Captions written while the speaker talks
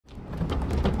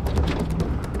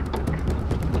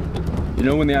You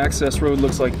know, when the access road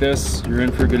looks like this, you're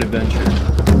in for a good adventure.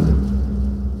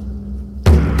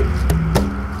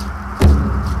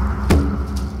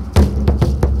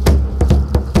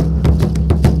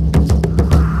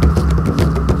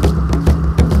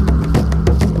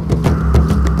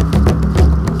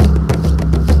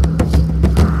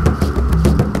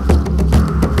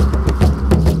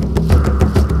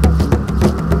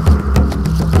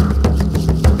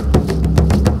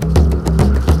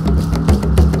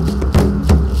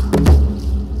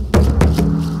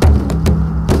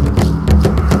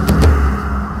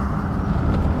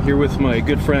 Here with my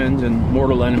good friend and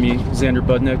mortal enemy, Xander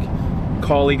Budnick,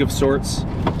 colleague of sorts,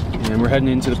 and we're heading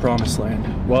into the promised land,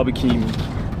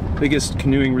 Wabakimi, biggest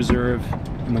canoeing reserve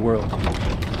in the world.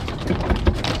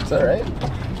 Is that right?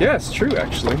 Yeah, it's true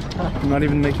actually. I'm not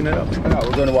even making it up. Oh,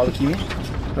 we're going to Wabakimi?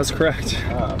 That's correct.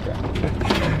 Oh, okay.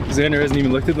 Xander hasn't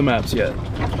even looked at the maps yet.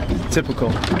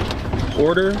 Typical.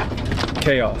 Order,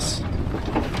 chaos.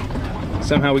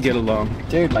 Somehow we get along.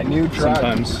 Dude, my new truck.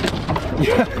 Sometimes.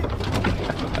 Yeah.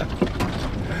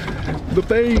 The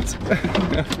paint!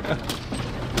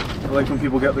 I like when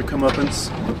people get their comeuppance,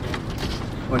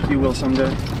 like you will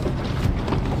someday.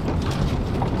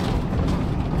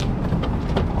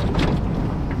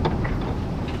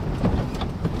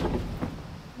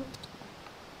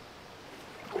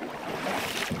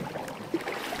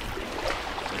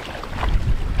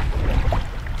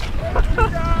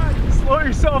 Slow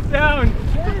yourself down!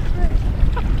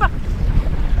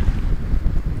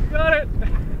 Got it!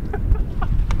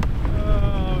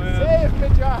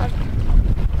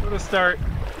 What a start.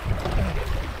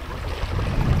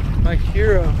 My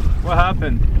hero. What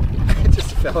happened? I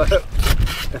just fell out.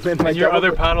 And then your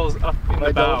other paddle's up in the bow.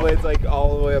 My double blade's like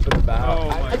all the way up in the bow. Oh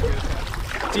my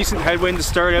goodness. Decent headwind to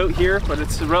start out here, but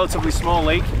it's a relatively small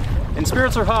lake. And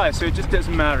spirits are high, so it just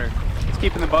doesn't matter. It's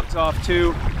keeping the bugs off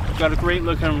too. We've got a great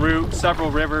looking route,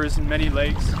 several rivers and many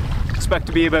lakes. Expect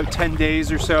to be about 10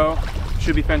 days or so.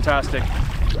 Should be fantastic.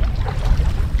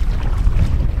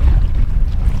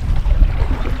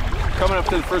 Coming up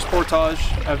to the first portage.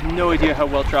 I have no idea how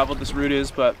well traveled this route is,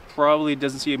 but probably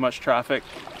doesn't see much traffic.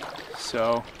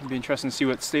 So it'll be interesting to see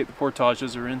what state the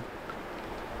portages are in.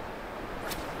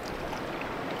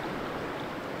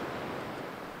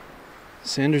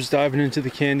 Xander's diving into the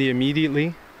candy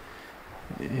immediately,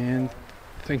 and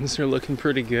things are looking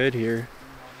pretty good here.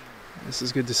 This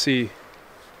is good to see.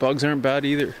 Bugs aren't bad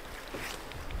either.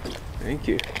 Thank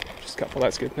you. Just a couple,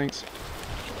 that's good, thanks.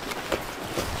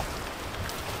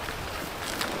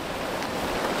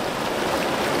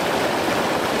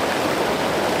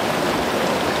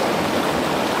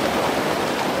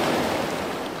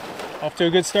 Off to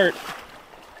a good start.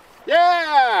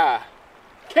 Yeah!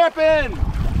 Camp in!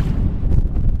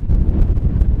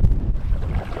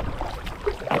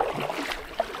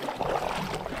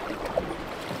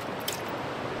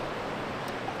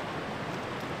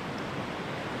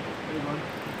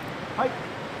 Hike.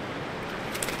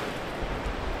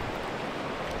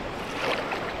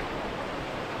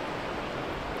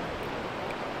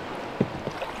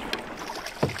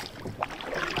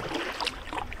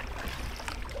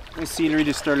 Nice scenery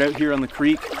to start out here on the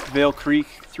creek, Vale Creek.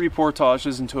 3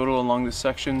 portages in total along this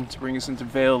section to bring us into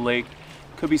Vale Lake.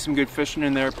 Could be some good fishing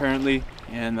in there apparently,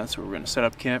 and that's where we're going to set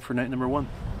up camp for night number 1.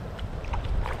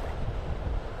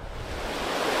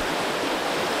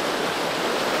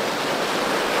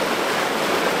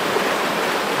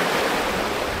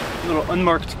 A little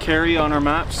unmarked carry on our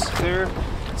maps there.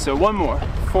 So 1 more,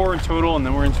 4 in total, and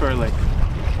then we're into our lake.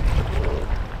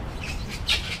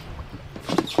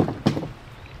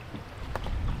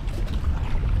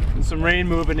 Some rain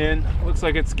moving in. Looks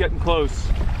like it's getting close.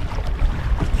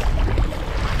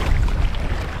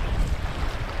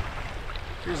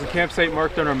 Here's the campsite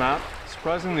marked on our map.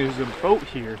 Surprisingly, there's a boat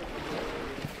here.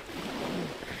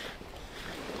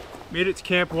 Made it to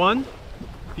Camp 1.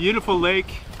 Beautiful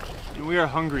lake, and we are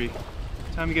hungry.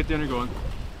 Time to get dinner going.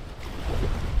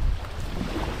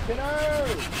 Canoe!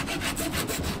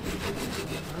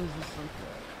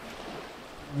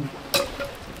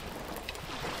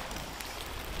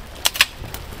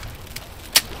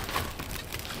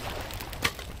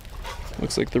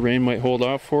 Looks like the rain might hold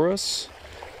off for us,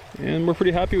 and we're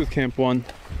pretty happy with Camp 1.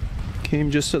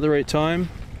 Came just at the right time.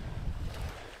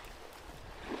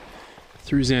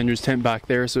 Threw Xander's tent back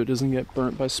there so it doesn't get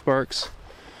burnt by sparks.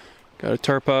 Got a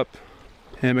tarp up,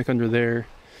 hammock under there.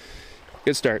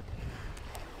 Good start.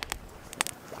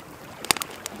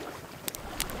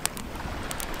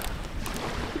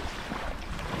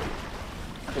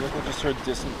 I feel like I just heard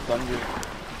distant thunder.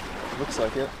 Looks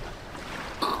like it.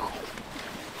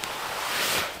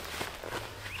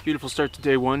 Beautiful start to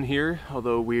day one here,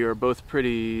 although we are both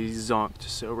pretty zonked,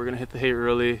 so we're gonna hit the hay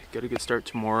early, get a good start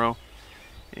tomorrow.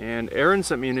 And Aaron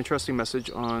sent me an interesting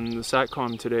message on the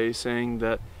SATCOM today saying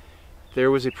that there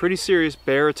was a pretty serious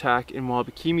bear attack in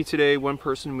Wabakimi today. One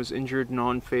person was injured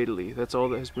non-fatally. That's all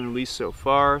that has been released so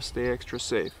far. Stay extra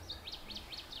safe.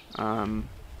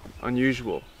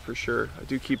 Unusual, for sure. I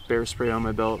do keep bear spray on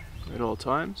my belt at all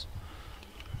times.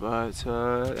 But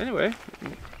anyway,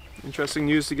 interesting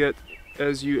news to get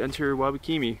as you enter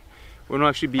Wabakimi. We won't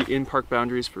actually be in park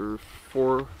boundaries for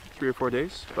 3 or 4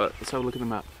 days, but let's have a look at the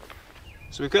map.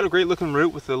 So we've got a great looking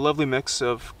route with a lovely mix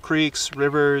of creeks,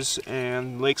 rivers,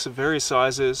 and lakes of various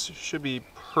sizes. Should be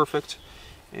perfect.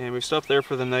 And we've stopped there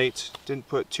for the night. Didn't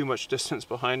put too much distance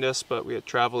behind us, but we had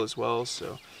travel as well,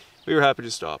 so we were happy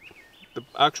to stop. The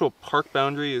actual park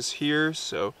boundary is here,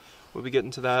 so we'll be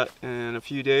getting to that in a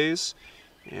few days.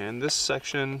 And this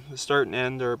section, the start and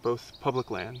end, are both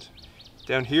public land.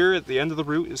 Down here at the end of the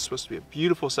route is supposed to be a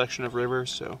beautiful section of river,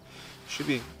 so it should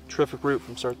be a terrific route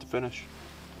from start to finish.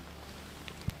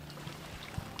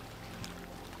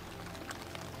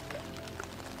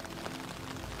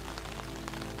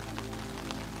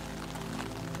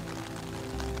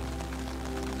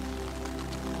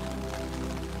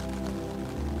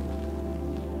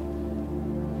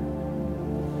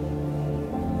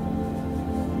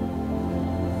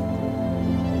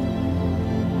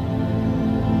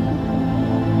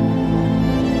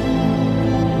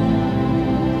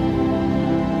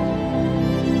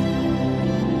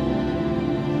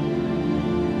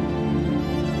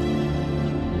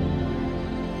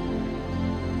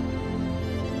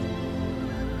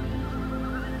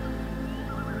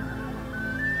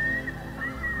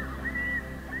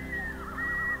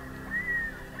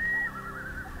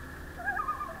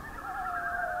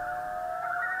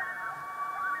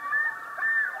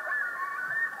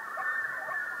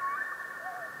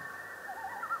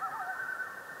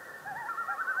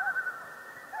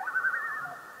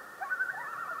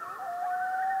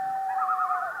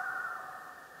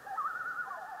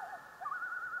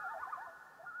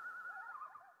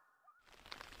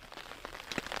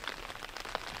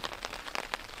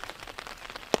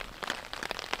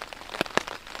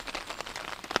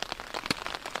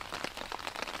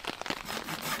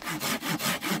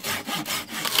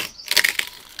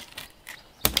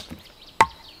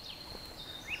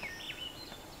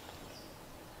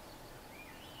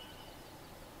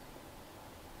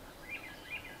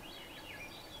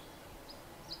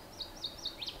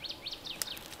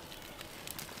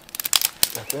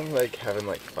 Nothing like having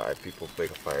like 5 people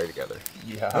make a fire together.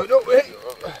 Yeah. Oh, no, wait!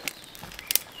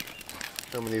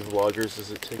 How many vloggers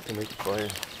does it take to make a fire?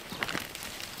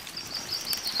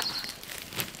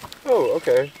 Oh,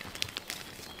 okay.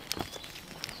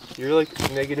 You're like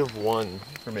 -1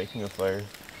 for making a fire.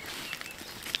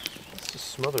 Let's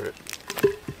just smother it.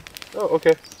 Oh,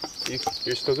 okay.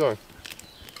 You're still going.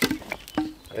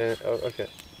 Oh, okay.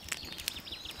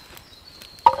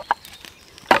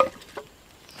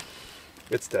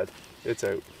 It's dead. It's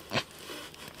out.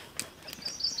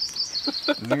 This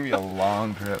is gonna be a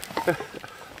long trip.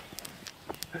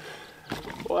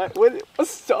 What?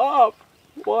 Stop!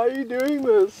 Why are you doing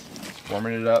this? Just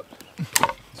warming it up.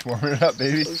 Just warming it up,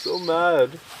 baby. I'm so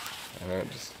mad.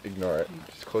 Just ignore it.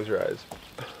 Just close your eyes.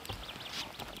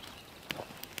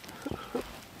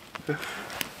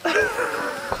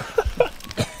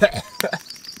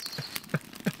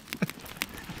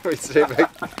 Wait, stay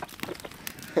back.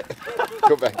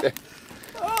 Go back there.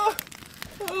 Oh,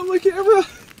 my camera!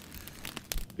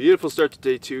 Beautiful start to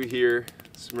day 2 here.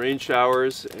 Some rain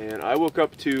showers, and I woke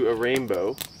up to a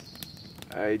rainbow.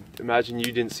 I imagine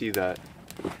you didn't see that.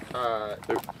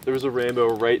 There was a rainbow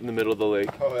right in the middle of the lake.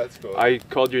 Oh, that's cool. I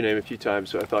called your name a few times,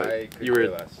 so I thought you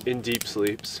were in deep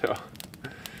sleep. So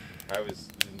I was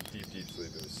in deep sleep.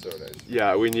 It was so nice.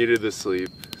 yeah, we needed the sleep.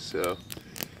 So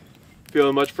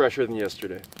feeling much fresher than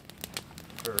yesterday.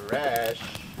 Fresh.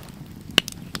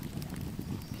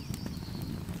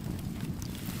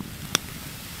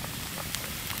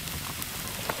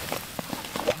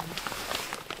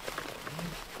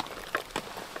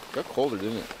 Got colder,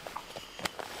 didn't it?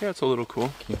 Yeah, it's a little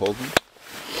cool. Can you hold me?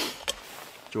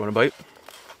 Do you want a bite?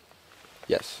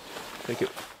 Yes. Thank you.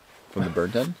 From the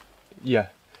burnt end? Yeah.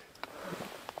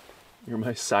 You're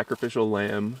my sacrificial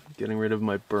lamb, getting rid of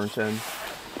my burnt end.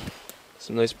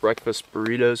 Some nice breakfast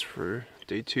burritos for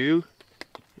day 2.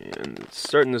 And it's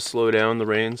starting to slow down, the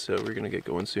rain, so we're gonna get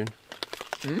going soon.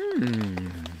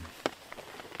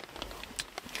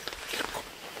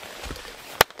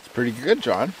 It's pretty good,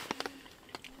 John.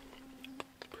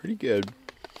 Pretty good.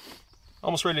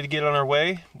 almost ready to get on our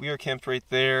way. We are camped right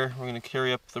there. We're going to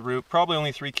carry up the route. Probably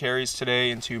only 3 carries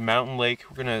today into Mountain Lake.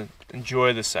 We're going to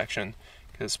enjoy this section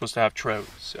because it's supposed to have trout.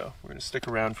 So we're going to stick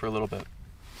around for a little bit.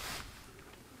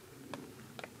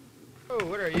 Oh,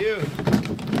 what are you?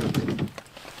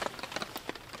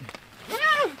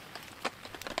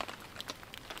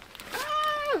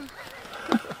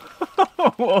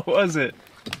 What was it?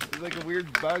 It was like a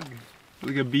weird bug.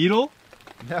 Like a beetle?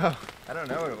 No, I don't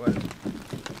know what it was.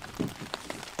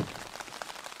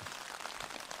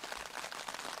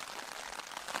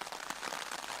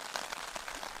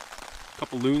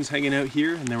 Couple loons hanging out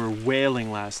here, and they were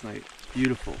whaling last night.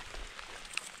 Beautiful.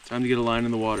 Time to get a line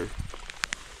in the water.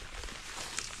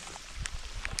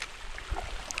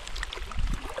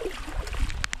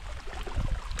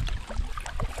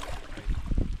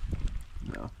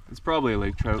 No, it's probably a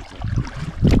lake trout.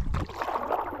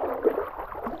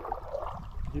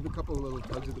 Give a couple of little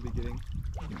tugs at the beginning.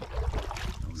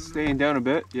 Staying down a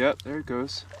bit. Yep, there it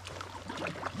goes.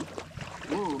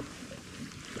 Whoa.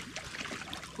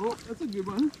 Oh, that's a good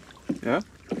one. Yeah?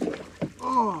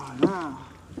 Oh, yeah.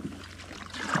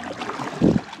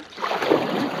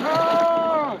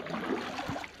 Ah!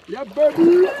 Yeah,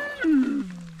 baby!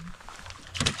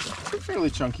 It's a fairly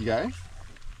chunky guy.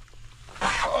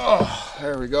 Oh,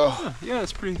 there we go. Huh, yeah,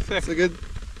 it's pretty thick.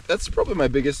 That's probably my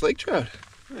biggest lake trout.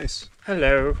 Nice.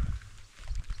 Hello.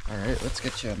 All right, let's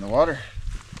get you in the water.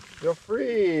 Feel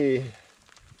free.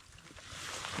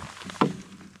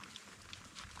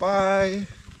 Bye.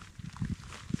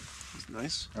 That's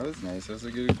nice. That was nice. That was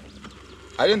a good.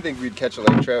 I didn't think we'd catch a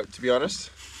lake trout, to be honest.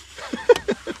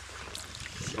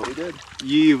 But we did.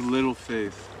 Ye of little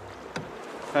faith.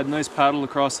 Had a nice paddle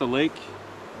across the lake,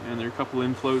 and there are a couple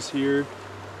inflows here,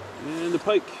 and a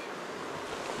pike.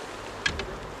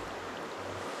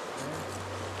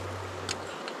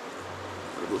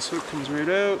 This hook comes right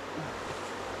out.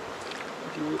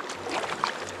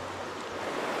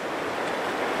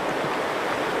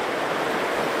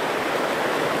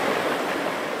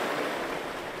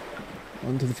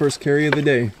 On to the first carry of the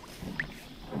day.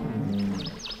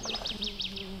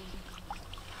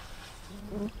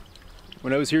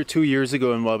 When I was here 2 years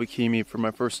ago in Wabakimi for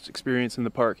my first experience in the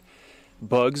park,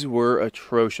 bugs were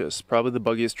atrocious. Probably the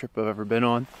buggiest trip I've ever been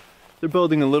on. They're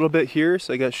building a little bit here,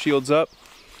 so I got shields up.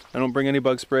 I don't bring any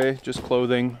bug spray, just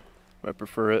clothing. I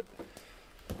prefer it.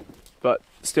 But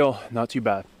still, not too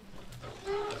bad.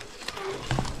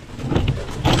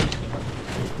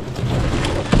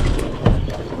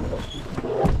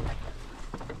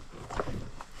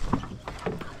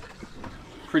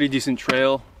 Pretty decent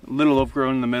trail, a little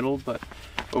overgrown in the middle, but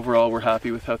overall we're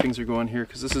happy with how things are going here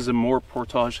because this is a more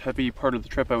portage heavy part of the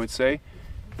trip, I would say.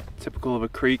 Typical of a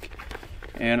creek.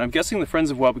 And I'm guessing the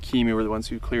friends of Wabakimi were the ones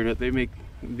who cleared it. They make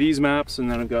these maps, and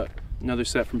then I've got another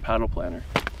set from Paddle Planner.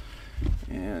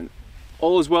 And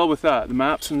all is well with that. The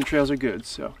maps and the trails are good,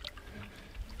 so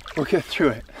we'll get through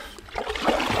it.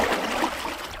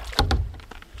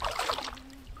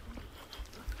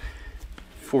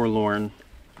 Forlorn,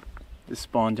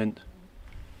 despondent,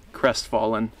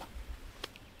 crestfallen,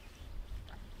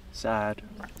 sad.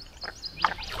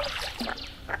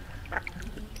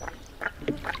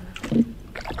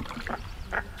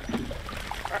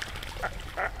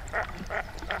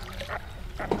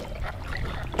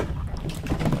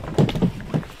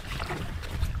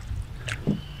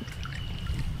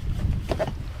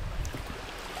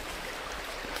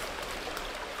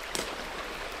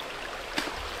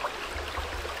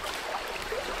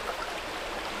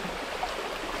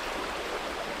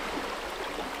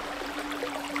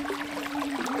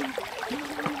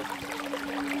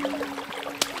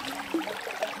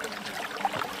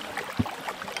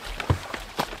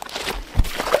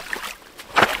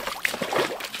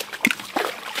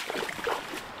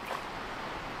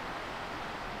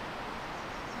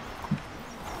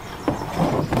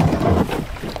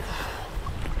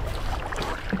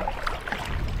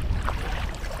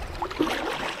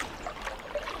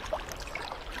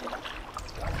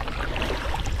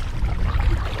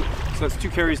 So that's 2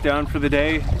 carries down for the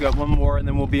day. We've got 1 more and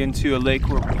then we'll be into a lake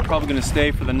where we're probably going to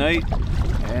stay for the night.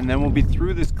 And then we'll be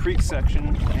through this creek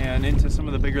section and into some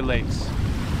of the bigger lakes.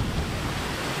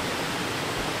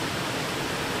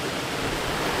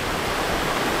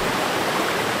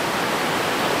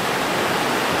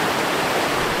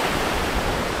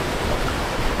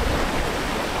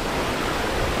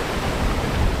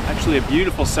 Actually a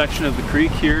beautiful section of the creek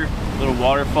here, a little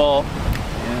waterfall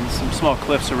and some small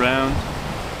cliffs around.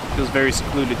 Feels very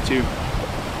secluded too.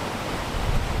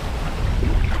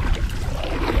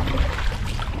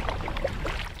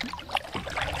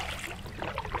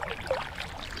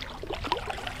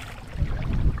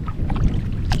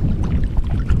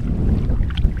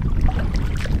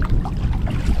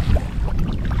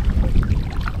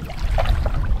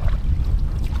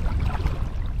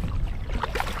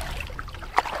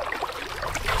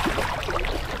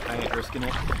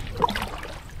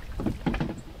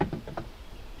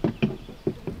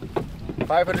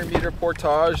 500-meter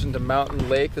portage into Mountain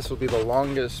Lake. This will be the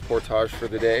longest portage for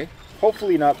the day.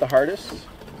 Hopefully not the hardest,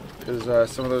 because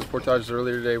some of those portages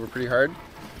earlier today were pretty hard.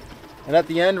 And at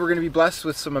the end, we're going to be blessed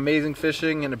with some amazing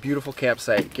fishing and a beautiful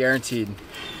campsite, guaranteed.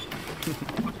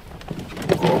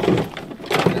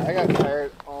 I got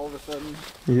tired all of a sudden.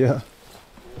 Yeah.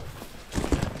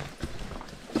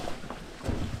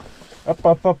 Up,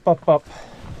 up, up, up, up.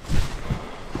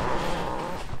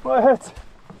 What?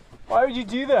 Why would you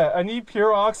do that? I need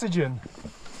pure oxygen.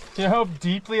 Do you know how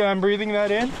deeply I'm breathing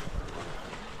that in?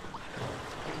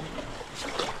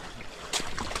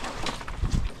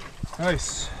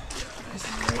 Nice.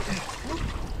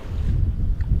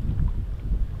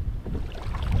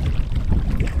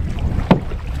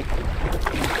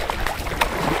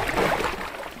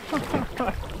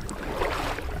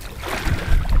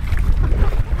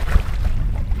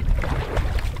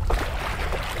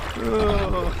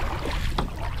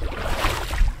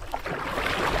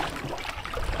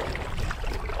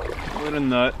 What a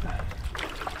nut.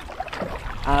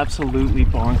 Absolutely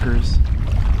bonkers.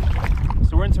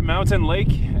 So we're into Mountain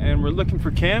Lake and we're looking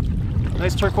for camp.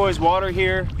 Nice turquoise water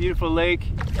here, beautiful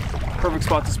lake. Perfect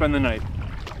spot to spend the night.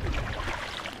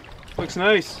 Looks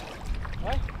nice.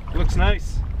 What? Looks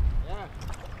nice. Yeah.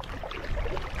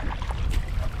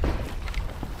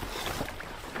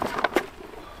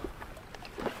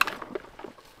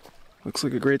 Looks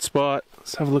like a great spot.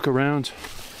 Let's have a look around.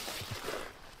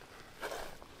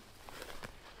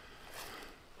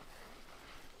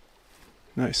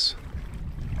 Nice.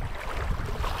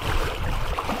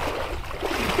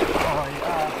 Oh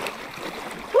yeah.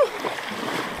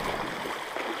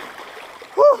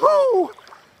 Woohoo!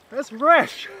 That's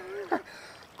fresh.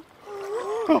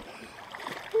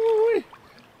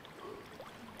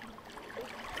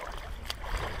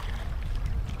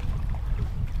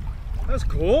 That's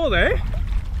cold, eh?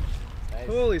 Nice.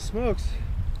 Holy smokes.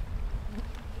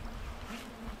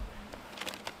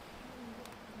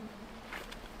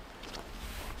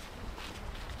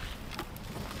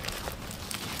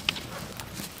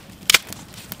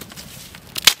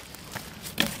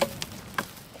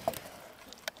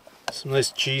 Some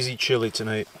nice cheesy chili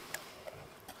tonight.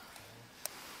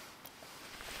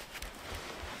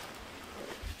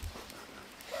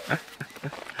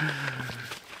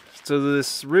 So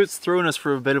this route's thrown us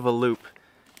for a bit of a loop.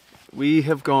 We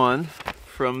have gone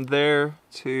from there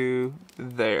to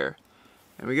there.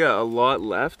 And we got a lot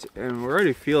left and we're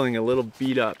already feeling a little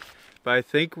beat up. But I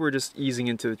think we're just easing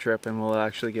into the trip and we'll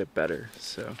actually get better.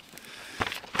 So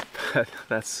but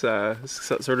that's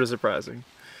sort of surprising.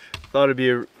 Thought it'd be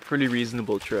a pretty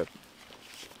reasonable trip.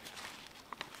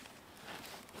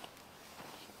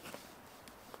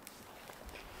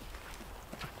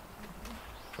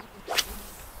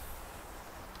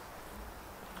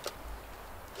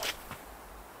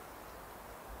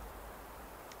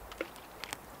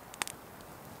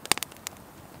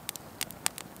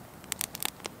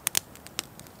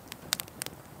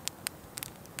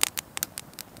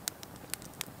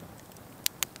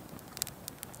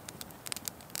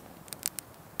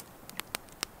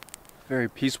 Very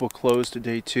peaceful close to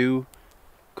day 2.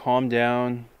 Calmed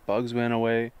down, bugs went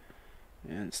away,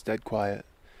 and it's dead quiet.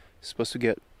 It's supposed to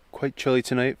get quite chilly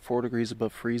tonight, 4 degrees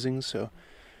above freezing, so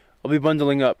I'll be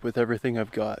bundling up with everything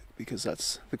I've got because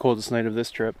that's the coldest night of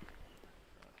this trip.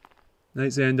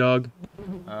 Night, Xandog.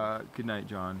 Good night,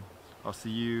 John. I'll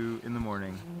see you in the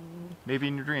morning. Maybe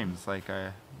in your dreams, like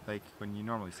when you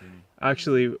normally see me.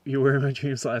 Actually, you were in my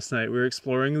dreams last night. We were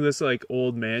exploring this like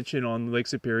old mansion on Lake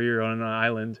Superior on an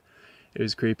island. It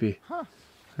was creepy. Huh.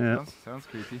 Yeah. Sounds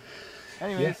creepy.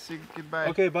 Anyways, Yeah. Goodbye.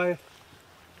 Okay, bye.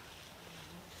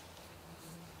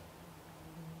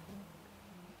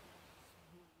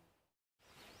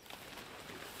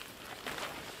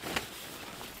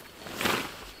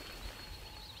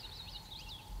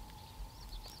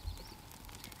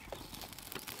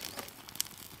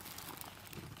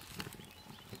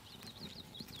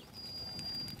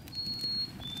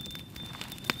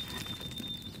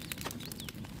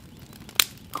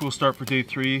 Cool start for day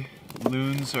 3.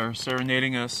 Loons are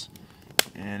serenading us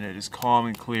and it is calm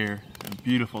and clear. A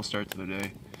beautiful start to the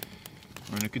day. We're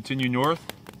going to continue north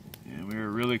and we're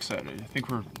really excited. I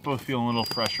think we're both feeling a little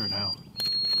fresher now.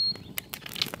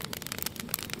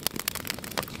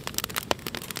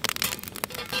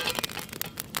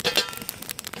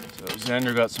 So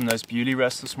Xander got some nice beauty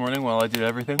rest this morning while I did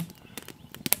everything.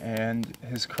 And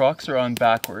his Crocs are on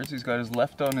backwards. He's got his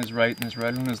left on his right and his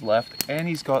right on his left, and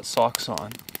he's got socks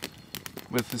on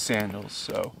with the sandals,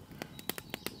 so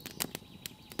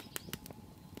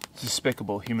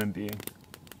despicable human being.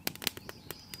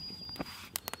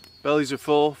 Bellies are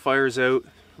full, fire's out,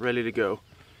 ready to go.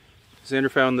 Xander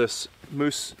found this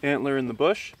moose antler in the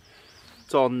bush.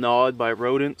 It's all gnawed by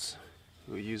rodents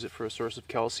who use it for a source of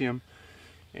calcium.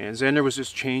 And Xander was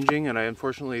just changing, and I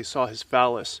unfortunately saw his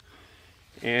phallus.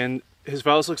 And his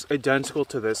phallus looks identical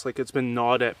to this, like it's been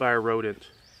gnawed at by a rodent.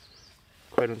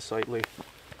 Quite unsightly.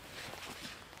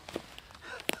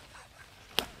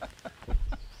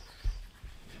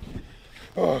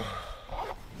 Oh,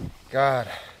 God.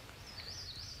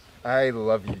 I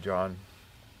love you, John.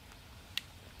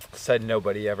 Said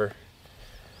nobody ever.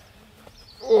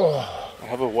 Oh. I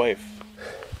have a wife.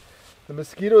 The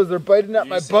mosquitoes, they're biting at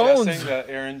my bones. Suggesting that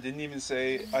Erin didn't even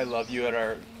say "I love you" at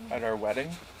our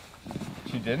wedding?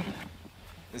 She didn't?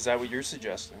 Is that what you're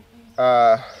suggesting?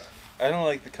 I don't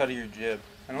like the cut of your jib.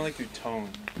 I don't like your tone,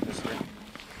 mister.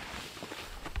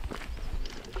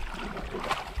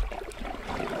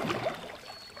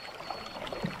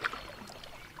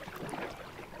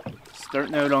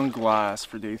 Starting out on glass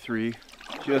for day 3.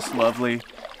 Just lovely.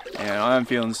 And I'm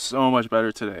feeling so much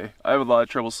better today. I have a lot of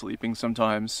trouble sleeping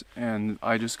sometimes, and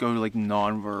I just go like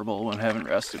non-verbal when I haven't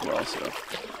rested well, so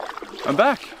I'm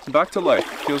back. I'm back to life.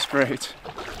 Feels great.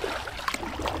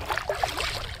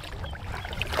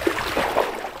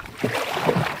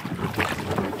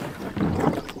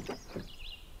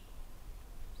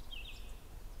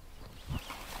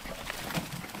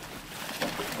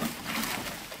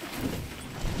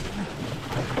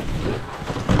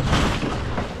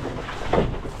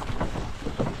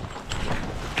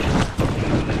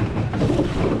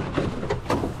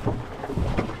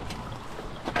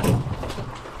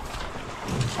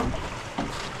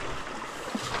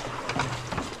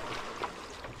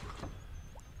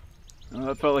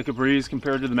 That felt like a breeze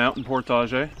compared to the mountain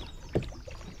portage, eh?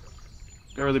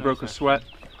 Barely broke a sweat.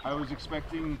 I was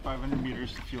expecting 500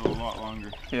 meters to feel a lot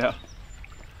longer. Yeah.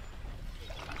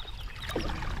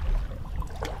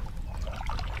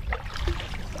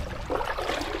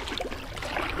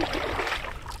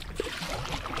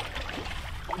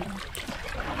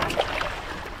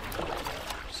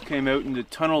 Just came out into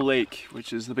Tunnel Lake,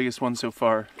 which is the biggest one so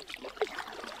far.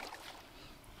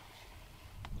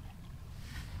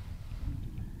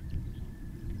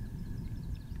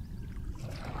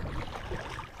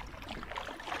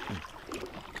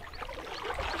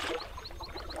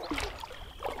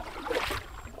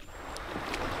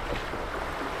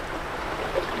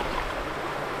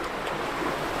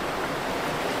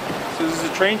 So this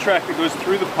is a train track that goes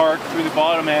through the park, through the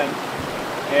bottom end,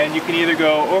 and you can either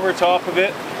go over top of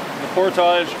it, the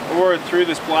portage, or through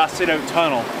this blasted out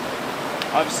tunnel.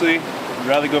 Obviously, I'd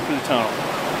rather go for the tunnel.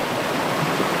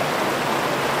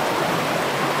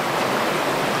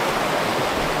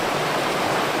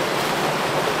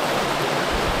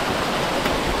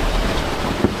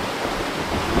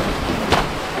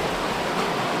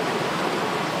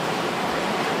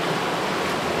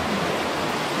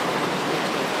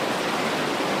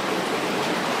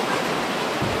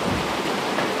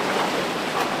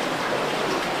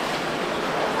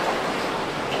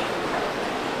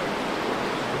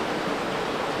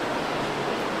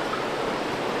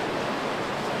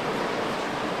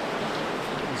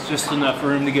 Just enough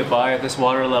room to get by at this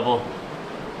water level.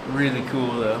 Really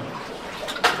cool though.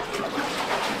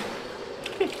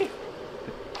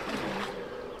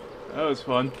 That was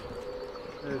fun.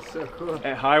 It's so cool.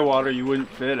 At high water you wouldn't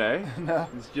fit, eh? No.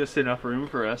 It's just enough room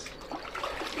for us.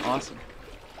 Awesome.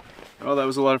 Well, that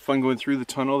was a lot of fun going through the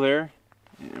tunnel there.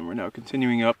 And we're now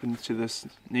continuing up into this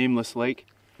nameless lake.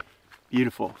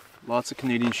 Beautiful. Lots of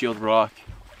Canadian shield rock,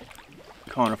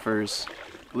 conifers,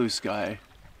 blue sky.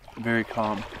 Very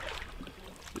calm.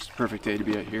 Just a perfect day to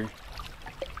be out here.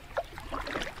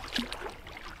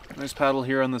 Nice paddle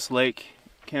here on this lake.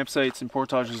 Campsites and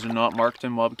portages are not marked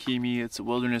in Wabakimi. It's a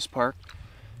wilderness park.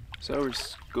 So we're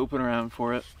just scoping around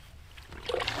for it.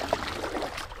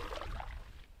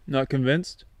 Not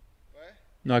convinced? What?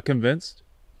 Not convinced?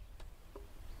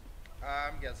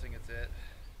 I'm guessing it's it.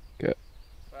 Okay.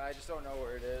 But I just don't know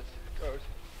where it is. Oh.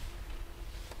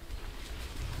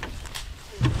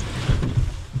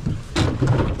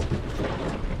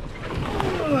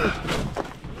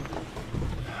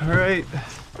 Alright,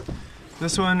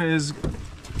 this one is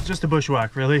just a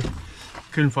bushwhack, really.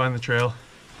 Couldn't find the trail.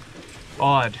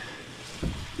 Odd.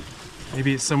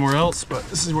 Maybe it's somewhere else, but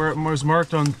this is where it was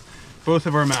marked on both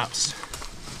of our maps.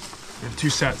 We have 2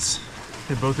 sets.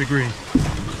 They both agree.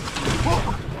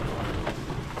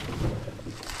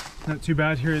 Not too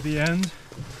bad here at the end.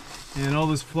 And all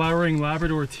this flowering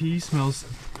Labrador tea smells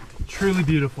truly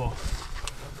beautiful.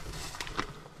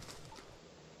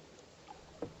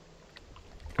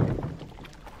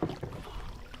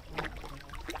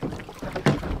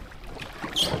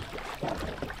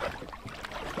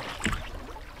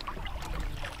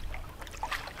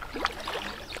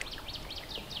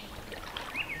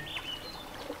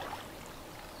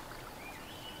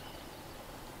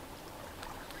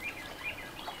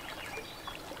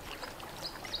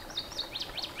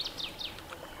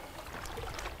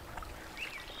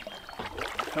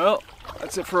 Well,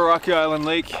 that's it for Rocky Island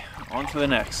Lake. On to the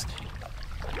next.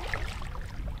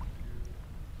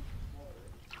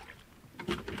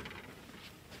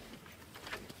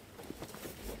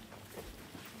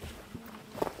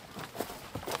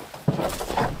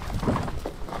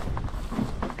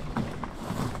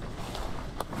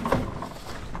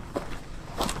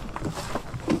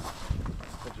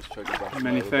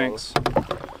 Many thanks.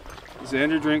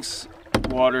 Xander drinks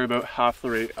water about half the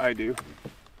rate I do.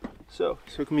 So,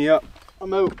 hook me up.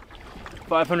 I'm out.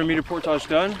 500 meter portage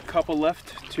done. Couple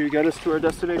left to get us to our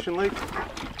destination lake.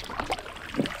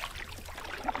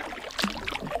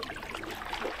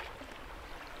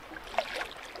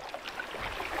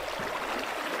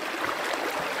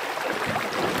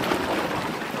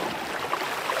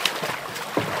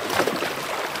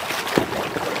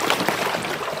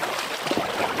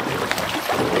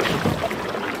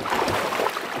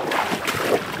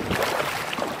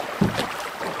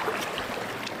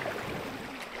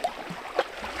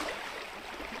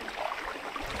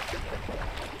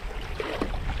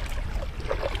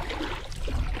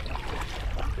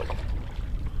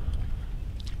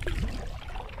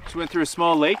 So we went through a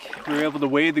small lake. We were able to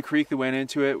wade the creek that went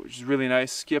into it, which is really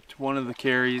nice. Skipped one of the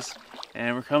carries,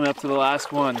 and we're coming up to the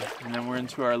last one, and then we're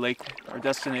into our lake, our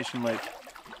destination lake.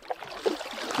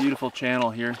 Beautiful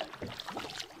channel here.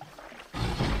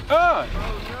 Ah!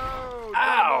 Oh no!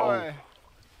 Ow!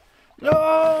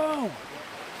 No!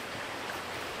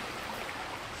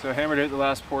 So I hammered out the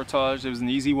last portage. It was an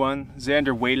easy one.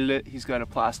 Xander waded it. He's got a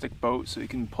plastic boat so he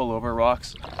can pull over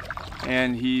rocks.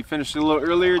 And he finished it a little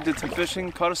earlier, did some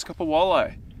fishing, caught us a couple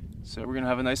walleye. So we're gonna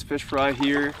have a nice fish fry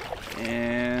here,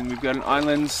 and we've got an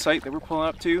island site that we're pulling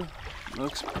up to.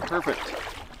 Looks perfect.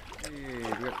 Hey,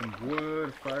 we got some wood,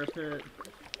 a fire pit.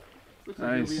 Looks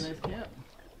like Nice. it'll be a nice camp.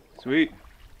 Sweet.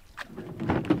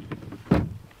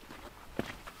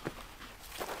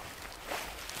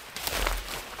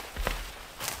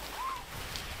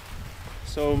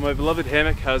 So my beloved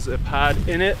hammock has a pad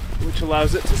in it, which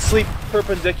allows it to sleep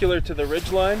perpendicular to the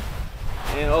ridgeline,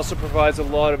 and also provides a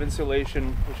lot of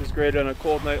insulation, which is great on a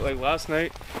cold night like last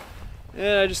night.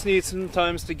 And I just need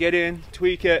sometimes to get in,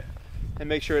 tweak it, and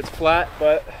make sure it's flat,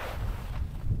 but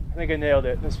I think I nailed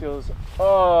it. This feels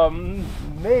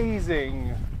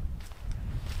amazing.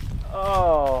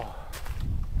 Oh,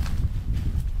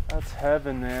 that's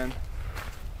heaven, man.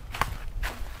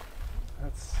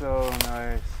 That's so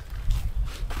nice.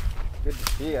 Good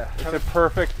to see ya. It's a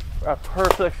perfect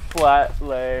flat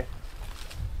lay.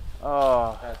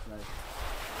 Oh, That's nice.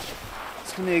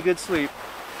 it's gonna be a good sleep.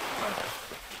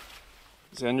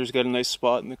 Xander's got a nice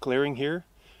spot in the clearing here.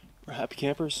 We're happy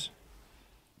campers.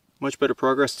 Much better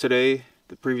progress today.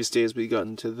 The previous days we got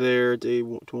into there, day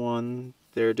 1,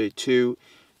 there, day 2,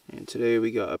 and today we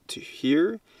got up to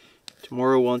here.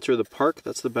 Tomorrow we'll enter the park,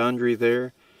 that's the boundary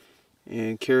there,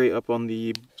 and carry up on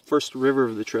the first river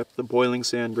of the trip, the Boiling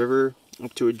Sand River,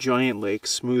 up to a giant lake,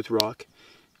 Smooth Rock,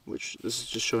 which this is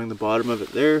just showing the bottom of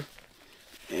it there.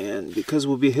 And because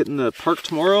we'll be hitting the park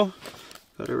tomorrow,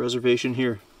 got a reservation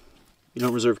here. You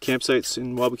don't reserve campsites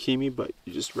in Wabakimi, but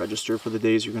you just register for the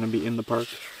days you're going to be in the park.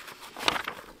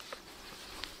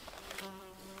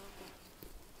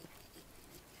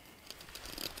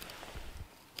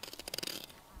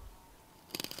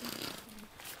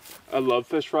 I love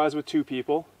fish fries with 2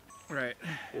 people. Right.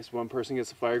 If one person gets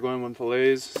the fire going, one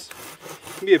fillets.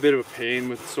 It can be a bit of a pain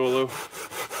with solo.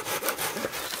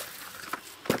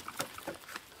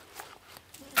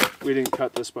 We didn't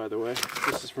cut this, by the way.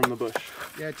 This is from the bush.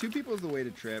 Yeah, 2 people is the way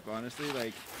to trip, honestly.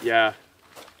 Like, Yeah,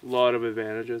 a lot of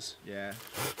advantages. yeah.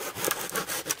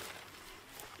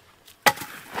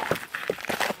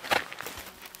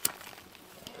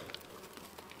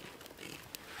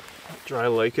 Dry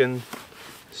lichen,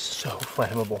 so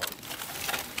flammable.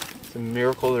 It's a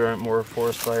miracle there aren't more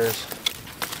forest fires.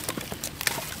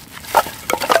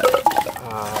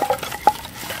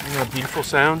 Isn't that a beautiful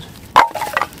sound?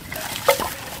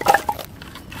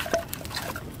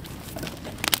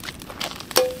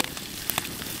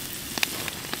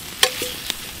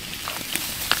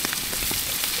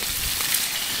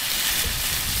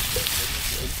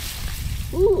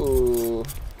 Ooh.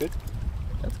 Good?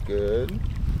 That's good.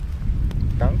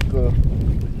 Danke.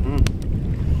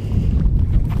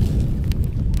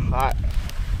 Hot.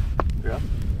 Yeah.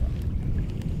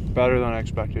 Better than I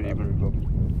expected even.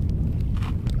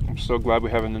 I'm so glad we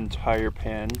have an entire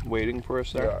pan waiting for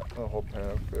us there. Yeah, a whole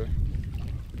pan of fish.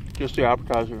 Just the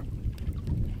appetizer.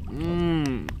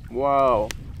 Wow.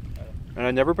 And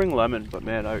I never bring lemon, but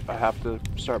man, I have to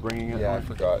start bringing it. Yeah, I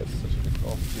forgot. It's such a good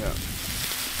call. Yeah.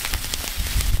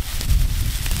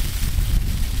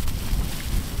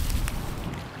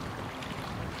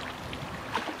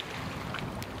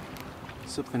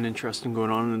 Something interesting going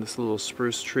on in this little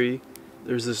spruce tree.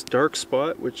 There's this dark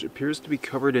spot which appears to be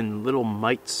covered in little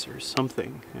mites or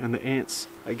something, and the ants,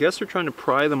 I guess, are trying to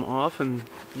pry them off and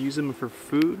use them for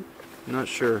food. I'm not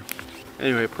sure.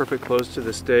 Anyway, perfect close to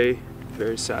this day.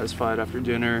 Very satisfied after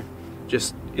dinner.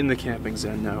 Just in the camping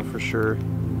zen now for sure.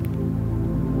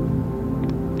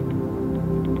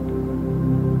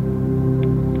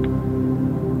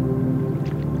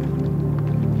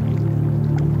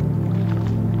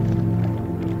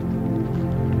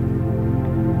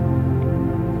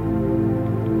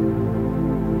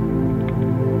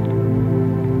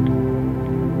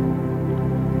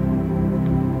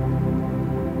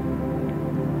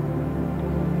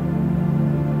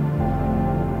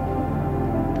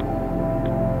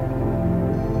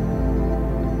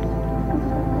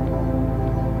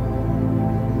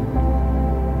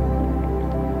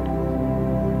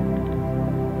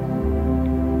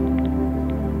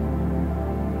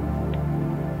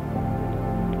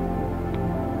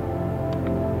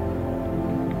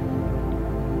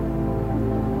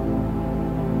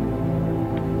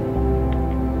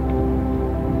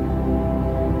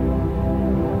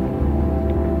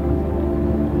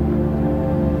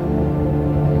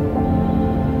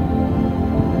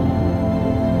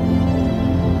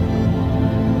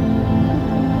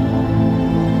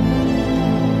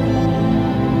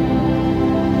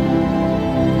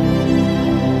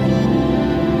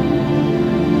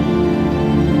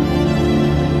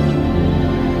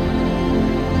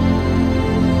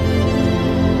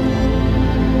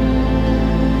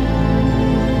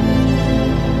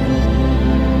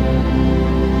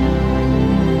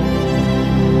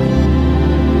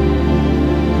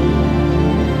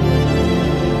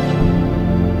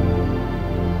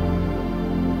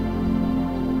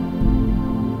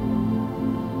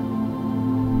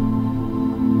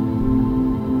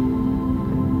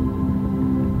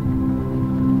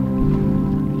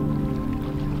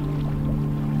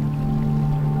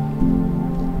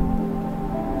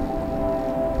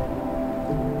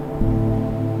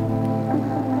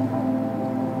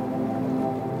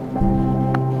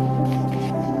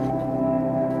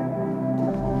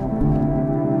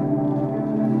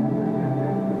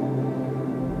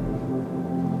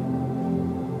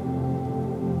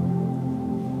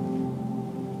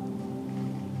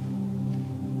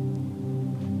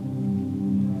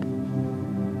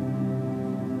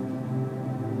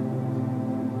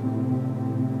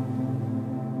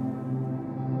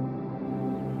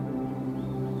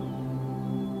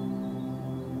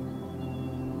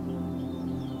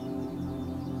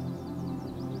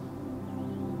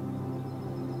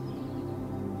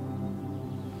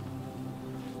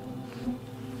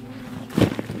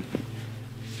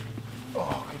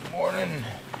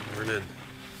 Morning.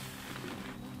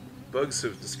 Bugs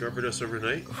have discovered us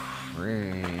overnight.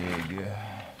 Frig.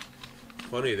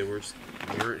 Funny, they weren't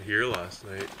here last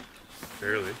night.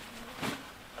 Barely.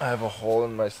 I have a hole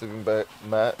in my sleeping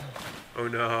mat. Oh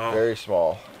no. Very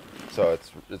small, so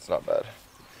it's not bad.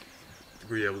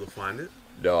 Were you able to find it?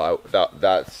 No,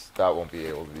 that won't be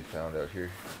able to be found out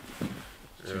here.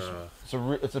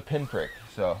 It's a pinprick,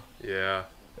 so Yeah.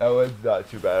 that was not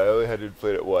too bad. I only had to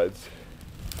inflate it once.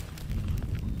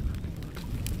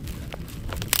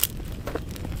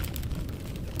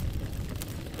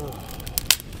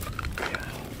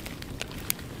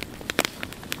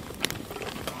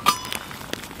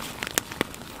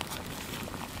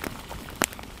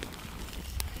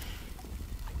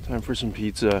 Time for some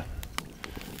pizza.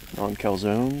 On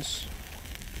calzones.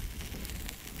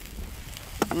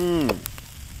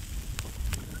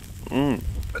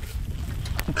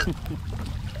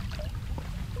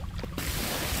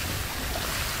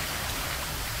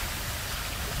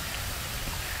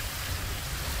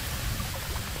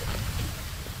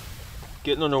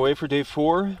 Getting on our way for day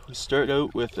 4. We start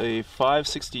out with a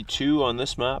 562 on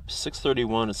this map,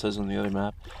 631 it says on the other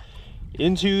map,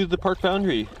 into the park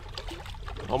boundary.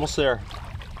 Almost there.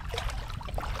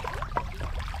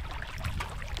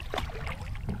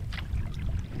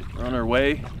 We're on our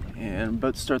way and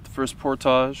about to start the first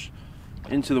portage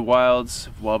into the wilds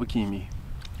of Wabakimi.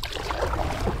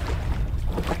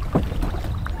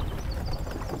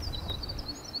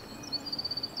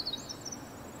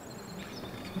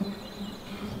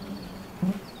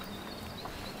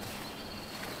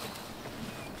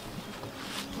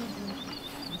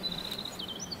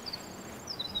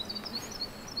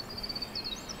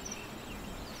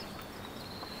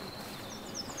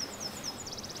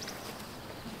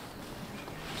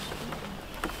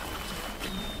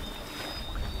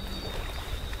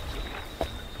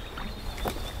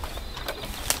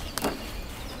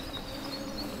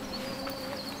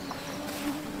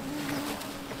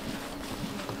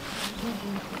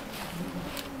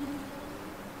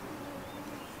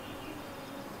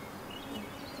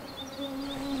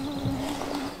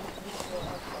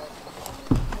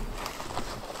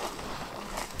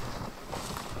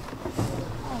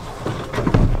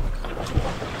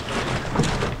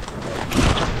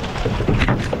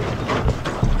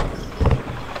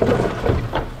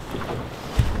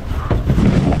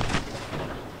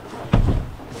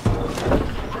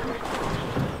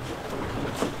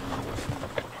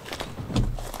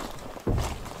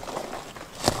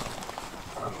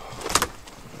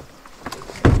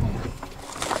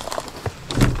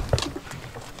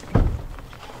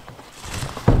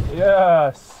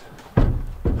 Yes!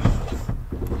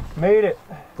 Made it!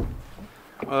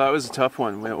 Well, that was a tough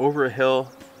one. Went over a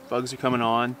hill, bugs are coming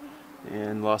on,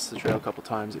 and lost the trail a couple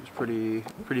times. It was pretty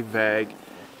vague.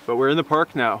 But we're in the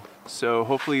park now, so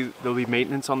hopefully there'll be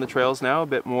maintenance on the trails now, a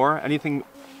bit more. Anything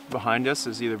behind us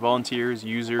is either volunteers,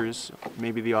 users,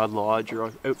 maybe the odd lodge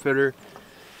or outfitter.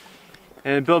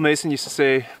 And Bill Mason used to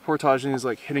say, portaging is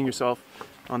like hitting yourself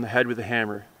on the head with a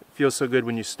hammer. It feels so good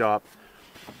when you stop,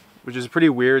 which is a pretty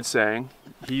weird saying.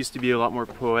 He used to be a lot more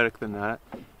poetic than that.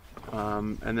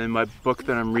 And then my book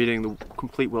that I'm reading, The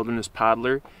Complete Wilderness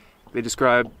Paddler, they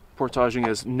describe portaging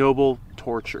as noble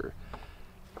torture,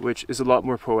 which is a lot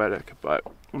more poetic, but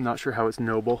I'm not sure how it's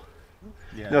noble.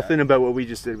 Yeah, nothing about what we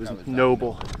just did was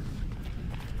noble.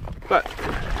 But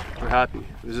we're happy.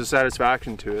 There's a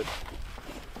satisfaction to it.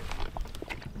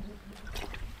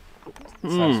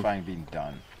 It's satisfying being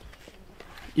done.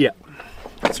 Yeah,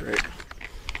 that's right.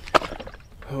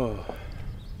 Oh.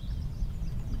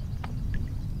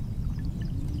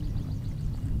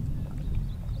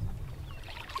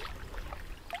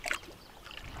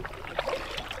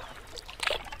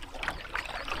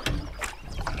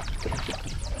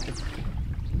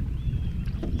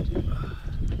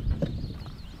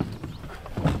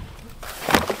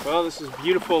 Well, this is a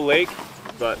beautiful lake,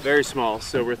 but very small,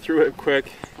 so we're through it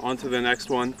quick, on to the next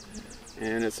one.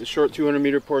 And it's a short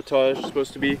 200-meter portage,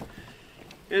 supposed to be.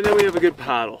 And then we have a good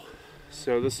paddle.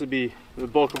 So this will be the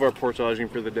bulk of our portaging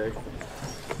for the day.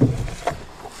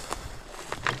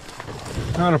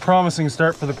 Not a promising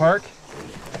start for the park,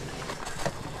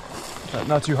 but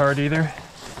not too hard either.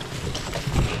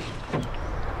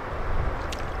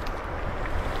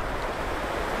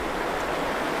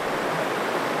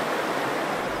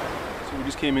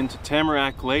 Came into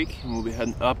Tamarack Lake, and we'll be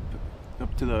heading up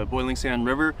to the Boiling Sand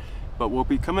River, but we'll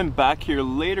be coming back here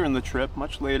later in the trip,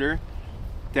 much later,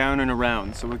 down and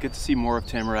around, so we'll get to see more of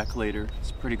Tamarack later. It's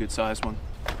a pretty good sized one.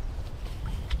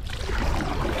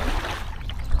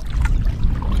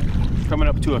 Coming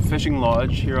up to a fishing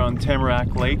lodge here on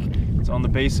Tamarack Lake. It's on the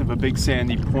base of a big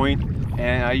sandy point,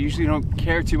 and I usually don't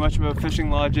care too much about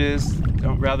fishing lodges,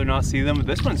 rather not see them, but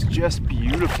this one's just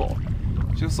beautiful.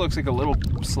 Just looks like a little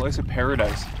slice of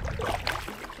paradise.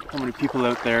 How many people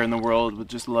out there in the world would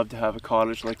just love to have a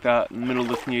cottage like that in the middle of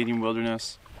the Canadian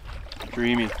wilderness?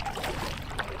 Dreamy.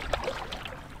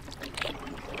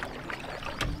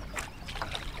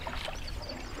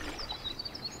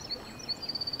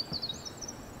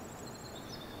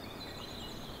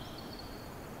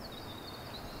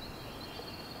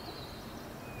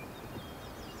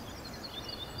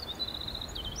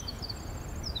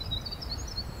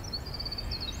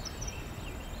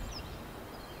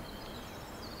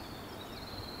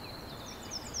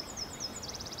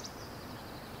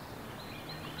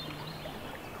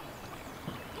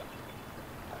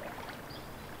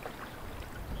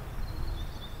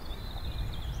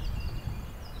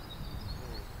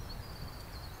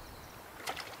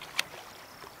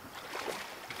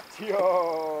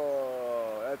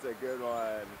 Yo, that's a good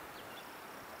one.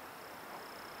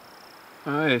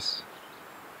 Nice.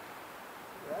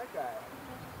 That guy.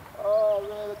 Oh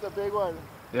man, that's a big one.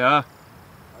 Yeah.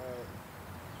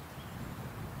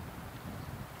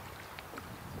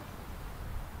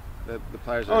 Alright. The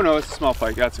pliers are... Oh no, it's a small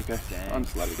pike. That's okay. Dang. I'll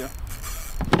just let it go.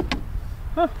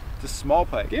 Huh. It's a small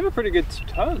pike. Gave a pretty good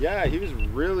tug. Yeah, he was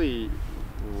really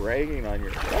ragging on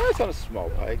your... Oh, it's not a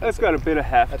small pike. That's got a bit of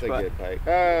heft. That's a good pike.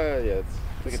 Yeah, it's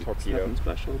like a torpedo. Nothing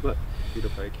special, but Torpedo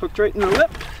pike. hooked right in the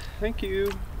lip. Thank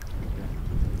you.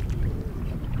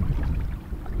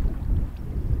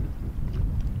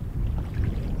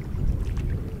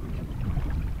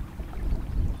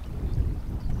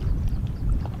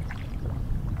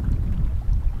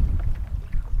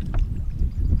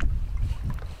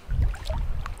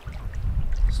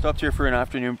 Stopped here for an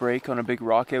afternoon break on a big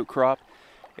rock outcrop.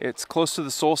 It's close to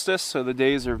the solstice, so the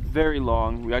days are very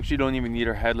long. We actually don't even need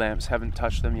our headlamps, haven't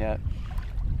touched them yet.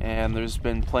 And there's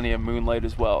been plenty of moonlight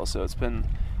as well, so it's been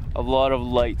a lot of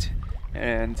light.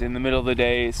 And in the middle of the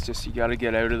day, it's just you gotta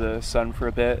get out of the sun for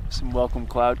a bit. Some welcome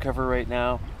cloud cover right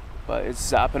now, but it's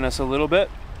zapping us a little bit.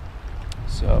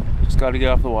 So just gotta get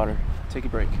off the water, take a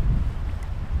break.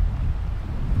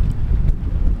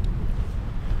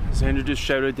 Xander just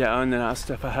shouted down and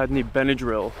asked if I had any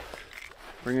Benadryl,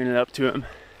 bringing it up to him.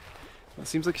 It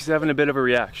seems like he's having a bit of a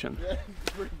reaction. Yeah,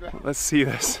 it's pretty bad. Let's see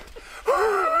this.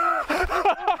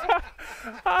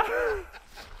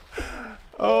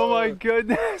 Oh my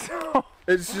goodness.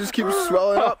 It just keeps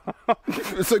swelling up.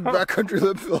 It's like backcountry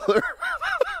lip filler.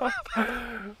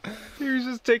 He was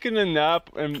just taking a nap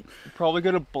and probably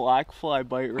got a black fly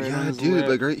bite right on his dude, lip.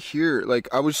 like right here. Like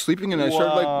I was sleeping and I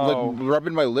started like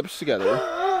rubbing my lips together.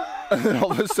 And then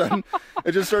all of a sudden,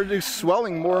 it just started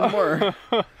swelling more and more.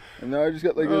 And now I just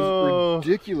got like this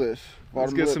ridiculous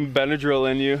Let's bottom get lip. some Benadryl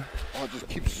in you. Oh, it just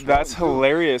keeps swelling. That's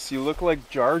hilarious. You look like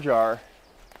Jar Jar.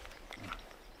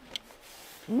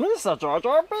 Mr. Jar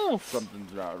Jar Binks.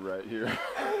 Something's not right here.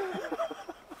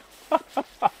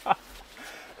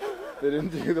 They didn't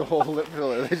do the whole lip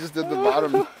filler. They just did the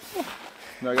bottom.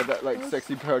 Now I got that like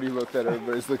sexy pouty look that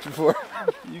everybody's looking for.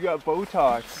 You got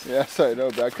Botox. Yes, I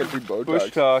know. Backcountry Botox.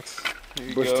 Bush Tox. There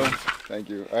you go. Tox. Thank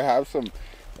you. I have some.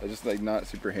 I just like not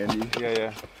super handy.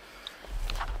 Yeah.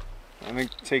 I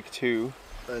think take 2.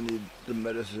 I need the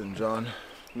medicine, John.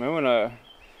 You might wanna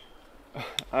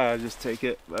just take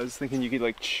it. I was thinking you could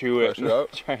like chew it. Flush it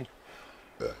out? Try and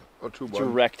I'll chew one.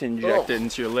 direct inject it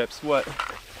into your lips. What?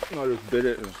 No, I just bit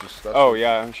it. It's just stuff. Oh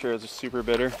yeah, I'm sure it's super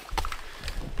bitter.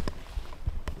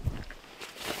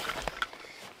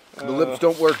 The lips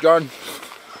don't work, John.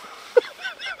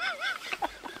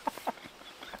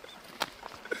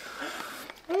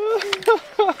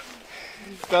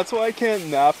 That's why I can't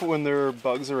nap when there are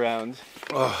bugs around.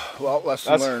 Oh, well,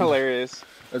 lesson That's learned. hilarious.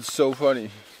 It's so funny.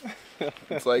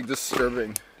 It's like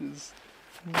disturbing.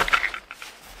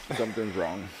 Something's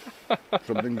wrong.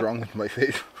 Something's wrong with my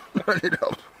face. I need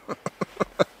help.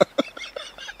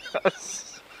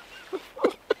 That's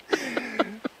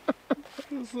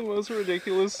the most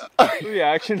ridiculous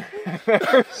reaction I've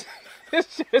ever seen.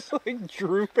 It's just like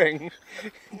drooping.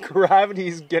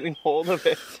 Gravity's getting hold of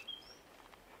it.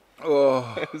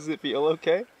 Oh, Does it feel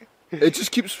okay? it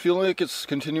just keeps feeling like it's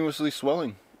continuously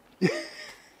swelling.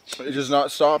 It's just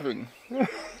not stopping.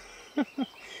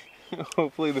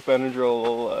 Hopefully the Benadryl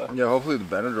will Yeah, hopefully the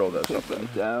Benadryl does take something.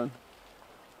 that down.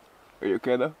 Are you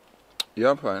okay though? Yeah,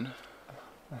 I'm fine.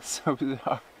 That's so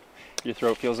bizarre. Your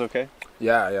throat feels okay?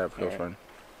 Yeah, it feels Alright. fine.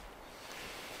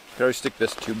 Could always stick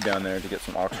this tube down there to get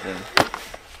some oxygen.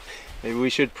 Maybe we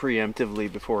should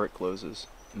preemptively before it closes.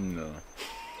 No.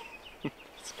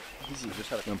 It's crazy. You just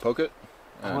have to poke it.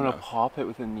 I want to pop it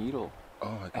with a needle.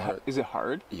 Oh my god. Is it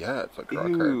hard? Yeah, it's like rock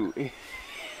Ew. hard.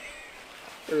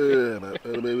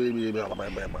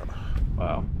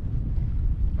 Wow.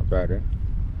 Not bad, eh?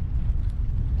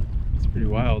 It's pretty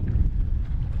wild.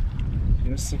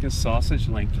 It's like a sausage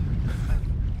link.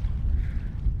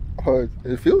 Oh, it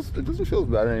doesn't feel as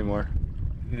bad anymore.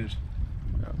 Good.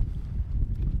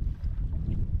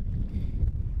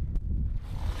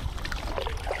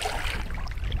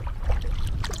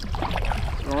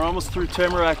 We're almost through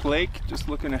Tamarack Lake, just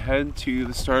looking ahead to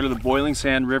the start of the Boiling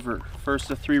Sand River. First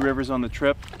of 3 rivers on the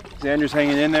trip. Xander's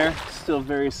hanging in there, still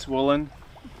very swollen,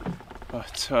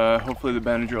 but hopefully the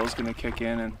Benadryl is going to kick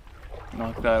in and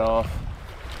knock that off.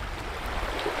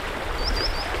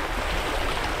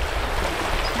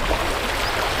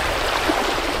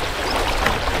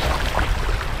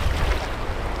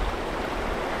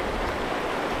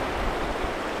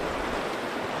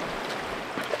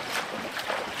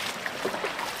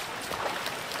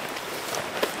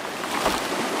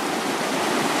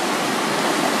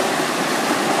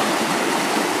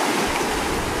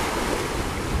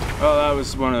 Well, that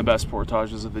was one of the best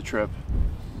portages of the trip.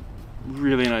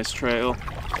 Really nice trail.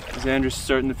 Xander's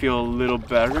starting to feel a little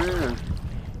better, or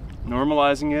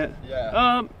normalizing it.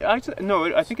 Yeah. I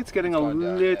think it's getting a gone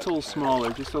down, little yeah. smaller,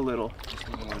 just a little. Just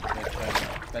a little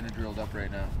Benadrylled up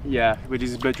right now. Yeah, but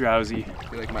he's a bit drowsy. I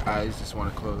feel like my eyes just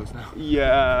want to close now.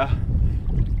 Yeah.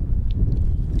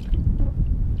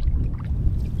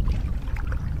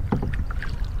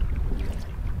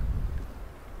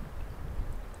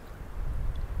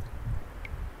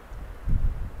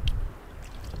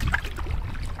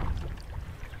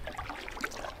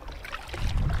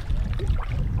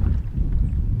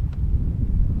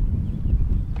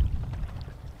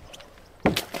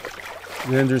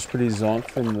 Xander's pretty zonked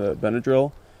from the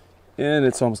Benadryl, and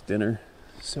it's almost dinner.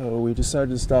 So we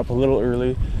decided to stop a little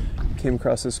early. Came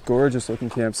across this gorgeous looking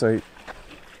campsite.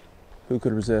 Who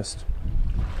could resist?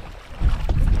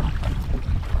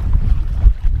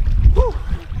 Whew.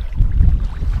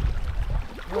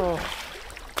 Oh,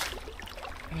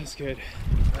 that's good.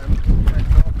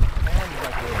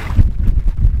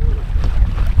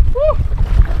 Woo.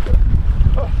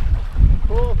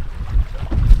 Cool.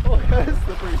 Oh, that is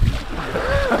slippery.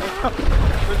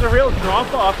 There's a real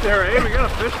drop off there, eh? We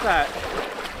gotta fish that.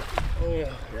 Oh,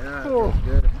 Yeah, oh. that's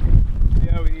good.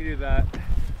 Yeah, we needed that.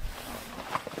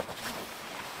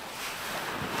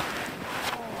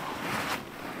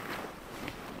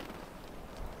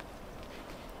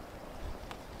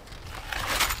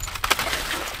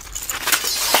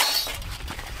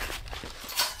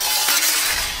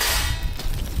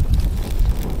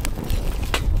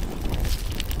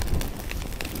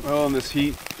 Well, in this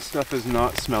heat, stuff is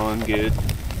not smelling good,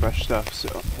 fresh stuff,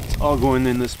 so it's all going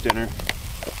in this dinner.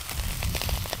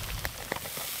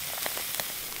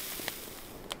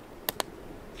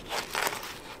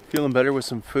 Feeling better with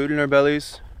some food in our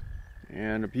bellies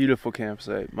and a beautiful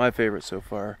campsite, my favorite so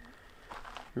far.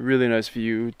 A really nice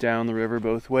view down the river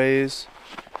both ways.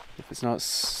 If it's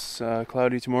not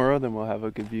cloudy tomorrow, then we'll have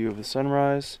a good view of the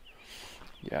sunrise.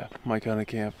 Yeah, my kind of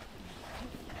camp.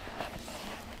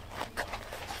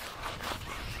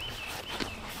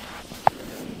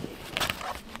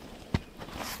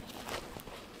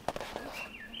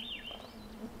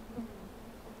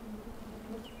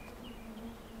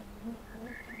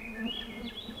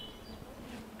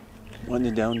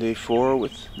 Winding down day 4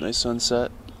 with nice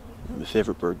sunset and my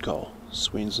favorite bird call,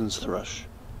 Swainson's thrush.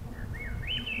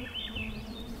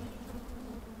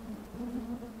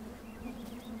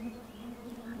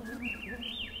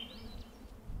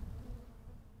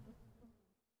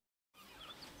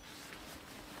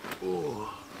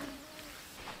 Oh,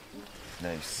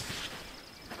 nice.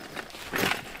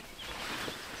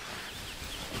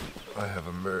 I have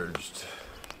emerged.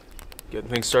 Getting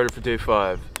things started for day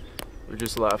 5. We're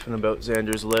just laughing about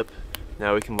Xander's lip.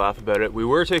 Now we can laugh about it. We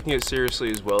were taking it seriously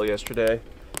as well yesterday.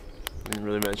 We didn't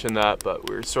really mention that, but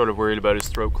we were sort of worried about his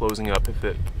throat closing up if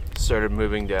it started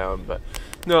moving down, but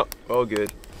no, all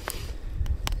good.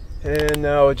 And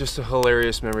now just a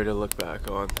hilarious memory to look back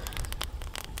on.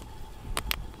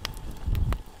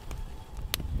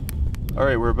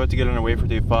 Alright, we're about to get on our way for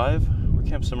day 5. We're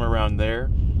camped somewhere around there.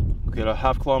 We'll get a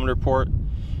half-kilometer port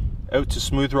out to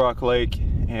Smooth Rock Lake,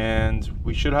 and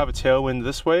we should have a tailwind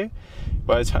this way.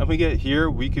 By the time we get here,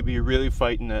 we could be really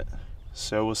fighting it.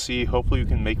 So we'll see, hopefully we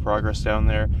can make progress down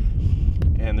there.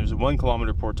 And there's a 1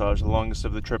 kilometer portage, the longest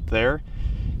of the trip there,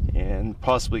 and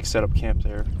possibly set up camp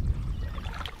there.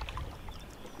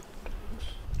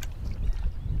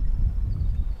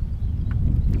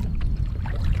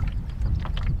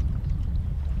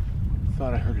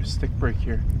 Thought I heard a stick break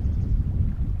here.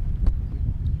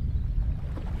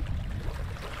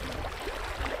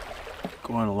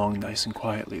 Going along nice and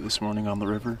quietly this morning on the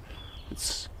river.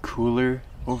 It's cooler,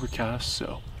 overcast,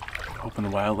 so I'm hoping the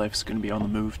wildlife's going to be on the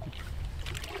move.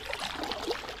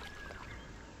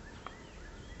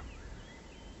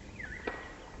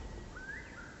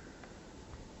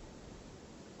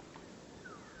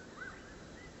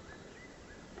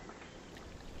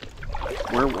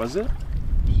 Where was it?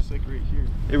 Just like right here.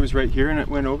 It was right here and it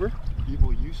went over?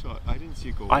 Well, you saw it. I didn't see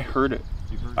it go over. I heard it.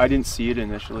 You heard I it? didn't see it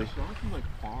initially. I saw it from like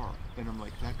far, and I'm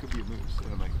like, that could be a moose.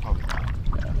 And I'm like, probably not.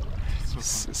 Yeah. So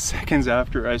Seconds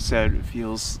after I said it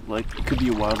feels like it could be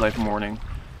a wildlife morning,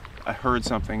 I heard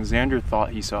something. Xander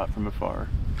thought he saw it from afar,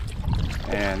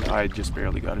 and I just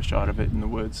barely got a shot of it in the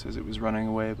woods as it was running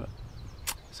away, but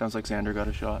it sounds like Xander got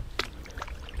a shot.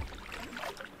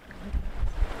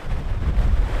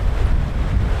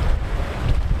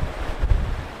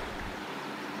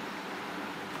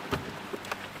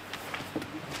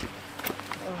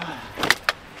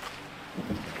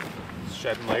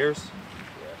 Shedding layers.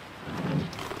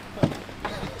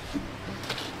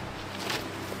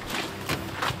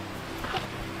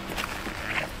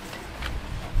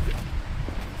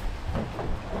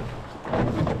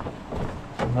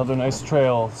 Another nice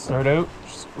trail. Start out,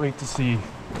 just great to see.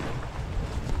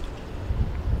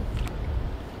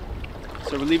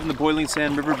 So we're leaving the Boiling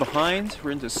Sand River behind. We're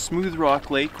into Smooth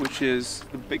Rock Lake, which is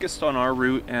the biggest on our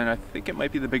route, and I think it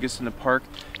might be the biggest in the park.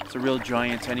 It's a real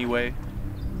giant anyway.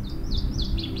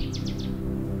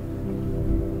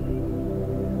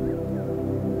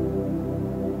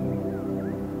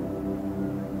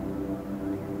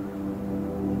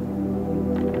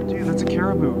 Dude, that's a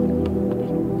caribou.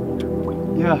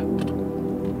 Yeah,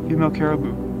 female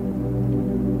caribou.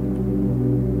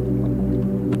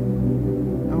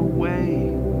 No way.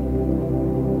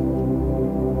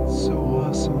 So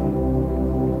awesome.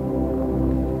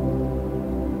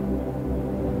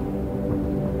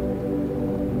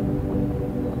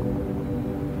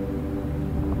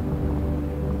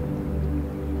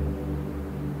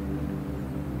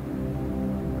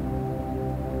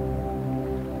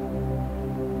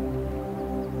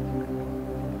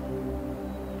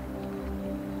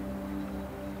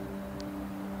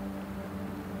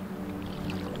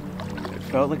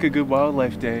 Felt like a good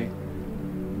wildlife day.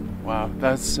 Wow,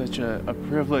 that's such a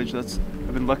privilege.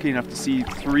 I've been lucky enough to see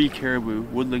 3 caribou,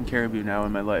 woodland caribou now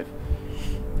in my life.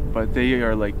 But they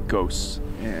are like ghosts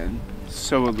and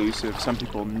so elusive. Some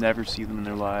people never see them in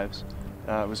their lives.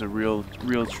 It was a real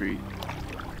treat.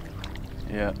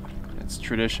 Yeah, it's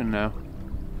tradition now.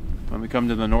 When we come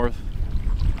to the north,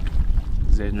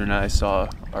 Xander and I saw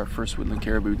our first woodland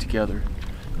caribou together.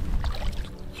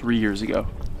 3 years ago.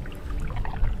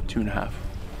 2.5.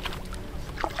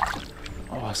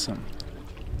 Awesome.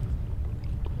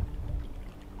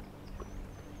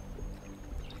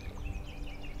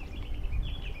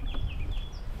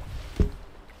 A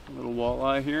little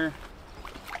walleye here.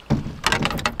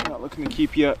 Not looking to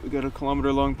keep yet. We got a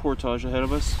 1-kilometer-long portage ahead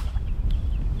of us.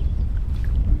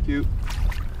 Cute.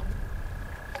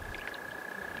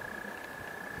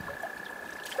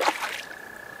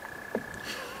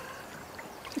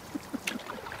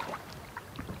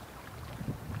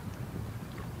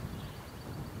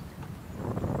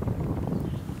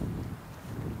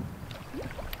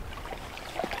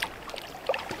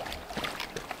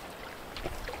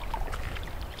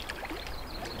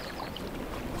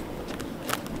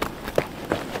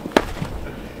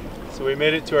 So we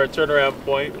made it to our turnaround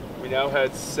point. We now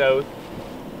head south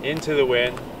into the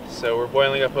wind. So we're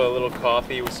boiling up a little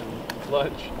coffee with some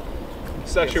lunch.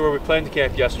 This is actually where we planned to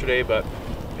camp yesterday, but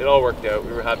it all worked out.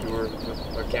 We were happy with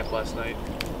our camp last night.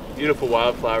 Beautiful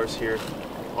wildflowers here,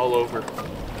 all over.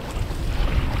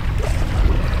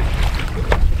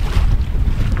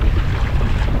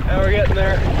 Now we're getting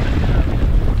there.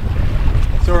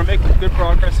 So we're making good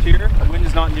progress here. The wind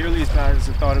is not nearly as bad as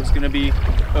I thought it was going to be.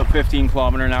 About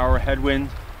 15-kilometer-an-hour headwind,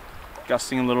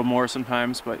 gusting a little more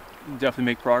sometimes, but definitely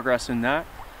make progress in that.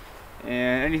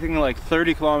 And anything like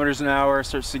 30 kilometers an hour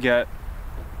starts to get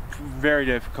very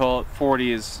difficult.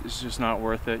 40 is just not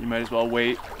worth it. You might as well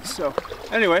wait. So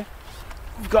anyway,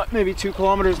 we've got maybe 2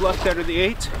 kilometers left out of the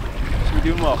 8, so we're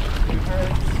doing well.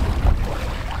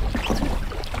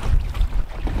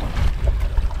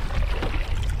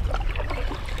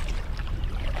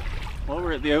 Well,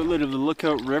 we're at the outlet of the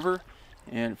Lookout River,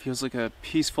 and it feels like a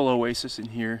peaceful oasis in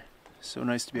here. So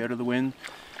nice to be out of the wind.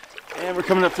 And we're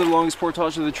coming up to the longest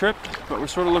portage of the trip, but we're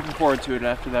sort of looking forward to it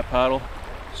after that paddle.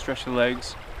 Stretch the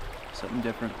legs, something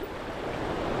different.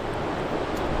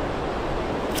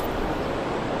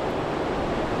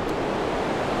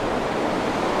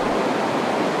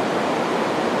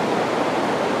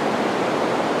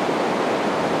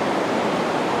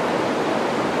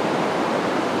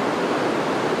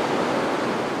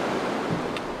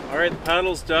 Alright, the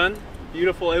paddle's done.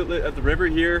 Beautiful outlet of the river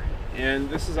here,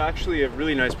 and this is actually a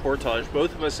really nice portage.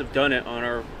 Both of us have done it on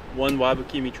our one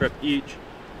Wabakimi trip each,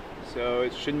 so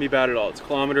it shouldn't be bad at all. It's a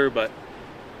kilometer, but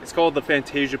it's called the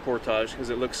Fantasia portage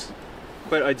because it looks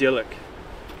quite idyllic.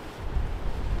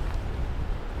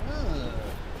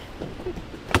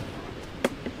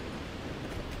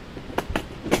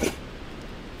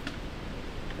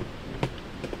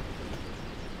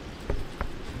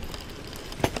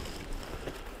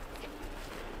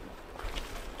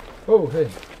 Oh, hey.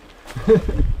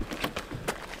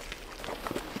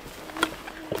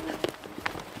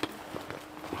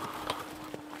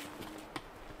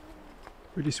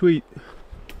 Pretty sweet.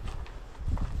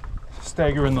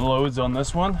 Staggering the loads on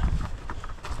this one.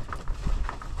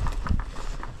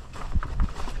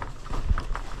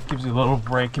 Gives you a little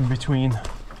break in between.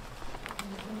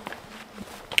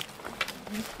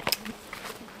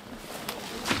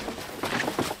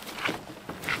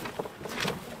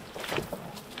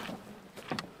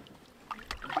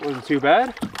 Wasn't too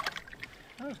bad.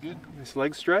 That was good. Nice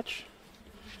leg stretch.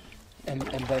 And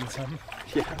then some.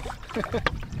 Yeah.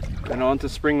 And on to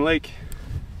Spring Lake.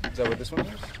 Is that what this one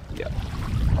is? Yeah.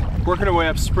 Working our way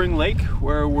up Spring Lake,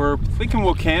 where we're thinking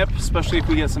we'll camp, especially if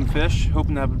we get some fish.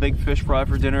 Hoping to have a big fish fry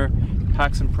for dinner,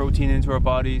 pack some protein into our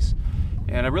bodies.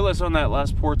 And I realized on that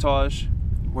last portage,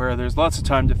 where there's lots of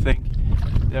time to think,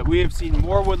 that we have seen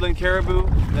more woodland caribou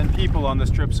than people on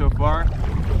this trip so far.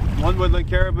 1 woodland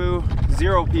caribou,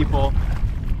 0 people.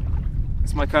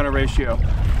 It's my kind of ratio.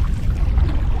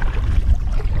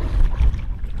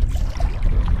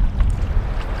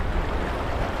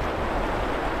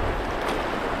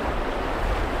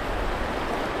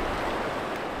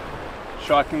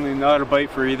 Shockingly, not a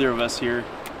bite for either of us here.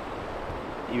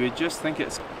 You would just think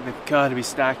they've got to be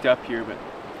stacked up here, but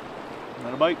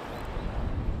not a bite.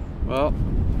 Well,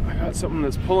 I got something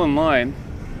that's pulling line.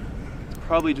 It's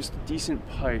probably just a decent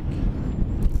pike.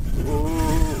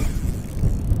 Whoa.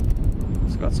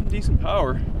 It's got some decent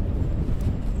power.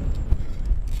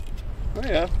 Oh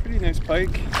yeah, pretty nice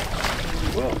pike.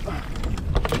 Whoa.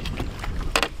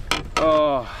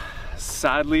 Oh,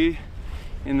 sadly,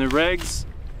 in the regs,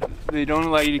 they don't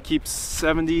allow you to keep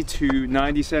 70 to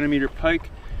 90 centimeter pike,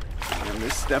 and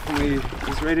this definitely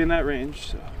is right in that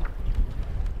range, so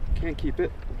can't keep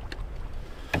it.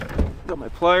 Got my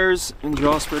pliers and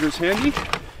jaw spreaders handy.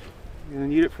 I'm gonna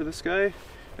need it for this guy,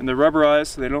 and the rubber eyes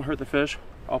so they don't hurt the fish.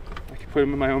 I can put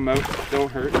them in my own mouth,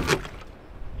 don't hurt.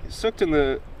 He's sucked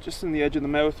in just in the edge of the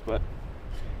mouth, but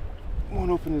won't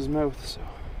open his mouth, so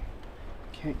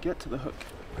can't get to the hook.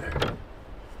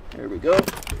 There we go.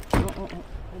 Oh, hold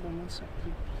on 1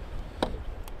 second.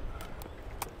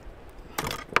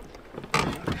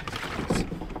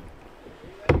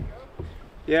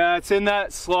 Yeah, it's in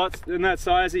that slot, in that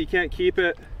size that you can't keep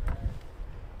it,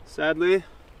 sadly.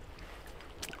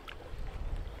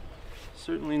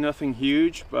 Certainly nothing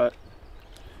huge, but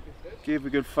gave a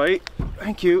good fight.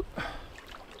 Thank you.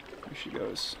 There she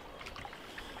goes.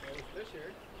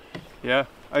 Yeah,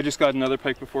 I just got another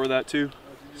pike before that too.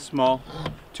 Small.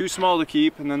 Too small to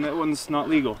keep, and then that one's not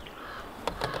legal.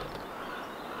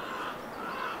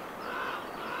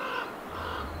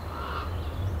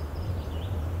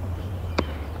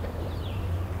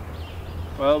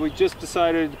 Well, we just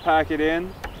decided to pack it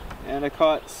in, and I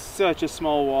caught such a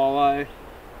small walleye.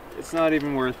 It's not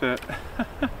even worth it.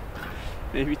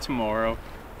 Maybe tomorrow.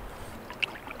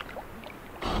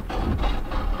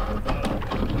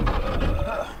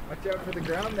 Watch out for the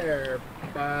ground there,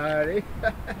 buddy.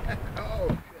 Oh,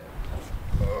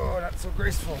 shit. Oh, not so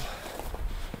graceful.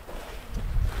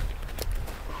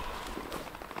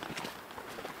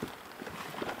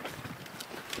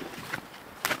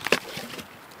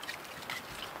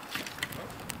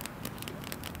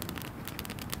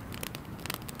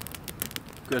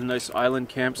 Got a nice island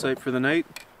campsite for the night.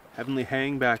 Heavenly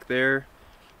Hang back there,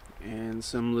 and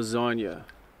some lasagna.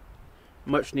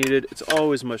 Much needed. It's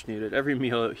always much needed. Every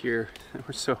meal out here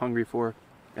we're so hungry for.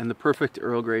 And the perfect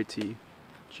Earl Grey tea.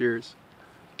 Cheers.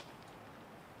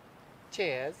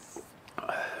 Cheers.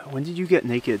 When did you get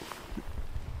naked?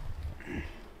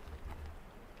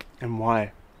 And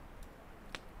why?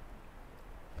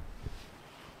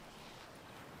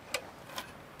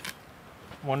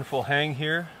 Wonderful hang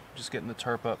here. Just getting the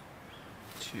tarp up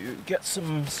to get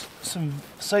some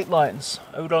sight lines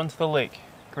out onto the lake.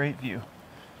 Great view.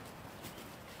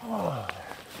 Oh.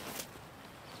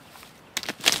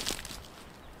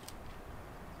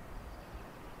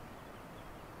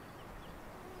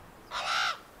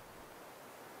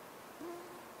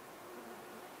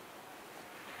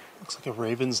 Looks like a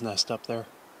raven's nest up there.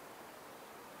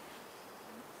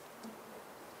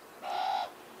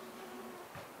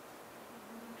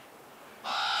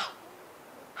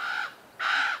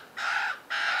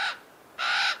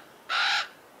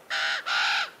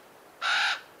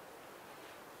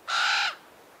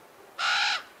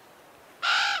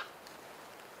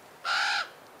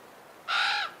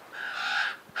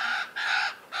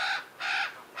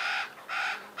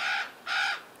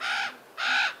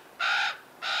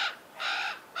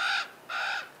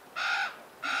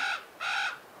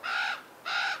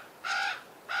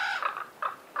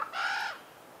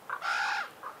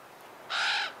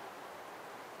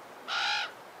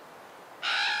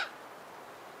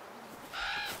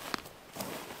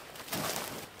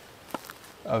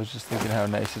 I was just thinking how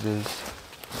nice it is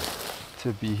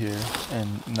to be here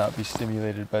and not be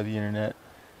stimulated by the internet.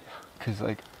 Because,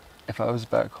 like, if I was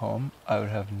back home, I would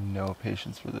have no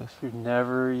patience for this. You'd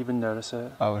never even notice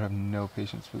it. I would have no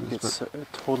patience for this. It's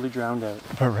totally drowned out.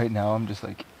 But right now, I'm just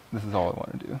like, this is all I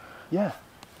want to do. Yeah.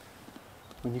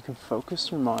 When you can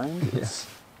focus your mind, it's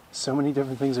so many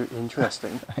different things are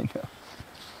interesting. I know.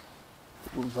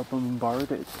 We're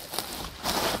bombarded.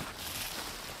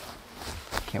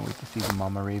 Can't wait to see the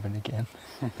mama raven again.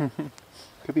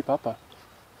 Could be Papa.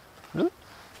 Really?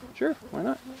 Sure, why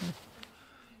not?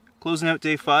 Closing out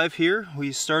day 5 here.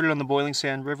 We started on the Boiling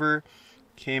Sand River,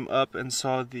 came up and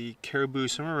saw the caribou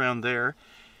somewhere around there.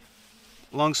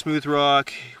 Long smooth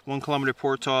rock, 1 kilometer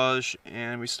portage,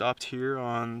 and we stopped here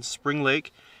on Spring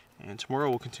Lake. And tomorrow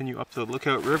we'll continue up the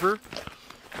Lookout River,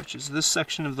 which is this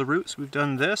section of the route. So we've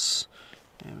done this,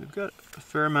 and we've got a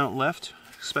fair amount left.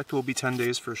 Expect it will be 10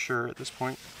 days for sure at this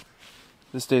point.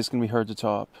 This day is going to be hard to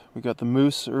top. We got the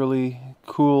moose early,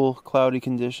 cool, cloudy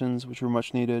conditions, which were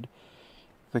much needed.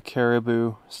 The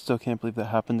caribou, still can't believe that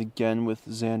happened again with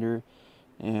Xander.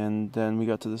 And then we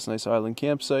got to this nice island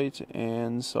campsite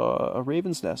and saw a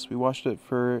raven's nest. We watched it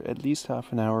for at least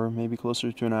half an hour, maybe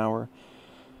closer to an hour.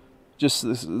 Just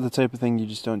the type of thing you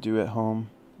just don't do at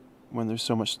home when there's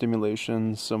so much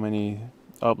stimulation, so many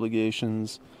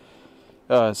obligations.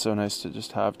 It's so nice to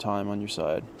just have time on your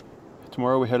side.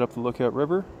 Tomorrow we head up the Lookout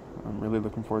River. I'm really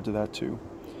looking forward to that too.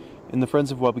 In the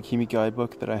Friends of Wabakimi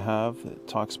guidebook that I have, it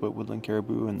talks about woodland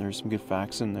caribou, and there's some good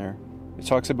facts in there. It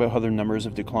talks about how their numbers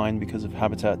have declined because of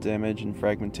habitat damage and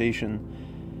fragmentation.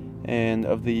 And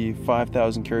of the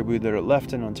 5,000 caribou that are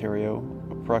left in Ontario,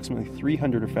 approximately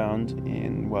 300 are found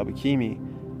in Wabakimi.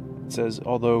 It says,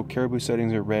 although caribou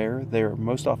sightings are rare, they are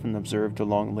most often observed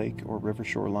along lake or river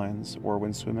shorelines or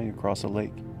when swimming across a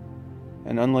lake.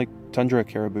 And unlike tundra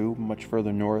caribou, much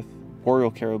further north,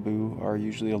 Boreal caribou are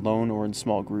usually alone or in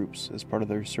small groups as part of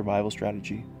their survival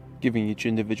strategy, giving each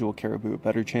individual caribou a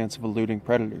better chance of eluding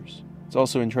predators. It's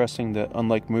also interesting that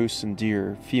unlike moose and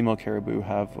deer, female caribou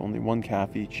have only one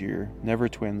calf each year, never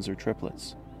twins or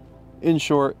triplets. In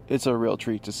short, it's a real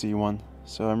treat to see one,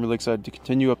 so I'm really excited to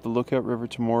continue up the Lookout River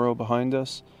tomorrow behind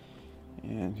us,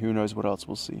 and who knows what else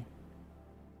we'll see.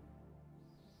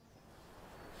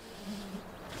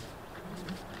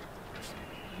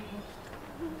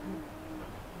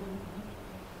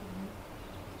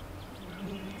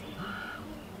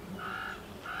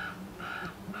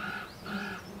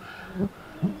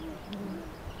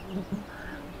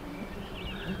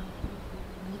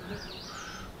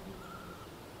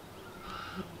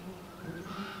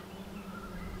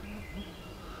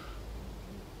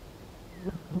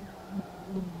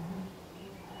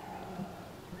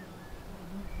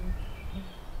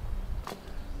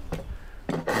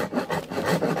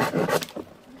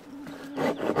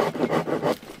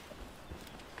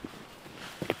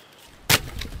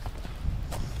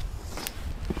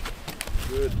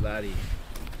 Good laddie.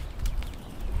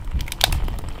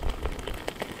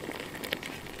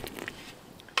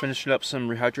 Finishing up some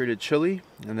rehydrated chili,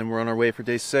 and then we're on our way for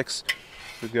day 6.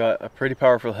 We've got a pretty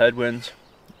powerful headwind,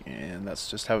 and that's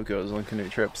just how it goes on canoe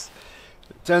trips.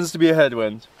 It tends to be a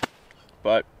headwind,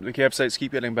 but the campsites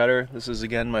keep getting better. This is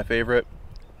again my favorite.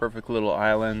 Perfect little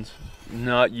island,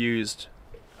 not used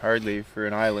hardly for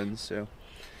an island, so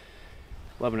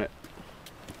loving it.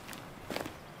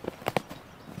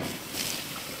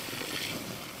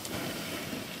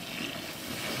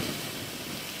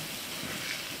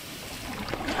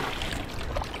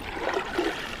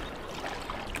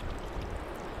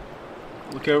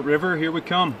 Lookout River, here we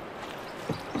come.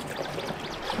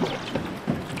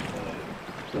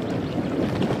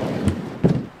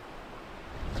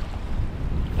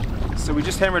 So we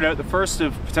just hammered out the first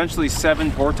of potentially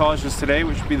 7 portages today,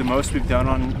 which would be the most we've done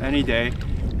on any day,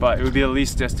 but it would be the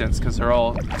least distance because they're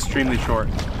all extremely short,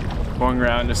 going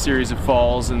around a series of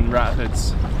falls and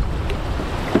rapids.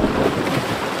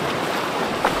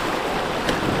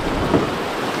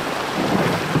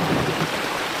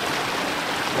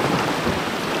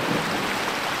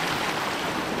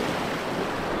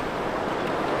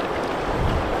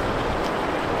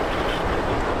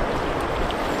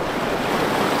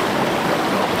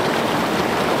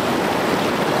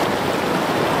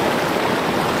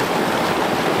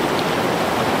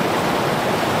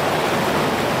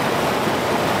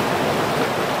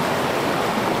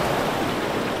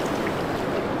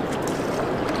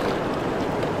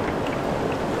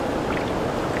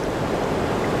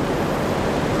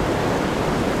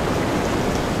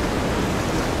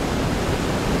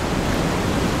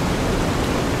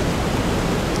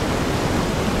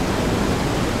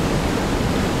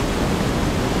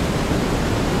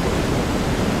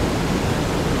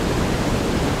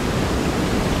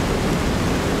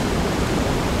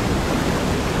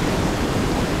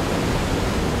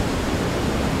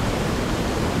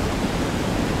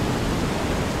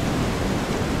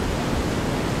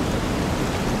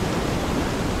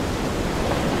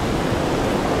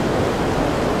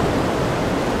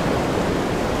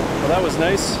 That was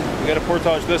nice. We got to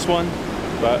portage this one,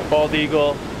 bald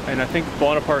eagle, and I think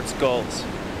Bonaparte's gulls.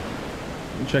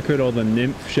 And check out all the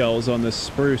nymph shells on this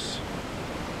spruce.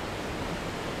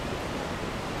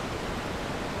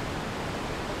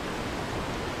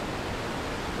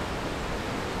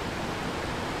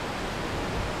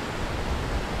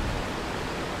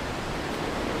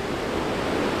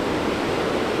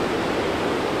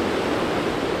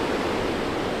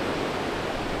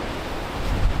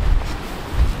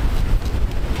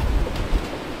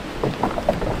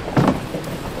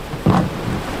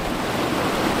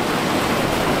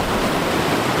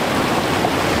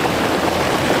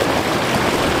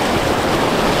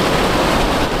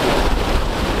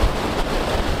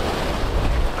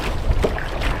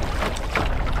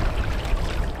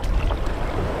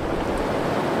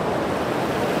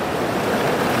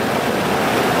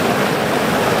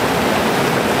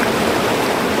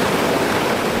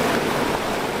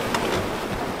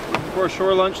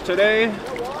 Shore lunch today.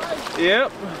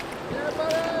 Yep.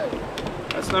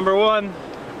 That's number 1.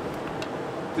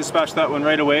 Dispatch that one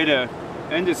right away to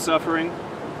end its suffering.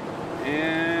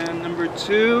 And number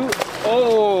 2.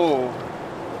 Oh,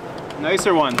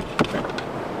 nicer one.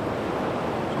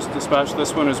 Just dispatch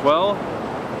this one as well.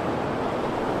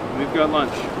 We've got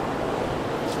lunch.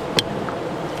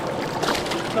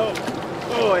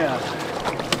 Oh yeah.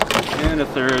 And a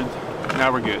third.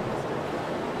 Now we're good.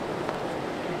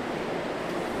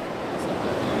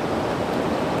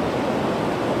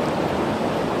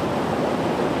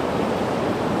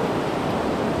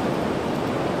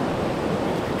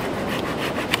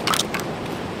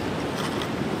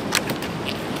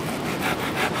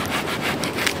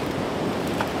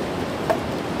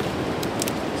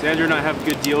 Xander and I have a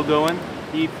good deal going.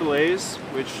 He fillets,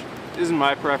 which isn't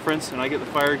my preference, and I get the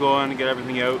fire going and get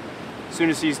everything out. As soon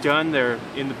as he's done, they're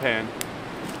in the pan.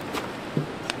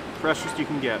 Freshest you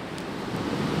can get.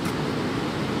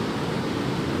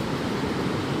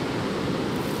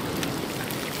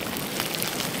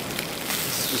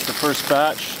 This is just the first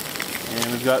batch,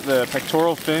 and we've got the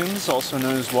pectoral fins, also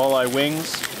known as walleye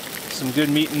wings. Some good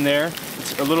meat in there.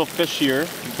 It's a little fishier,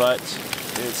 but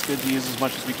it's good to use as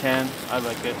much as we can. I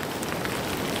like it.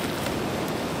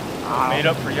 Made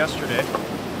up for yesterday.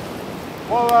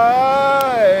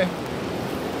 Walleye!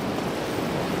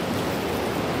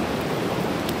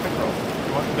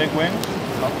 You want the big wings?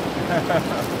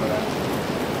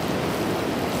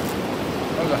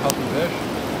 That was a healthy fish.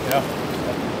 Yeah.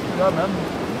 Good job, man.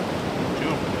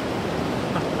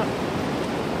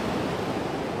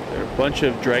 There are a bunch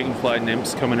of dragonfly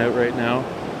nymphs coming out right now.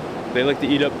 They like to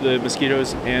eat up the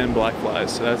mosquitoes and black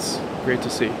flies, so that's great to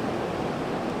see.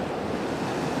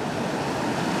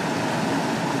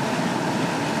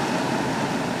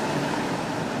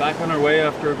 Back on our way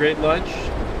after a great lunch,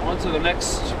 on to the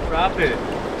next rapid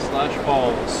 /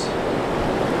 falls.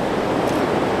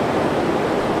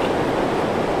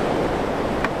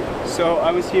 So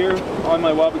I was here on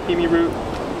my Wabakimi route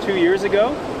 2 years ago,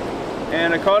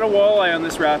 and I caught a walleye on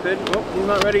this rapid. Oh, he's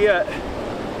not ready yet.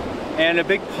 And a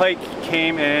big pike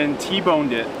came and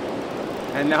T-boned it.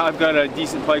 And now I've got a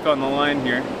decent pike on the line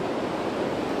here.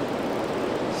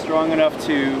 Strong enough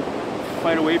to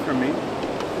fight away from me.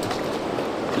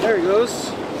 There he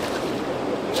goes.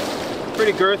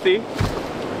 Pretty girthy.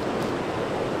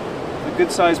 A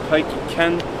good sized pike. You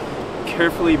can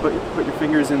carefully put your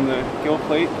fingers in the gill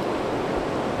plate.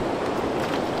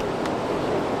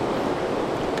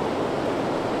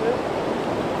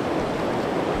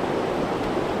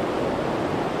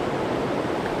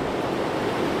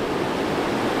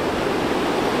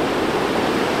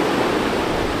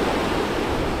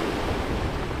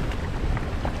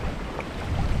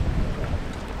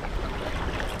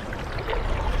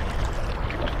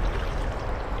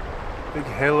 Big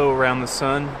halo around the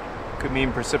sun could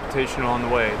mean precipitation on the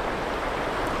way.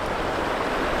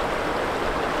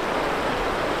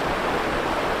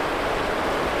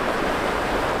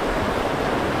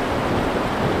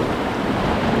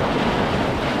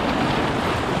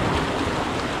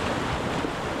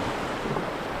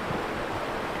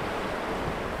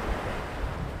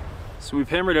 So we've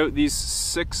hammered out these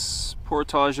 6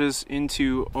 portages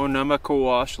into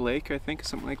Onamakowash Lake, I think,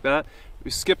 something like that. We're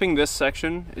skipping this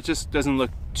section. It just doesn't look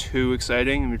too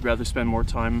exciting, and we'd rather spend more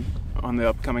time on the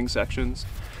upcoming sections.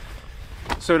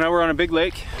 So now we're on a big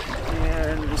lake,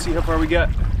 and we'll see how far we get.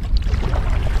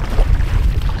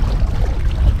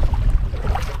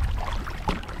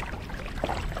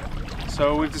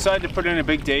 So we've decided to put in a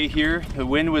big day here. The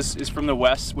wind is from the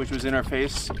west, which was in our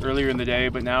face earlier in the day,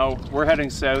 but now we're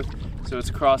heading south, so it's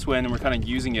a crosswind and we're kind of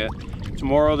using it.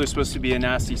 Tomorrow there's supposed to be a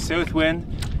nasty south wind,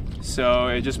 so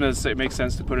it just makes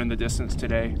sense to put in the distance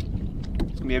today.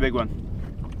 It's gonna be a big one.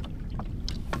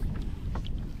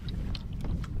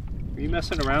 Are you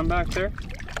messing around back there?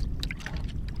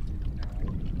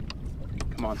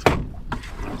 Come on,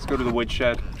 let's go to the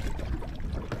woodshed.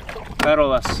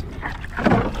 Paddle us.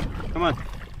 Come on.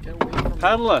 Get away from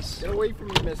Paddle me. us. Get away from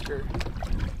me, mister.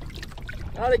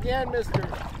 Not again, mister.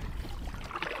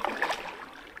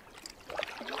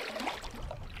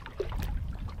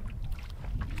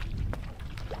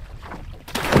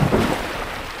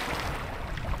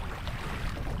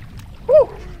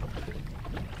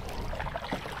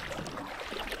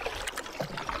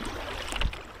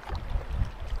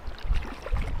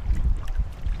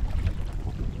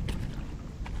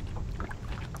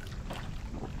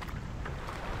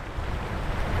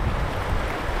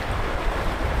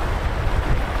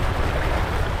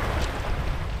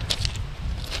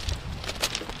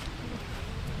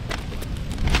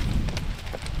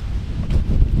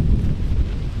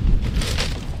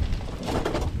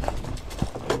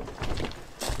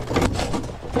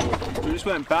 We just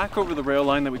went back over the rail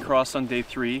line that we crossed on day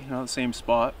 3, not the same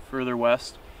spot, further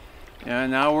west.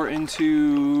 And now we're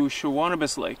into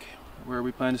Shawanabis Lake, where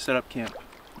we plan to set up camp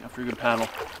after a good paddle.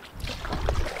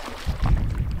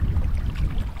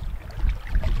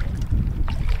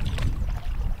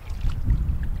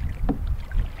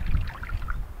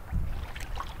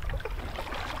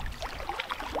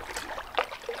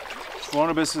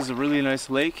 Shawanabis is a really nice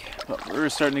lake, but we're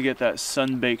starting to get that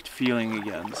sun-baked feeling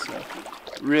again, so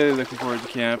really looking forward to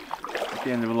camp at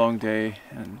the end of a long day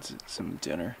and some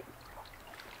dinner.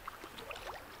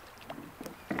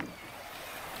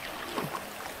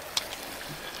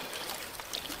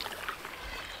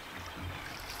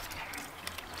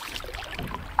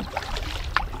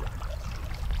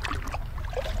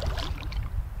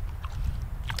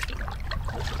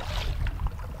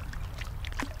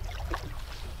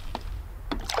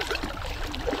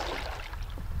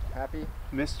 happy?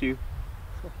 Missed you.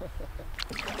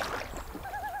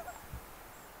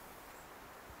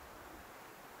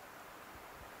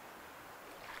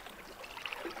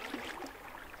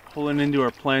 Pulling into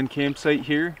our planned campsite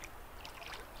here.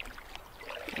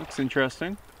 Looks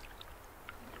interesting.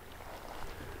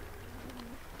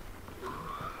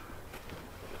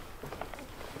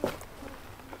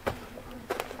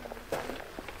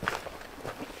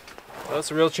 Well,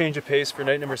 that's a real change of pace for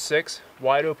night number 6.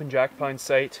 Wide open jack pine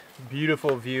site,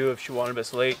 beautiful view of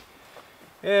Shawanibus Lake.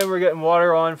 And we're getting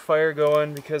water on, fire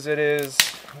going because it is,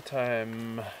 what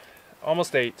time?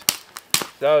 Almost 8.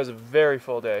 That was a very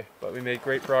full day, but we made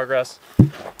great progress.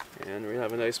 And we're gonna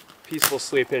have a nice peaceful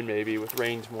sleep in maybe with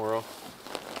rain tomorrow.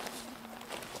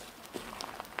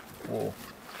 Whoa.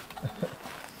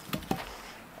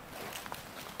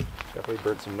 Definitely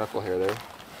burnt some knuckle hair there.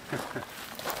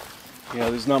 Yeah,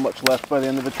 there's not much left by the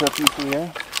end of the trip usually,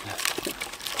 eh?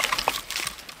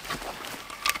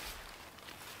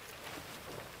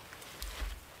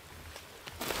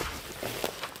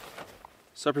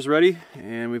 Supper's ready,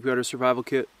 and we've got our survival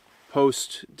kit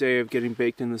post day of getting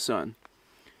baked in the sun.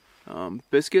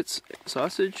 Biscuits,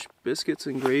 sausage, biscuits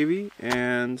and gravy,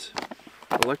 and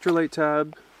electrolyte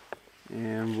tab,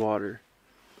 and water.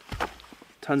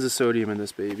 Tons of sodium in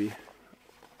this baby.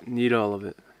 Need all of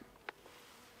it.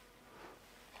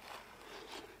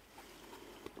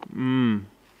 Mmm.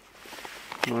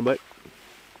 You want a bite?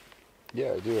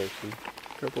 Yeah, I do actually.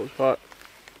 Careful, it's hot.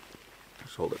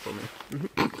 Just hold it for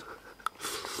me.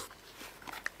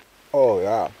 Oh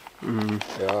yeah.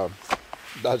 Yeah.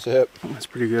 That's it. That's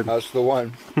pretty good. That's the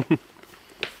one.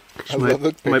 I love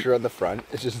the picture on the front.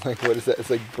 It's just like, what is that? It's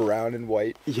like brown and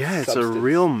white. Yeah, it's substance. a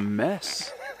real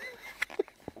mess.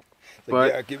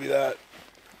 Like, yeah, give me that.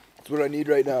 That's what I need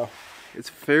right now. It's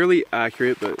fairly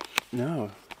accurate, but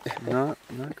no, not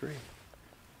great.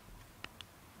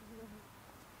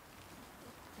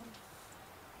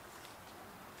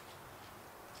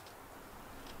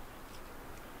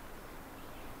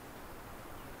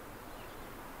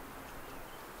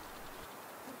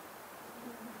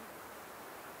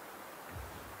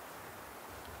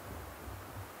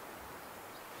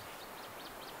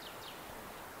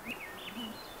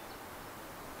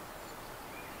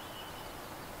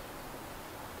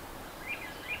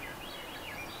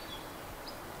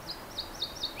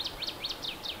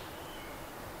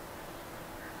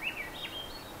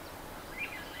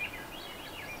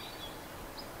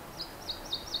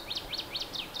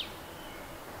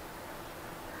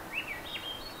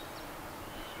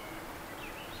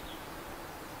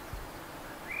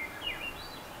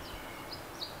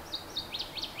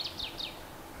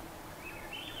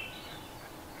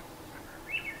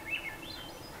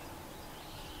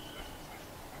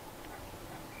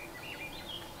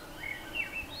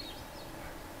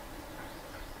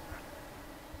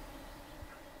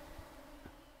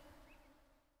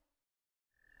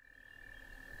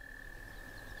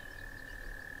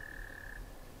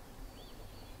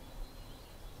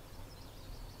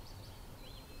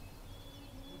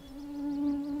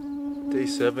 Day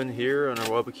 7 here on our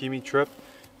Wabakimi trip,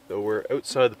 though we're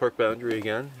outside the park boundary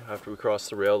again after we crossed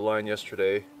the rail line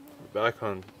yesterday. We're back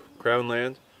on Crown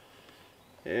land,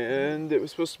 and it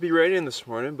was supposed to be raining this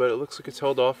morning, but it looks like it's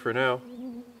held off for now.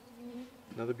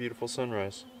 Another beautiful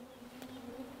sunrise.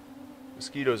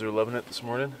 Mosquitoes are loving it this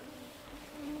morning.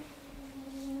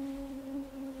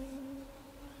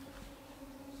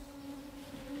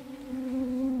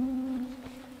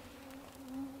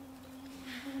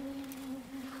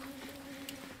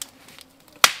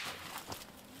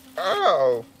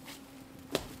 Oh!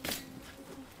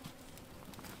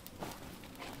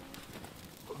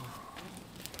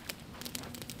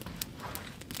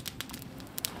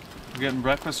 We're getting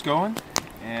breakfast going,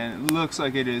 and it looks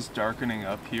like it is darkening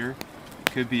up here.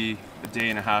 Could be a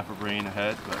day and a half of rain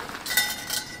ahead, but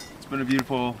it's been a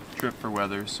beautiful trip for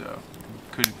weather, so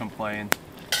couldn't complain.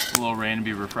 A little rain would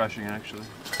be refreshing, actually.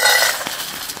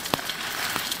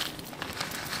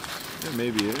 Yeah,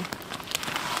 maybe, eh?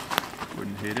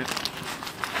 Wouldn't hate it.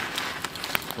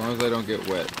 As long as I don't get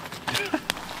wet.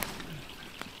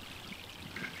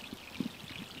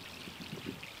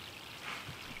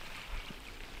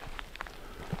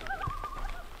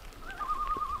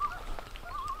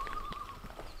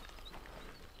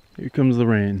 Here comes the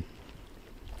rain.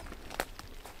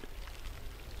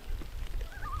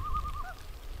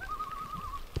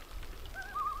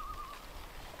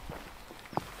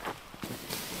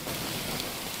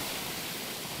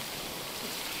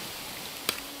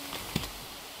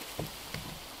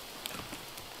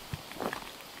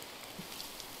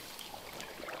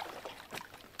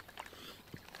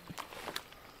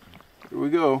 Here we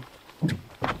go.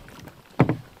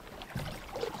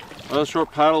 Well, a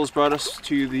short paddle has brought us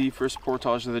to the first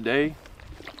portage of the day,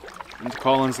 into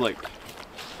Collins Lake.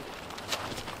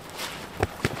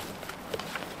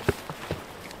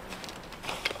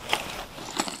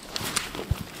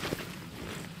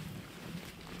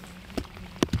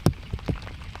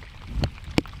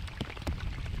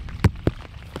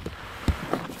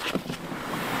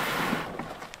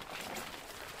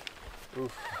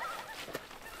 Oof.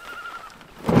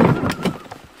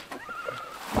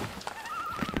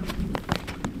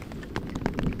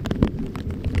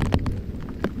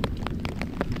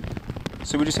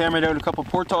 So we just hammered out a couple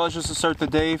portages to start the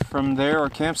day. From there, our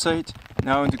campsite,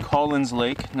 now into Collins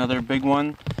Lake, another big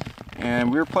one.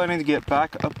 And we were planning to get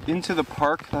back up into the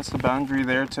park, that's the boundary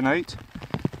there tonight,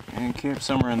 and camp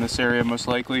somewhere in this area most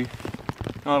likely.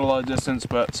 Not a lot of distance,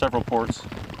 but several ports.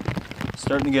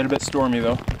 Starting to get a bit stormy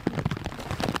though.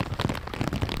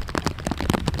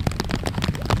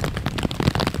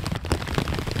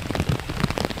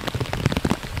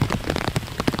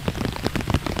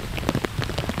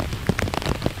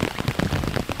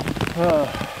 We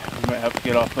might have to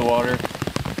get off the water.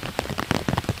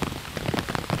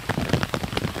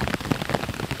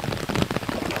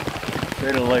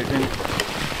 Bit of lightning.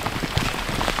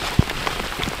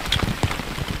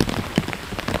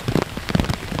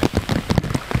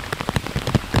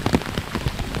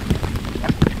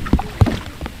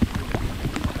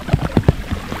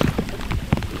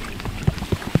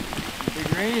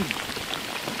 Big rain.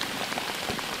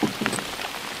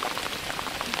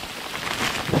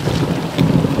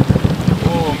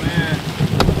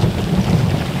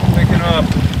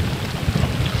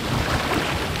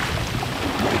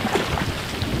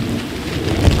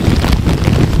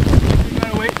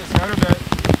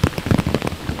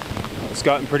 It's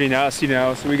gotten pretty nasty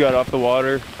now, so we got off the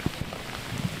water.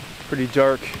 Pretty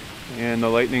dark, and the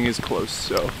lightning is close,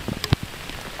 so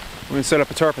I'm gonna set up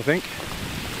a tarp, I think.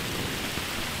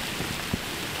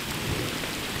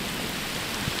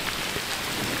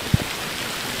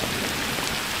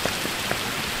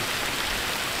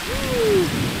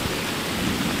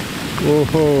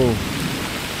 Whoa.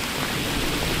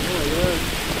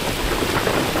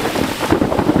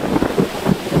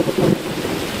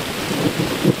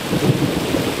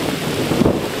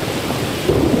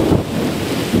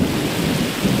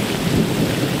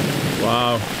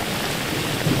 Wow.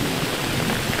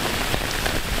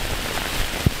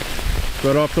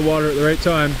 Got off the water at the right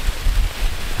time.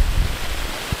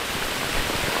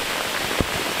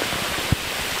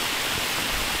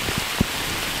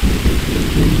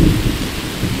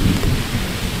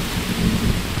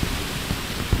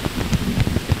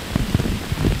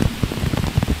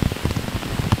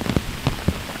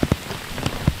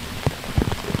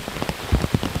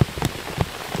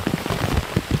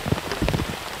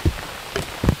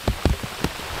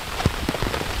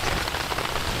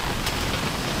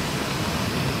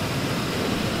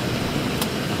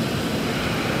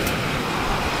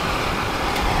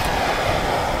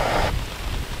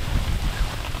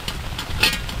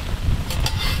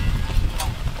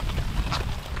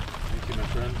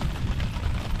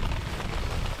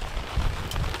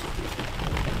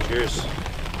 Cheers.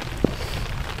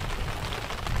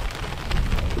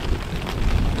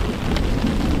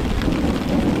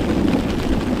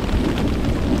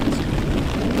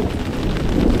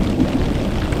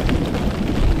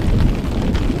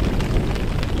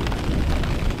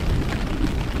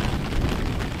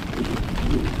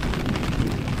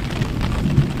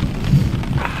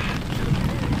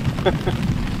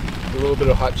 A little bit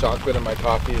of hot chocolate in my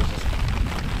coffee is just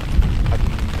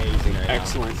amazing right now.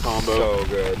 Excellent combo. So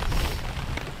good.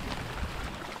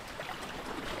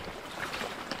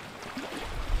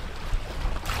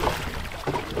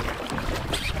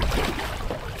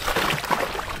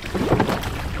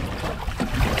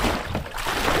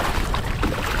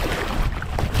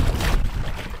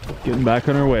 Getting back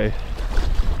on our way.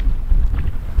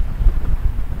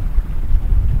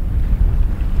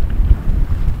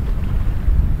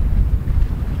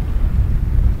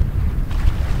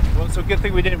 So good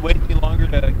thing we didn't wait any longer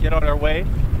to get on our way.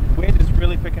 Wind is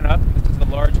really picking up. This is a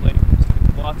large lake.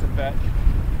 There's lots of fetch.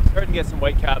 Starting to get some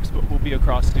white caps, but we'll be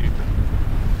across soon.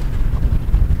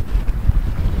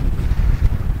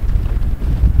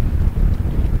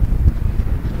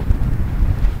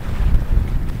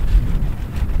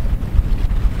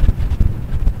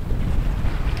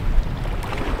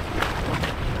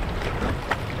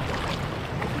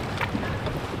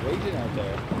 Raging out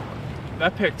there.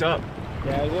 That picked up.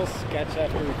 Yeah, it was a little sketch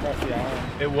after we crossed the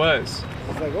island. It was.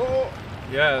 It's like, oh!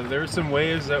 Yeah, there were some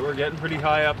waves that were getting pretty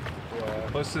high up, Yeah.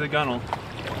 close to the gunnel.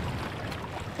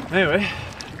 Anyway,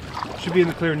 should be in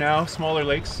the clear now. Smaller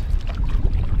lakes.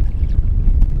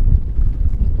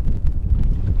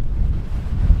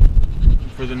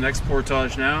 for the next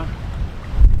portage now.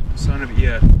 Sign of it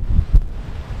yet.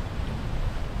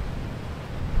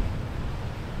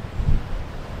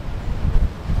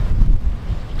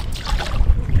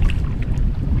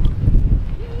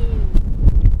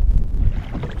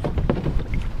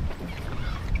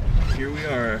 Here we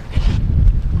are.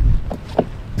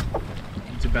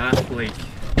 Into Bath Lake.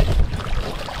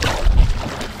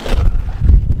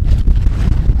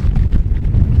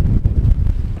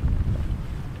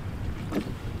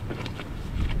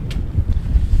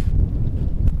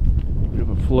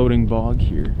 Floating bog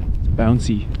here. It's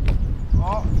bouncy.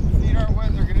 Oh, feet aren't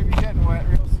wet. They're gonna be getting wet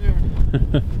real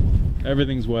soon.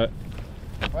 Everything's wet.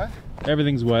 What?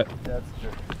 Everything's wet. That's true.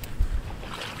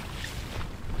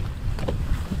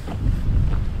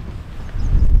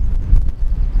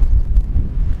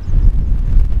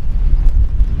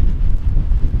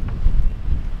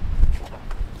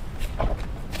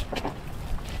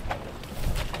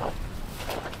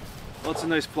 Lots of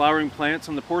nice flowering plants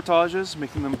on the portages,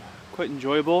 making them quite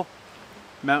enjoyable.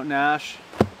 Mountain ash,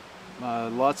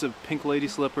 lots of pink lady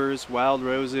slippers, wild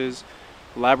roses,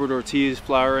 Labrador teas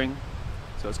flowering,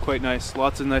 so it's quite nice.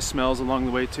 Lots of nice smells along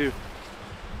the way too.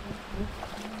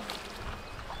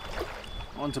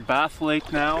 On to Bath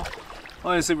Lake now.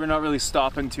 Honestly, we're not really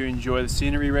stopping to enjoy the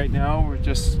scenery right now. We're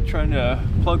just trying to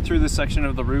plug through this section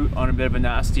of the route on a bit of a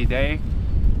nasty day.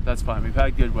 That's fine, we've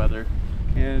had good weather.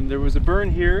 And there was a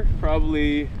burn here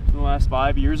probably in the last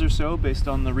 5 years or so based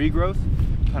on the regrowth.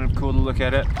 Kind of cool to look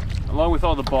at it, along with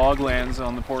all the boglands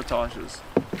on the portages.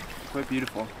 Quite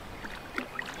beautiful.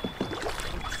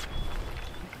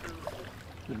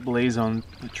 Good blaze on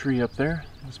the tree up there.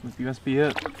 This must be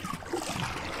it.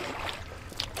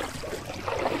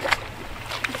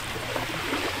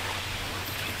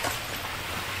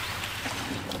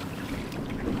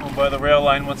 Home by the rail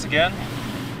line once again.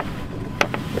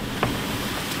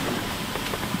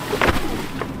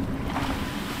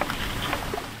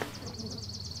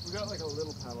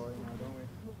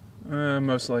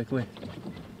 Most likely.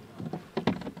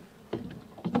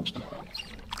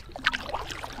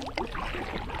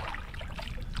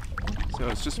 So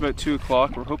it's just about 2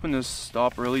 o'clock. We're hoping to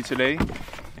stop early today,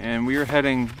 and we are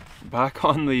heading back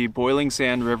on the Boiling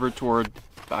Sand River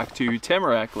back to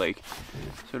Tamarack Lake,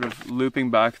 sort of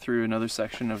looping back through another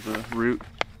section of the route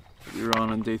that we were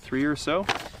on day 3 or so,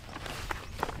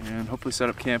 and hopefully set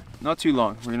up camp not too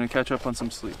long. We're going to catch up on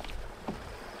some sleep.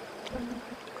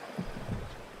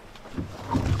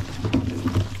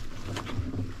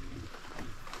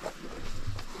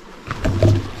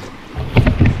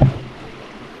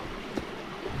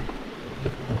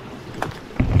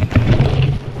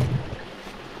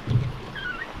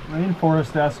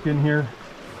 Rainforest-esque in here.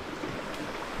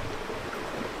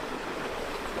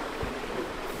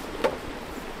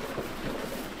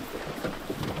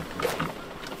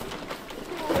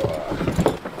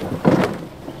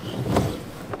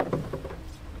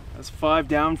 That's 5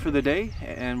 down for the day,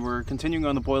 and we're continuing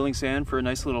on the Boiling Sand for a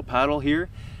nice little paddle here,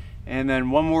 and then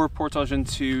one more portage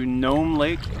into Nome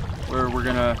Lake, where we're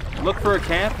gonna look for a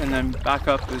camp, and then back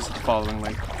up is the following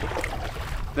lake.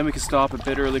 Then we can stop a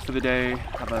bit early for the day,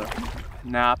 have a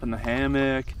nap in the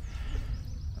hammock,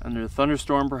 under a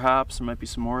thunderstorm perhaps. There might be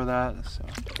some more of that, so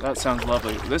that sounds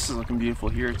lovely. This is looking beautiful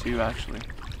here too, actually.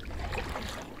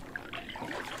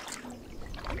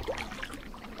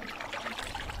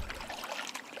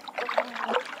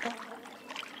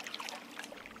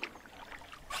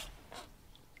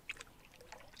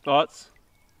 Thoughts?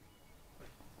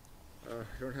 I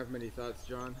don't have many thoughts,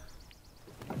 John.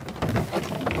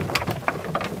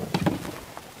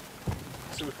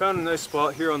 So we found a nice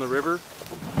spot here on the river,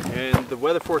 and the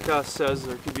weather forecast says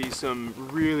there could be some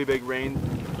really big rain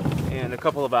in a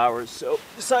couple of hours. So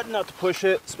decided not to push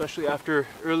it, especially after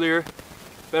earlier.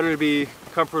 Better to be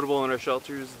comfortable in our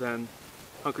shelters than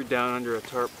hunkered down under a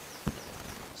tarp,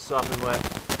 soft and wet.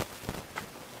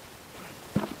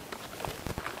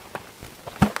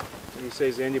 What do you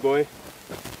say, Zandy boy?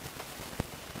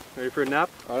 Ready for a nap?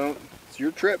 It's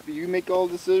your trip. You make all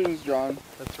decisions, John.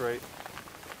 That's right.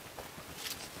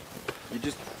 You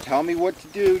just tell me what to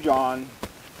do, John.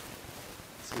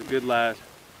 It's a good lad.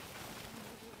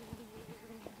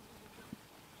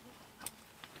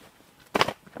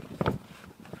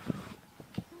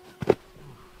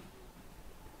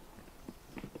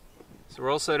 So we're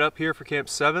all set up here for Camp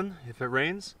 7 if it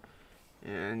rains.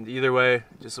 And either way,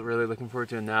 just really looking forward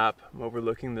to a nap. I'm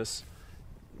overlooking this,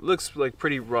 looks like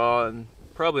pretty raw and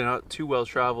probably not too well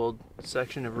traveled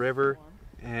section of river.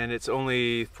 And it's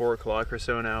only 4 o'clock or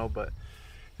so now, but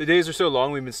the days are so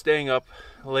long. We've been staying up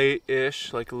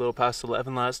late-ish, like a little past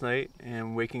 11 last night,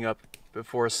 and waking up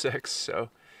before 6.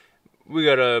 So we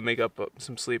gotta make up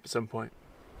some sleep at some point.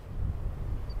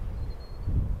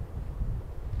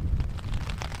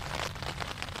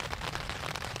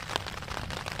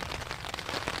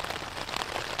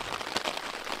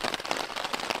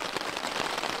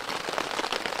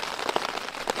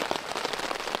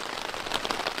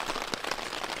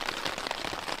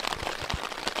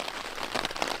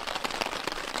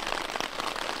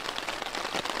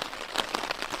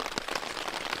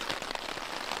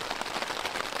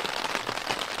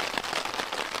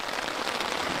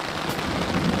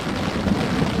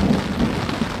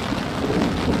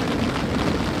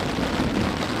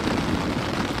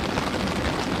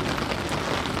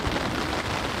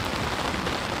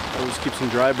 Keep some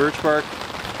dry birch bark,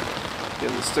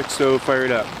 get the stick stove fired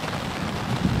up.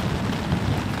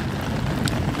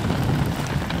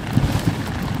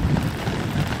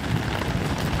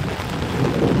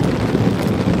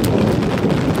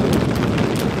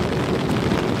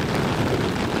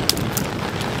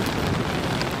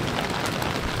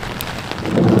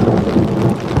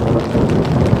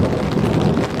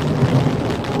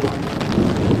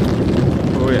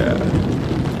 Oh yeah.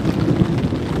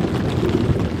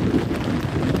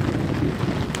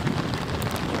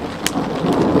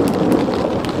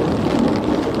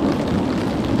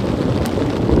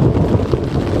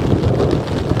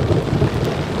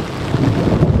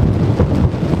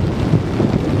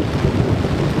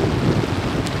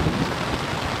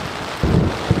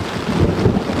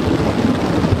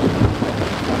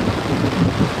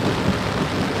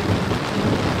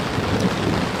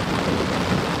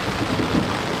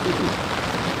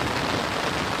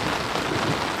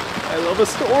 I love a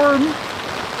storm.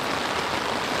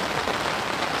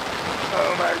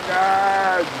 Oh my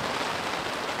God.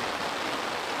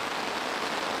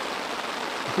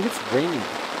 I think it's raining.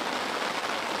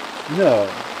 No.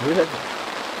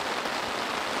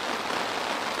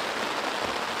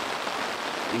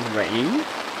 Rain?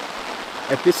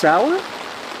 At this hour?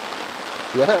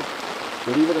 Yeah.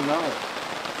 Believe it or not.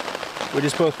 We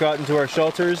just both got into our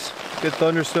shelters, good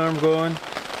thunderstorm going,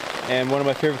 and one of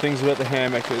my favorite things about the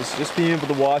hammock is just being able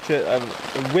to watch it. I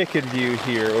have a wicked view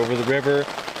here over the river,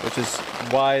 which is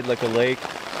wide like a lake.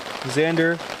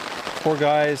 Xander, poor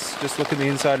guy's just looking the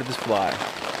inside of his fly,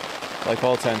 like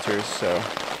all tenters, so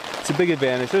it's a big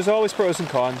advantage. There's always pros and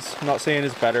cons. I'm not saying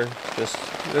it's better, just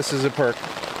this is a perk.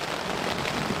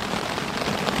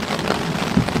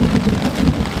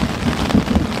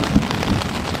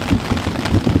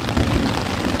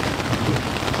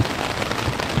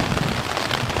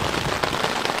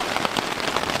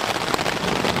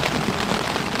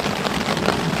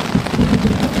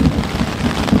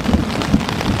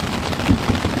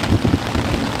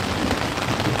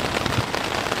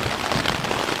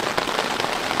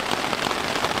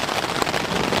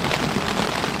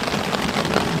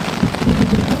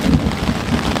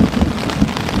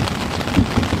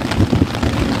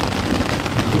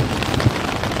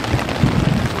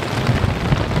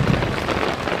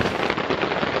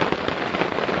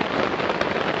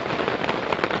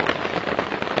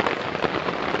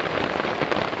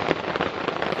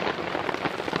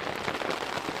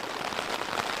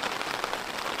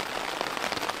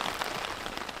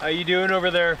 How you doing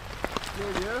over there?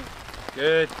 Good, you?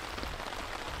 Good.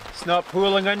 It's not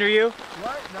pooling under you?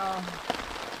 What? No.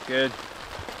 Good.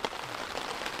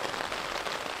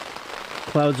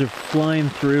 Clouds are flying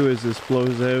through as this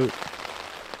blows out.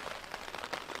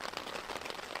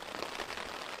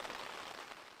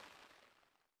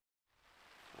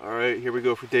 Alright, here we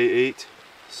go for day 8.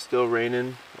 Still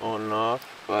raining on and off,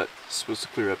 but it's supposed to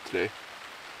clear up today.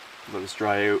 Let us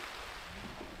dry out.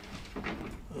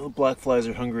 Well, black flies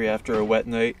are hungry after a wet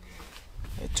night.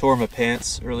 I tore my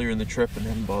pants earlier in the trip and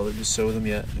haven't bothered to sew them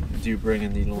yet. I do bring a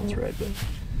needle and thread, but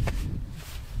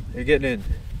they're getting in.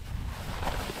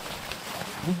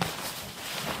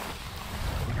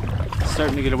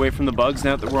 Starting to get away from the bugs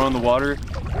now that we're on the water.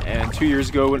 And 2 years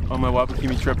ago on my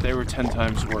Wabakimi trip, they were 10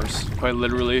 times worse, quite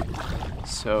literally.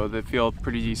 So they feel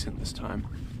pretty decent this time.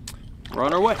 We're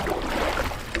on our way.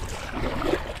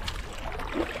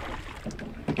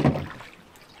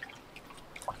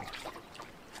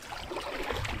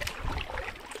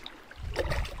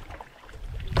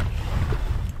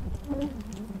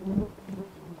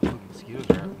 Mosquitoes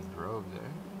are out in droves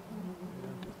there.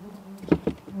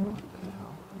 What the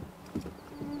hell?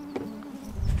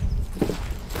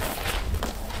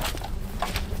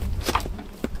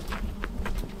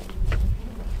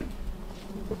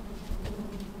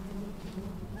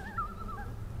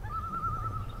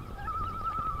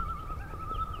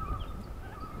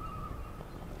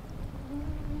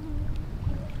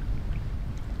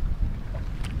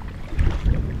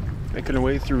 Making our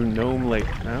way through Gnome Lake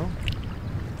now.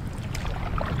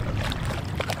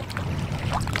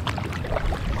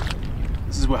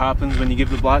 This is what happens when you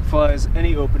give the black flies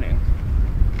any opening.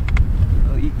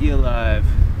 They'll eat you alive.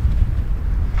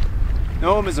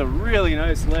 Gnome is a really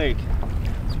nice lake,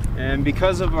 and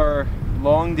because of our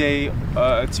long day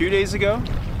 2 days ago,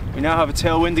 we now have a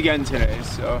tailwind again today,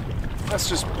 so that's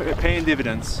just paying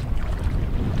dividends.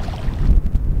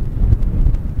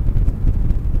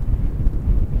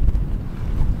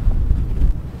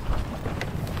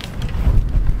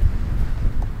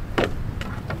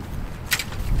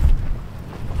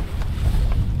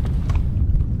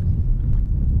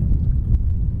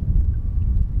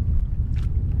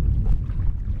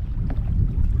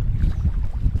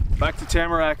 Back to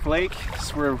Tamarack Lake. This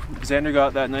is where Xander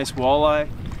got that nice walleye,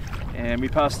 and we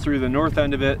passed through the north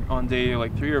end of it on day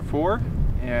like 3 or 4,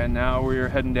 and now we're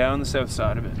heading down the south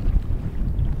side of it.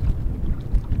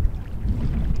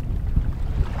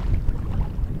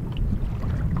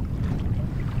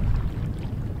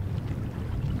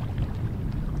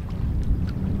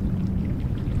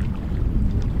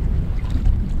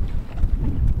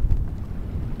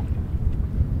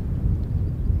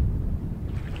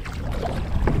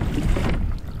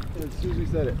 As soon as we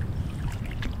said it.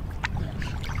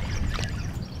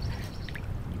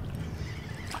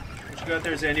 What you got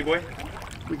there, Zandy boy?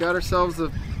 We got ourselves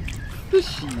a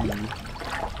fishy.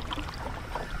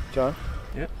 John?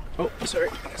 Yeah. Oh, sorry.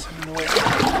 I guess I'm in the way.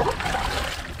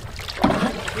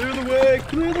 Clear the way!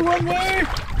 Clear the one way!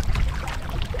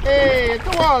 Hey, it's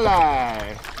a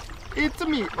walleye! It's a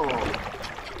meatball!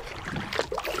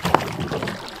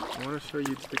 I want to show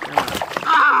you the camera.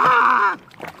 Ah!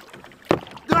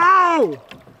 No!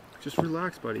 Just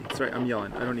relax, buddy. Sorry, I'm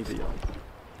yelling. I don't need to yell.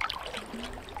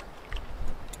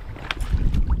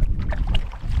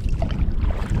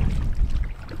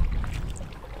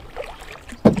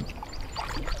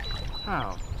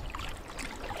 How?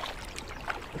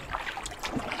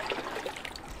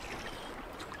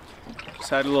 Just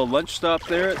had a little lunch stop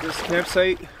there at this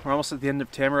campsite. We're almost at the end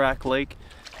of Tamarack Lake.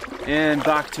 And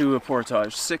back to a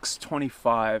portage.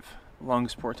 6:25.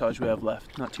 Longest portage we have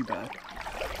left. Not too bad.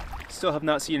 Still have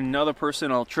not seen another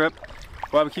person all trip.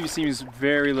 Wabakimi seems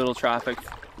very little traffic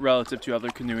relative to other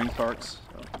canoeing parks.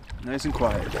 So, nice and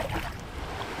quiet.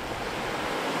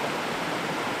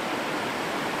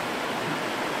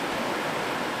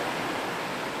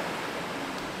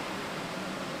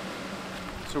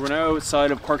 So we're now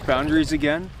outside of park boundaries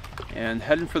again and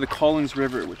heading for the Collins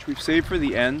River, which we've saved for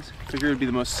the end. Figured it would be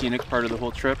the most scenic part of the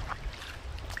whole trip.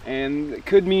 And it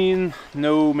could mean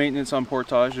no maintenance on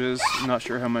portages. I'm not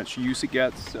sure how much use it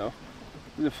gets, so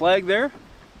the flag there.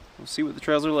 We'll see what the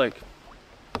trails are like.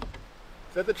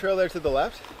 Is that the trail there to the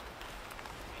left?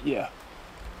 Yeah.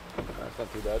 That's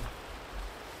not too bad.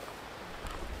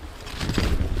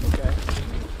 Okay.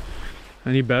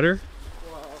 Any better?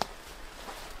 Well,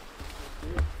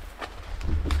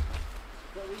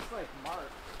 at least like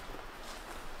mark.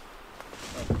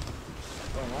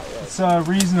 It's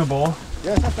reasonable.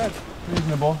 Yeah, it's not bad.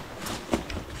 Reasonable.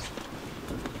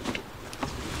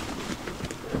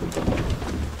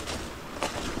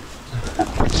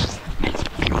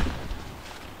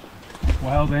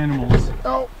 Wild animals.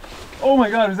 Oh! Oh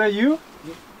my god, is that you?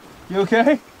 You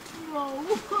okay? No!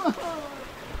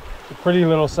 A pretty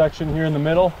little section here in the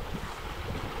middle.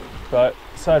 But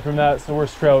aside from that, it's the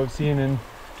worst trail we've seen in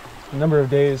a number of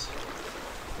days.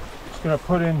 Just gonna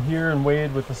put in here and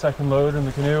wade with the second load in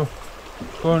the canoe.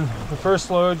 Going the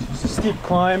first load, it's a steep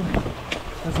climb.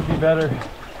 This will be better.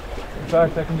 In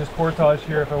fact, I can just portage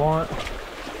here if I want.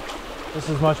 This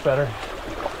is much better.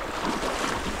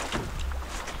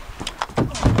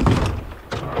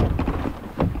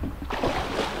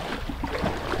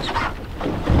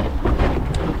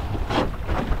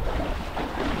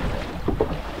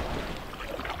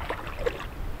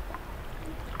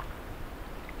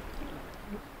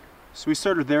 So we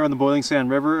started there on the Boiling Sand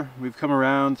River. We've come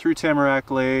around through Tamarack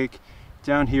Lake,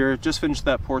 down here, just finished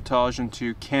that portage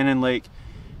into Cannon Lake,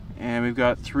 and we've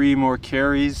got 3 more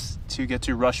carries to get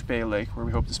to Rush Bay Lake, where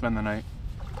we hope to spend the night.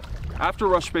 After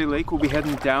Rush Bay Lake, we'll be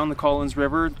heading down the Collins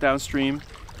River, downstream,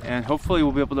 and hopefully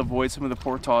we'll be able to avoid some of the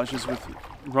portages with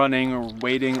running or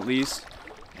wading at least.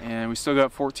 And we still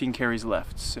got 14 carries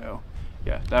left, so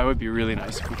yeah, that would be really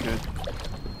nice if we could.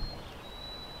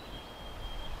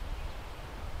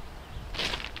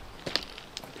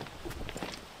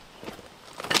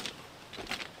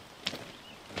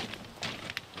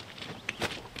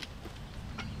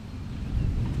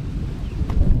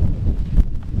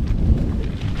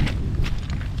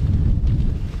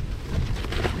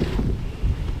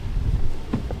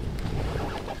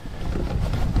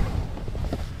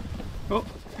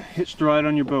 hitched a ride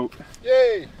on your boat.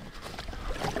 Yay!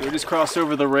 We just crossed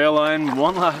over the rail line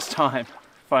one last time.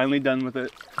 Finally done with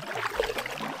it.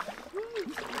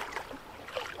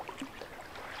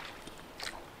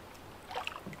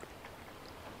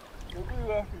 Nobody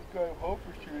left us going home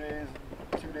for 2 days.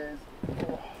 2 days.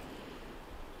 Oh.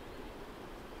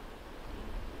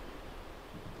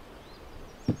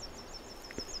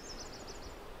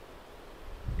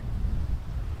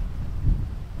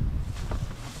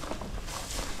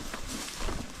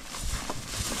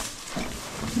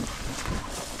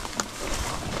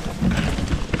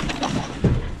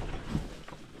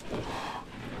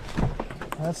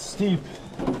 That's steep.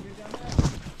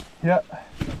 Yeah.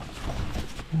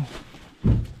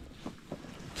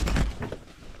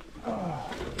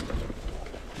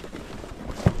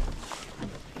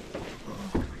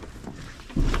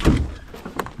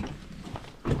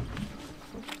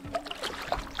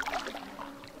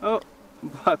 Oh,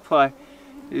 black fly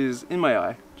is in my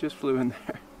eye. Just flew in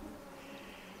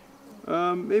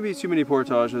there. Maybe too many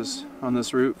portages on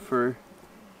this route for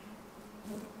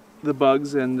the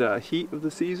bugs and heat of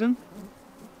the season.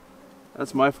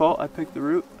 That's my fault, I picked the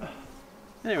route.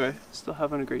 Anyway, still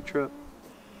having a great trip.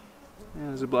 Yeah,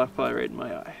 there's a black fly right in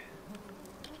my eye.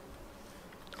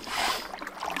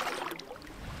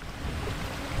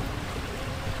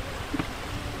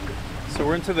 So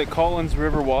we're into the Collins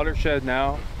River watershed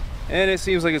now, and it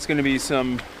seems like it's going to be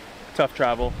some tough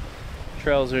travel.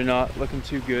 Trails are not looking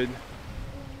too good.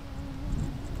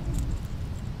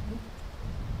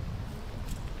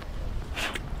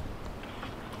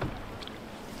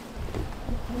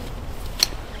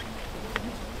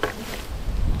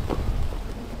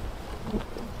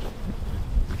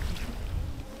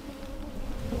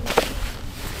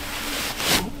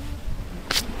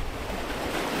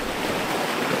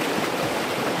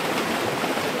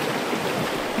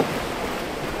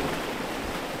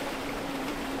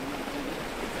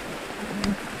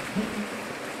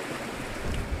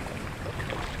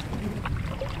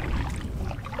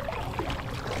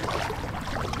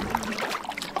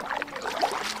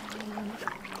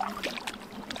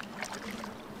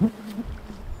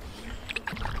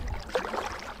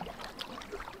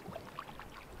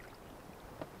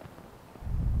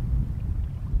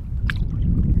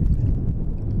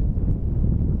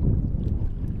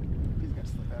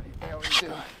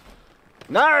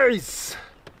 Nice!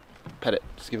 Pet it.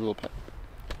 Just give it a little pet.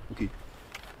 Okay.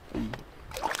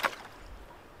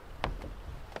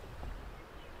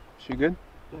 She good?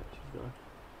 Yeah, she's going.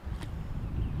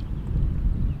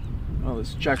 Oh,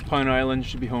 this Jack Pine Island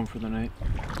should be home for the night.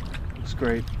 Looks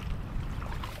great.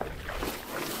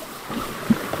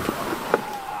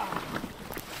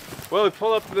 Well, we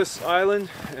pulled up to this island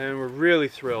and we're really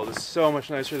thrilled. It's so much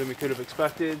nicer than we could have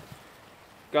expected.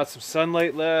 Got some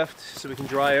sunlight left so we can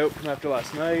dry out from after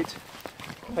last night.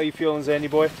 How you feeling,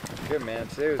 Zandy boy? Good, man.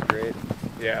 Today was great.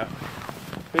 Yeah.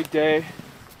 Big day.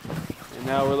 And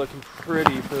now we're looking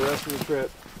pretty for the rest of the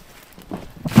trip.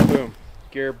 Boom.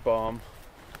 Gear bomb.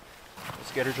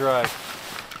 Let's get her dry.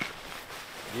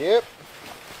 Yep.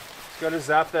 Just gotta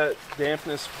zap that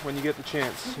dampness when you get the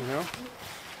chance, you know?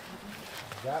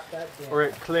 Zap that damn. Or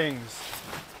it clings.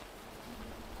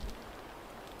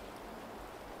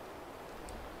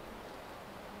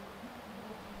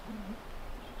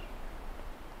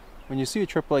 When you see a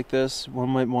trip like this, one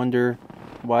might wonder,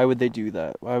 why would they do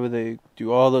that? Why would they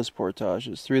do all those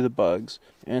portages through the bugs?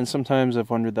 And sometimes I've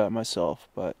wondered that myself,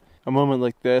 but a moment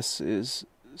like this is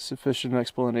sufficient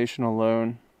explanation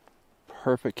alone.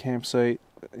 Perfect campsite,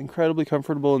 incredibly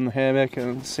comfortable in the hammock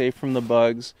and safe from the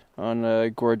bugs on a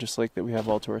gorgeous lake that we have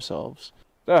all to ourselves.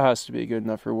 That has to be a good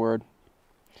enough reward.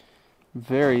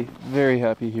 Very, very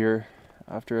happy here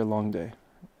after a long day.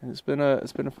 And it's been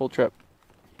a full trip.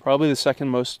 Probably the second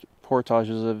most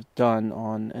portages I've done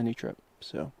on any trip,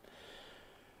 so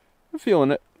I'm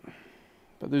feeling it,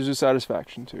 but there's a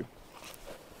satisfaction too.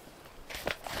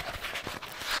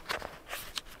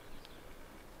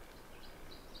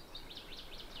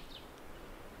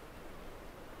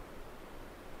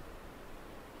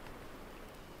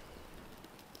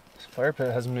 This fire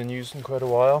pit hasn't been used in quite a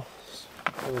while.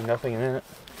 There's really nothing in it.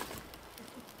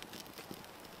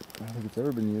 I don't think it's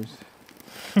ever been used.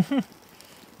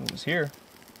 It was here.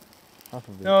 Half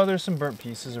of it. No, there's some burnt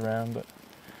pieces around, but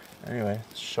anyway,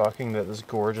 it's shocking that this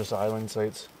gorgeous island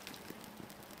site's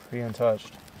pretty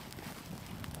untouched.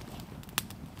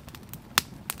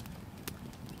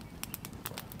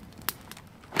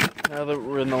 Now that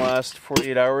we're in the last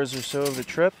 48 hours or so of the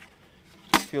trip,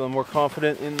 feeling more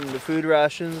confident in the food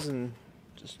rations and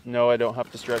just know I don't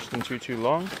have to stretch them too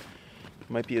long.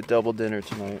 Might be a double dinner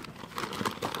tonight.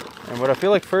 And what I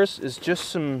feel like first is just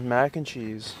some mac and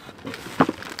cheese.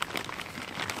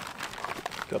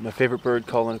 Got my favorite bird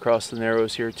calling across the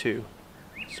Narrows here too.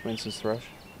 Swainson's thrush.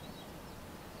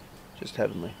 Just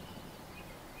heavenly.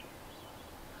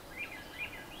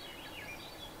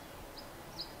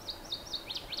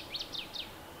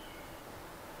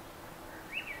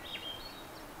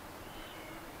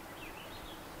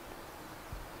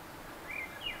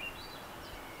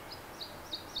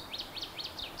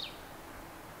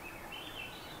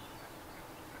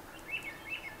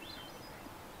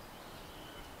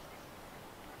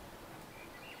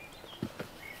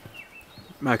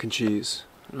 Mac and cheese.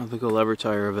 I don't think I'll ever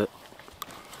tire of it.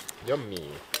 Yummy.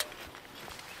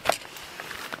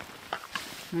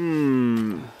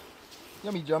 Mmm.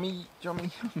 Yummy, yummy,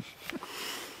 yummy.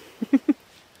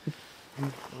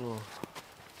 Oh.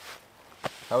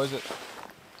 How is it?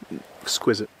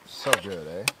 Exquisite. So good,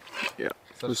 eh? Yeah.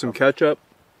 Such With some stuff. ketchup.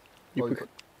 Oh, Do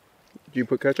you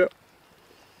put ketchup?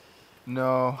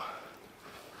 No.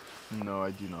 No,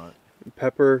 I do not.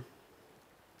 Pepper.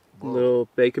 Whoa. Little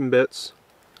bacon bits.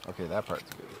 Okay, that part's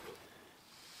good.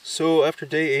 So after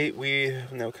day 8, we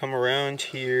have now come around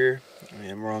here,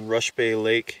 and we're on Rush Bay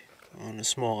Lake, on a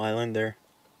small island there.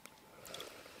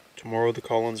 Tomorrow the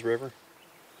Collins River.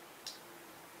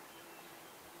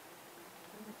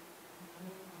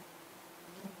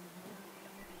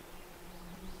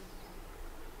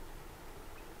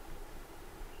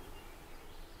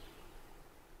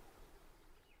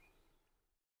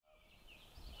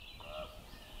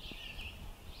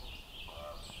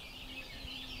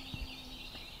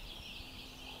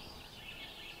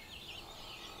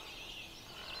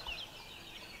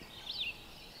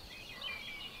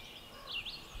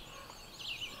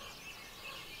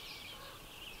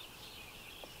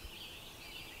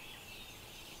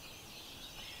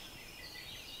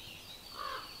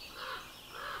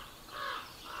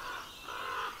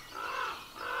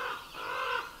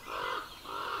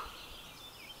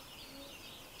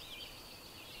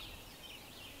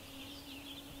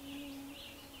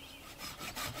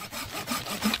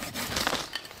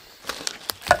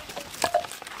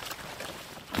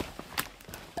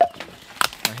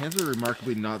 My hands are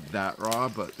remarkably not that raw,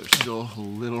 but they're still a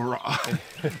little raw.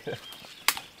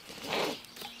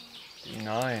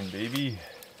 9, baby.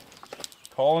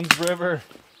 Collins River.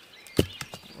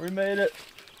 We made it.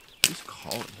 Who's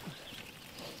calling?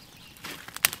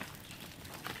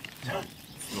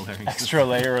 It's the larynx Extra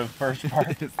layer of first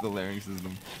part. It's the larynx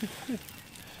system.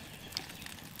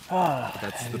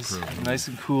 That's the problem. Nice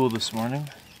and cool this morning.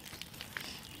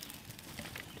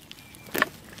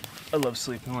 I love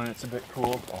sleeping when it's a bit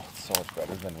cool. Oh, it's so much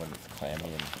better than when it's clammy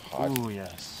and hot. Ooh,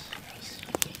 yes. Yes.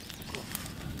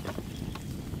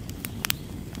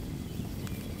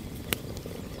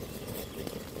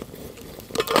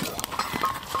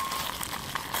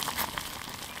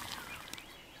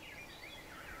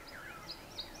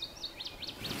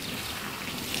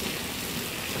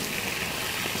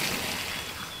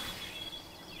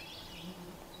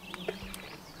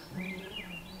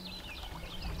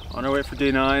 On our way for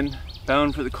day 9,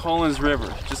 bound for the Collins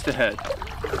River, just ahead.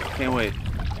 Can't wait.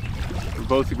 We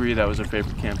both agree that was our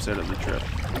favorite campsite of the trip.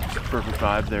 Just a perfect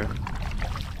vibe there.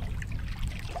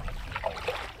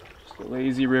 Just a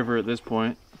lazy river at this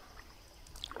point.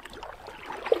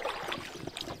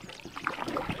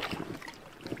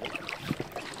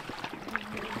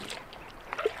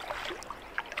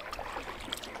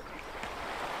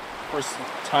 Of course,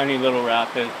 tiny little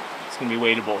rapid. It's gonna be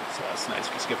wadeable, so that's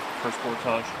nice. We skipped the first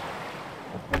portage.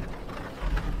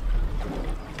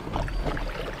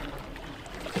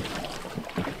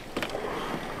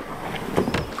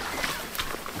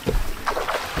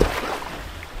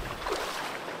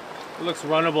 It looks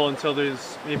runnable until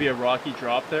there's maybe a rocky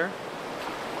drop there.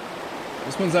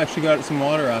 This one's actually got some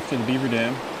water after the beaver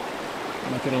dam.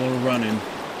 Might get a little run in.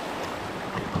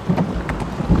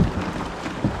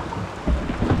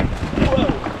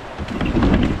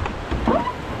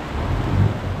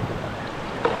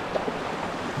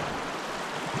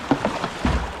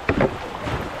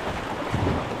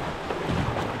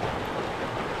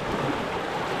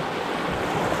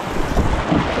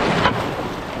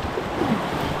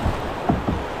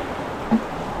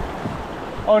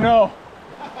 Oh no!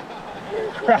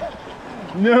 Crap!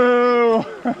 No!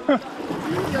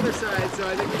 The other side, so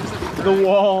I think we just have to The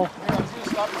wall. Hang on, just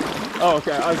stop. Oh,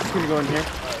 okay. I was just gonna go in here.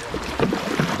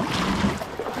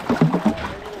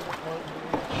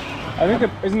 I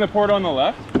think isn't the port on the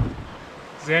left?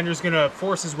 Xander's gonna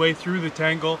force his way through the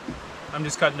tangle. I'm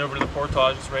just cutting over to the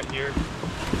portage. It's right here.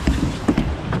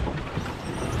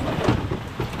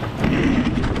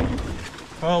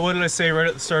 Well, what did I say right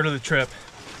at the start of the trip?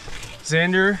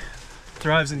 Xander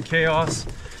thrives in chaos,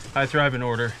 I thrive in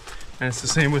order. And it's the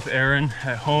same with Erin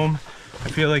at home. I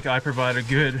feel like I provide a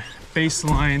good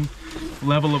baseline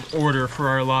level of order for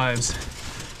our lives.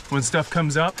 When stuff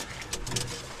comes up,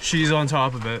 she's on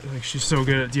top of it. Like, she's so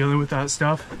good at dealing with that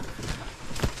stuff.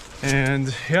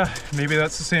 And yeah, maybe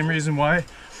that's the same reason why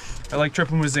I like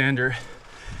tripping with Xander.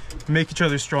 Make each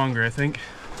other stronger, I think.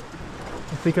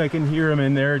 I think I can hear him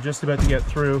in there just about to get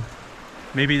through.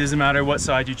 Maybe it doesn't matter what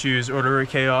side you choose, order or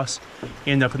chaos,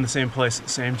 you end up in the same place at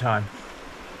the same time.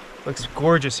 Looks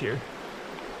gorgeous here.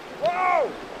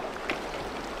 Whoa!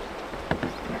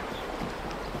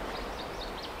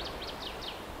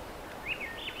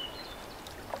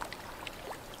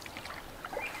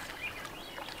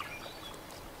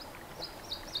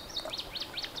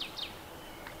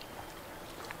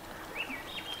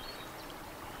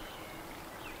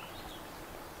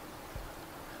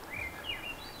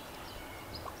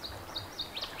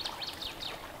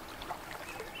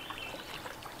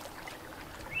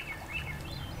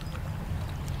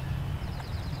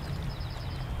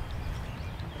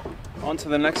 On to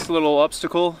the next little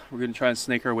obstacle. We're gonna try and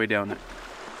snake our way down it.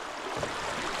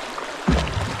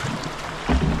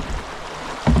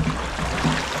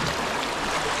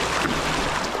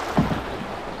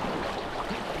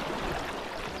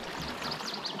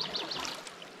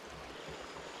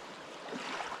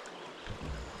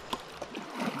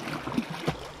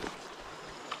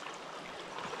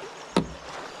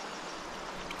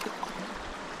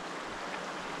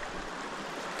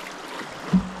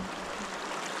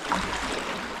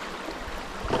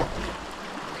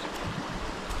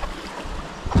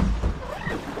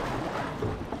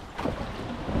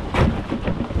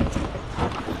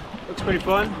 Pretty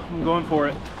fun. I'm going for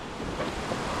it.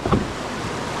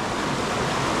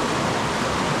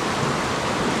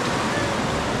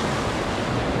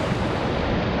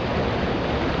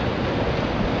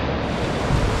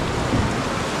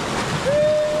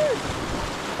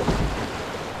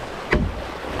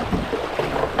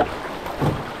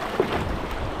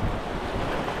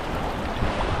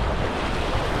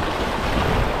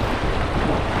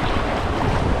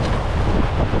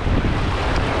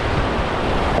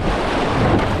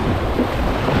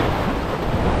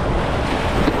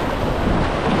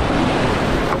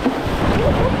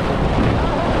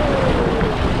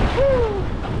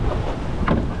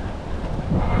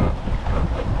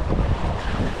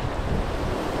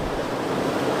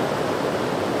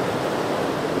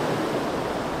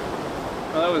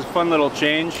 Well, that was a fun little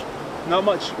change. Not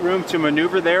much room to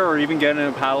maneuver there or even get in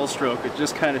a paddle stroke. It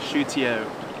just kind of shoots you out.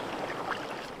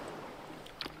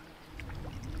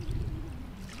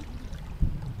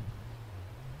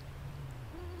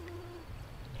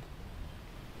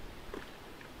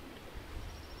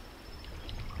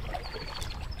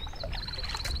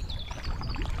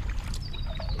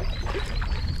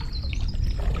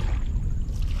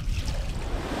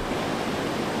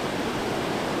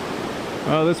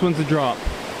 Oh, this one's a drop.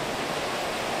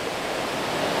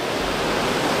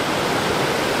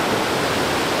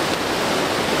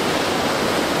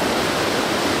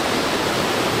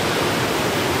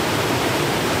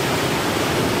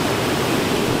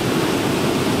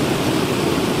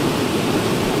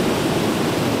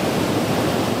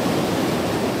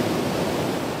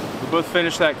 We both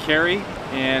finished that carry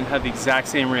and had the exact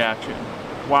same reaction.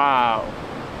 Wow,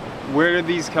 where did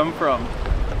these come from?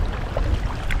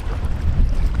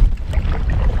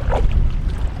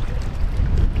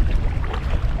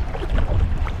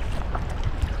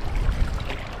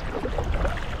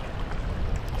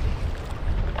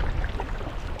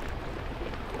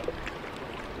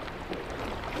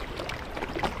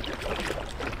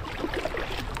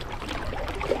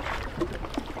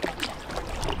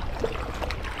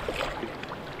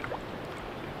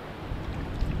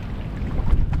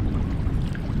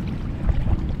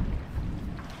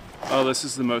 Oh, this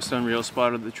is the most unreal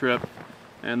spot of the trip.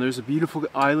 And there's a beautiful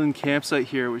island campsite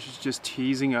here, which is just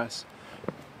teasing us.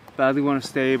 Badly want to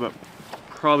stay, but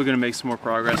probably gonna make some more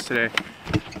progress today.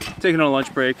 Taking a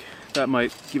lunch break, that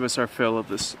might give us our fill of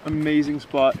this amazing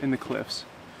spot in the cliffs.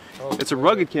 Oh, it's a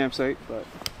rugged campsite, but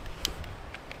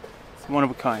it's one of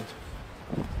a kind.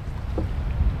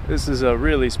 This is a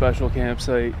really special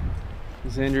campsite.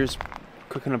 Xander's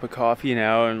cooking up a coffee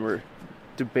now, and we're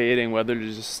debating whether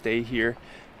to just stay here.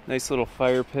 Nice little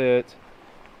fire pit,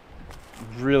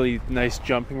 really nice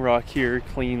jumping rock here,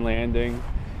 clean landing,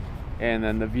 and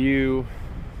then the view.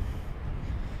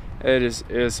 It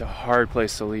is a hard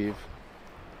place to leave.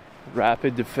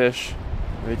 Rapid to fish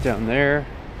right down there.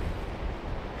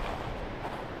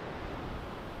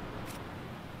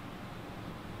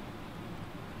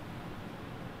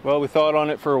 Well, we thought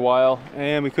on it for a while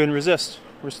and we couldn't resist.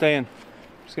 We're staying.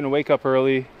 Just gonna wake up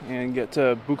early and get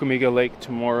to Wabakimi Lake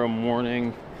tomorrow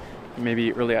morning,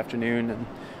 maybe early afternoon, and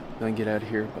then get out of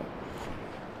here. But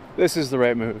this is the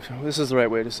right move. This is the right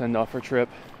way to send off our trip.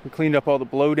 We cleaned up all the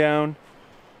blowdown,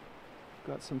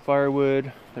 got some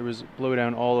firewood. There was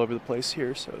blowdown all over the place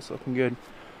here, so it's looking good.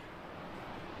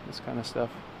 This kind of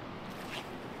stuff.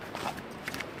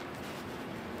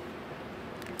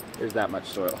 There's that much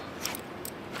soil.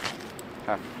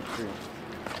 Half the tree.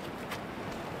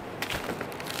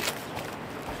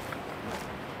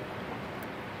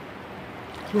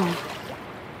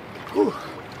 Whew.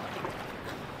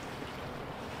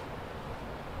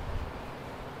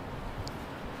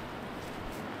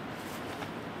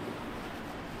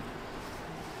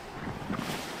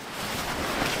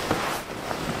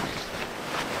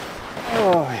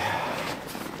 Oh yeah.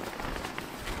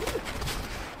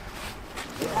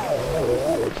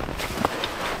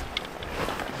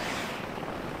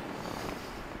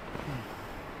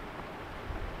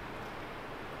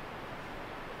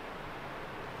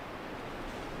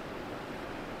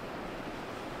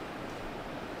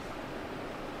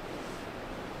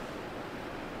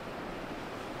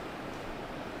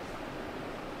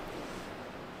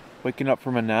 Waking up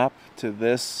from a nap to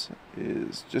this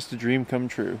is just a dream come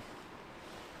true.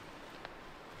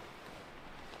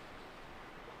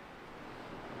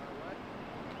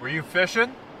 Were you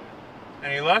fishing?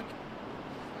 Any luck?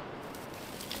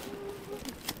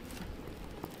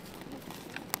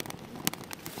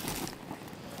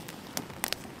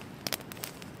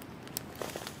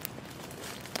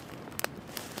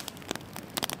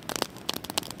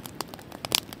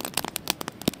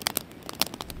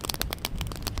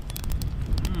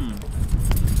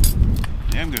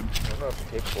 Damn good. I don't know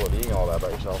if you're capable of eating all that by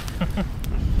yourself.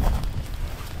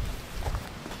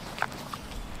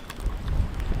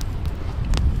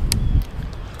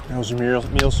 How's your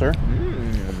meal, sir?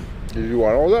 Did you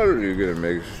want all that, or are you gonna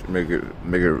make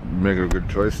a good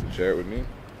choice and share it with me?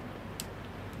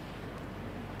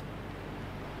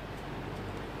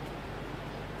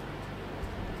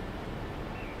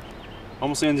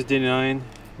 Almost the end of day 9.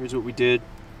 Here's what we did.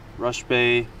 Rush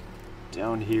Bay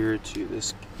down here to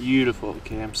this beautiful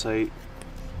campsite.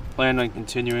 Planned on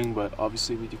continuing, but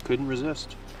obviously we couldn't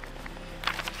resist.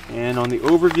 And on the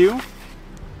overview,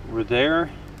 we're there,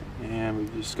 and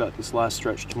we've just got this last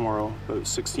stretch tomorrow, about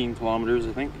 16 kilometers,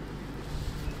 I think.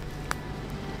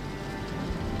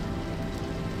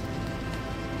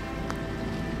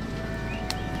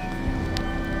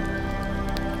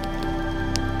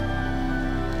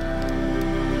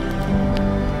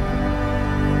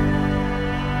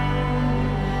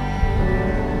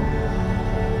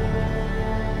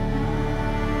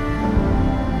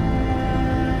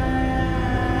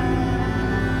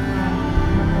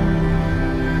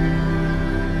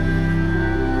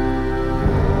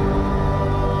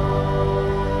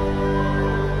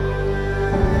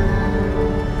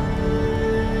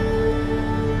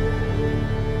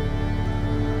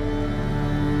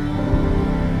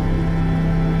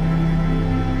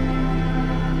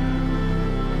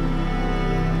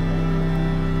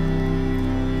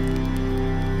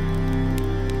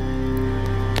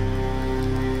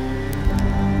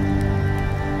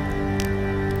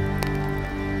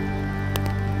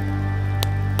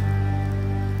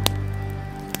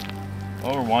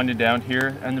 Well, we're winding down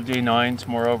here, end of day 9.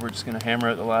 Tomorrow we're just going to hammer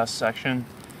out the last section.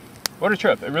 What a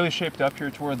trip. It really shaped up here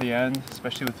toward the end,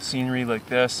 especially with the scenery like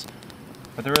this.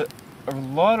 But there were a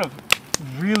lot of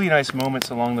really nice moments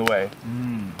along the way.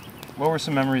 What were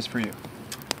some memories for you?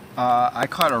 I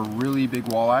caught a really big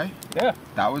walleye. Yeah.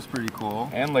 That was pretty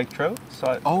cool. And lake trout.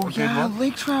 Saw it. Oh a good yeah, one.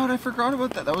 lake trout. I forgot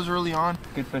about that. That was early on.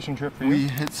 Good fishing trip for you? We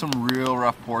hit some real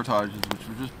rough portages, which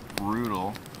were just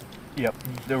brutal. Yep.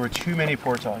 There were too many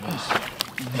portages.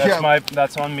 Yeah.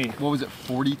 That's on me. What was it,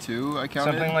 42 I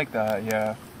counted? Something like that,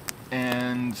 yeah.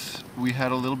 And we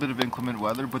had a little bit of inclement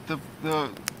weather, but the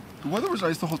weather was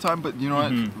nice the whole time. But you know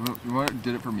what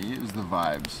did it for me? It was the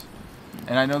vibes.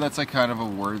 And I know that's like kind of a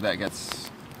word that gets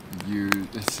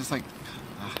used. It's just like,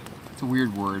 it's a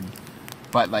weird word.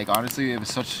 But like honestly, it was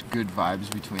such good vibes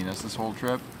between us this whole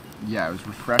trip. Yeah, it was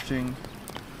refreshing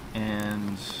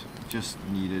and just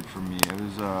needed for me. It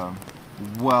was a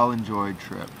well-enjoyed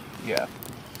trip. Yeah.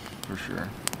 For sure.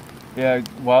 Yeah,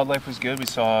 wildlife was good. We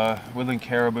saw woodland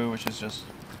caribou, which is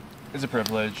a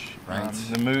privilege. Right.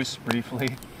 The moose,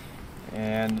 briefly.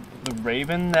 And the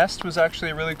raven nest was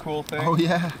actually a really cool thing. Oh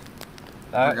yeah.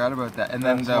 I forgot about that. And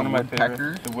then the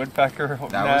woodpecker. The woodpecker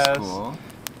that nest. was cool.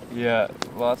 Yeah,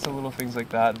 lots of little things like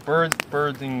that.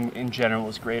 Birding in general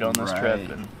was great on this trip.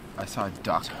 And I saw a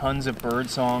duck. tons of bird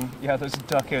song. Yeah, there's a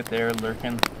duck out there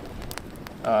lurking.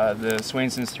 The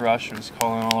Swainson's thrush was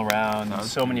calling all around. That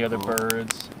was So many other pretty cool.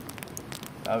 birds.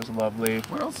 That was lovely.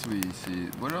 What else do we see?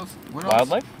 What else?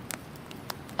 Wildlife?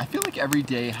 I feel like every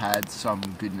day had some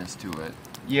goodness to it.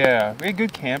 Yeah, we had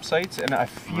good campsites, and I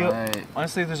feel Right.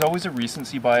 honestly there's always a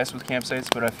recency bias with campsites,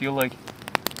 but I feel like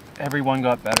everyone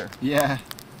got better. Yeah,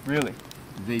 Really.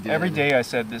 they did. Every day I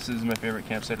said this is my favorite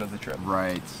campsite of the trip.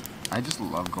 Right. I just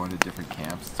love going to different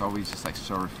camps. It's always just like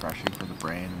so refreshing for the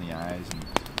brain and the eyes, and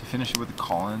to finish it with the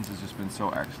Collins has just been so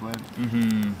excellent.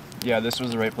 Mm-hmm. Yeah, this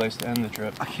was the right place to end the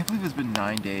trip. I can't believe it's been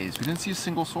 9 days. We didn't see a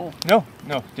single soul. No,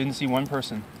 didn't see one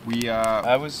person. We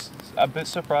That was a bit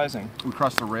surprising. we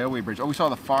crossed the railway bridge. Oh, we saw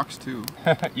the fox too.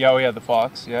 Yeah, oh yeah, the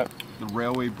fox, yep. The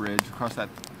railway bridge. We crossed that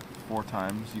 4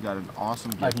 times. You got an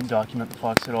awesome I gift. didn't document the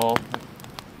fox at all.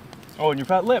 Oh, and your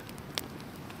fat lip.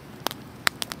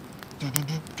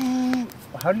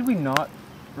 How did we not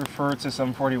refer to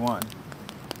Sum 41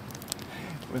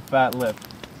 with fat lip?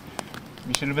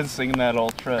 We should have been singing that all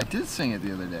I trip. did sing it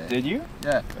the other day. Did you?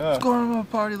 Yeah. Oh. Let's go on a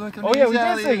party like a Oh, yeah, we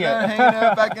did sing it. Hanging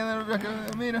out back in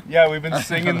the Amina. Yeah, we've been That's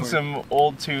singing another some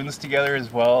old tunes together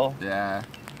as well. Yeah.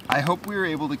 I hope we were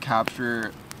able to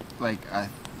capture like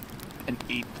an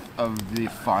eighth of the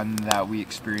fun that we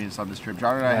experienced on this trip.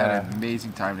 John and I had an Yeah.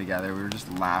 amazing time together. We were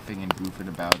just laughing and goofing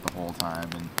about the whole time,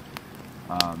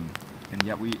 and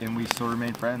yet we still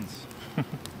remained friends.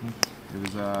 It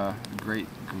was a great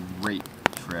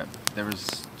trip. There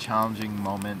was challenging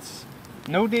moments.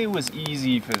 No day was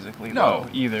easy physically, No. though,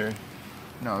 either.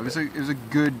 No, it was a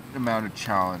good amount of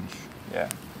challenge. Yeah.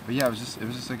 But yeah, it was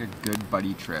just like a good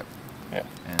buddy trip, Yeah.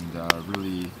 and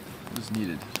really it was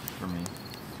needed for me.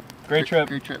 Great trip.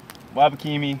 Great trip.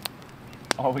 Wabakimi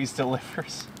always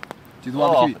delivers. Do the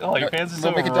Oh, Wabakimi. oh, your hands are so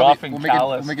We'll make a rough W. and We'll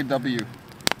callous. make a W.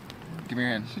 Give me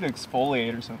your hand. Should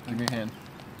exfoliate or something. Give me your hand.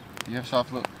 Do you have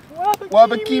soft lip?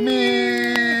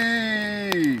 Wabakimi!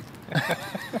 Wabakimi!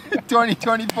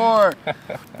 2024.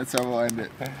 That's how we'll end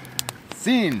it.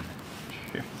 Scene.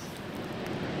 Cheers.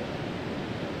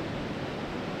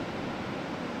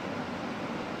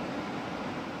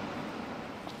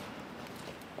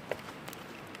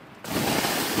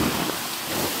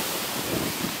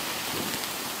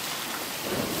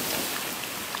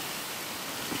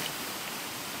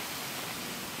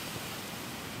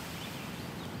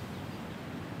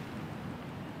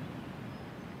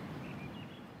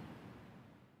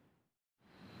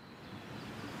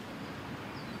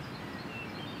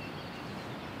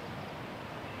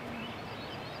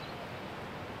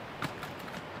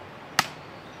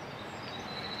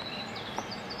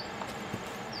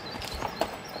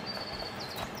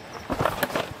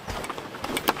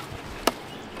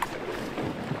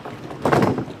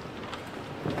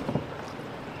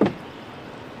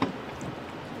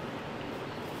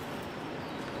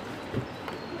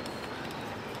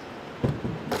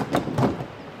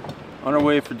 On our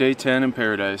way for day 10 in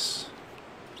paradise.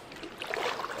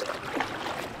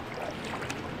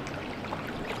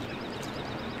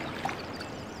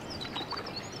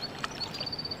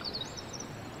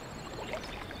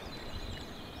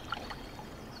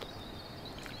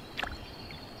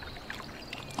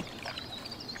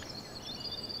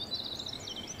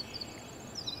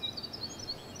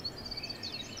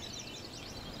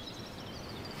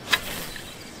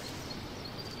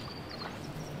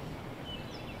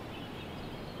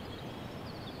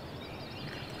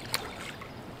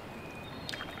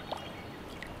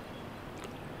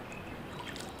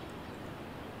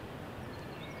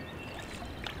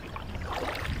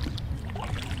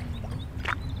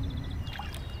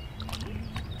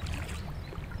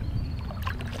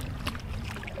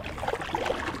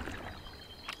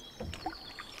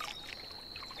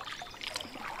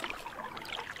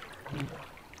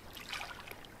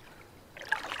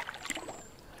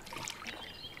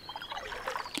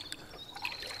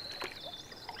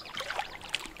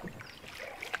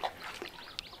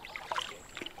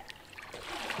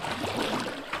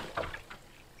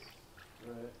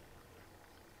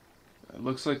 It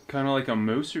looks like kind of like a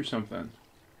moose or something.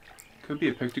 Could be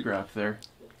a pictograph there.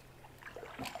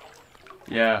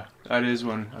 Yeah, that is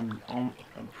one.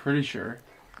 I'm pretty sure.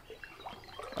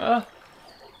 I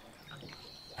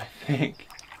think.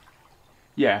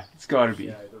 Yeah, it's gotta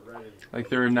be. Like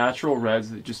there are natural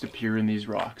reds that just appear in these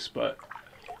rocks, but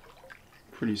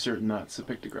pretty certain that's a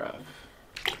pictograph.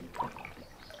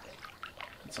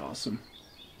 That's awesome.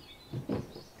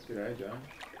 Good eye, John.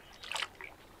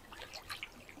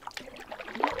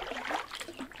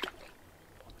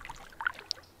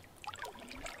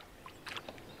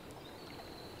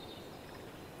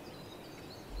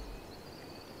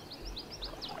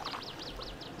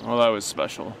 Well, that was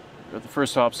special. Got the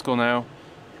first obstacle now,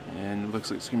 and it looks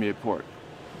like it's gonna be a port.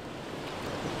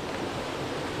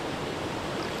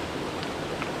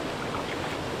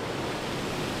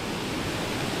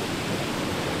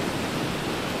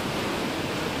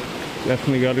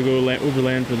 Definitely got to go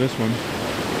overland for this one.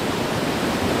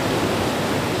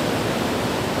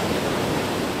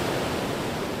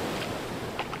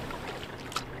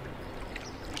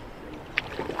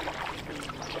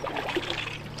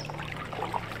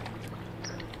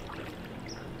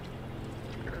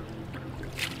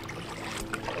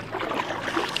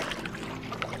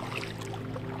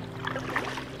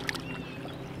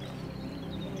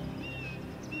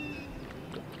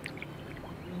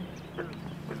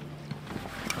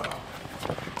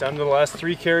 Down to the last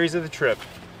 3 carries of the trip,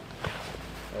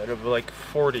 out of like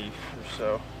 40 or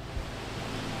so.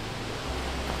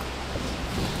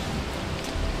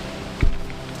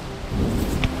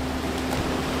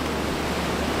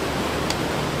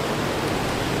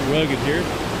 Rugged here.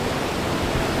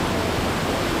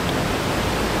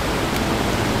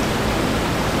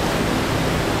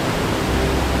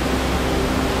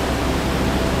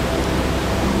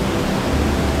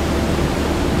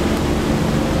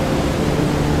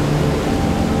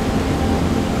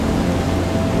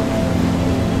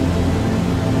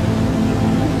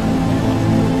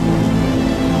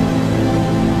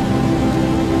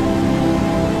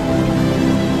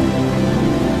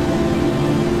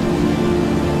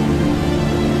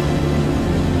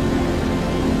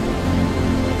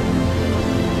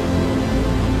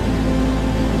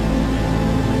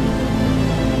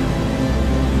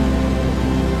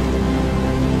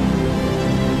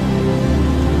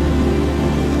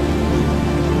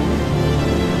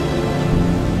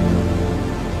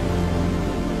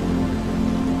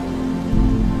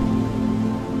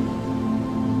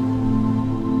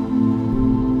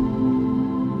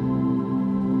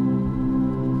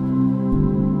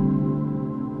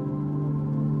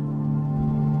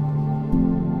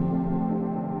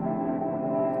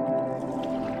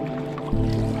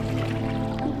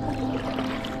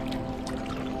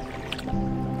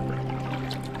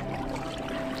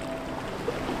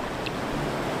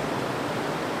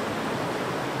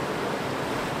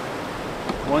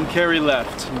 One carry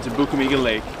left into Wabakimi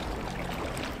Lake.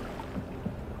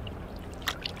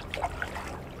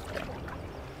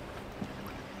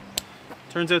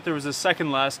 Turns out there was a second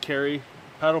last carry.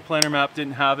 Paddle planner map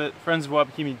didn't have it. Friends of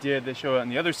Wabakimi did. They show it on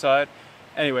the other side.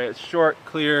 Anyway, it's short,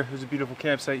 clear. There's a beautiful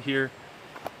campsite here.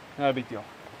 Not a big deal.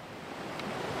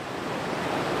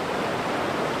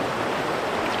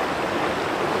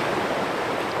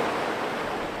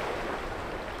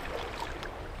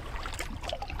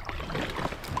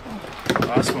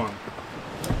 Last one.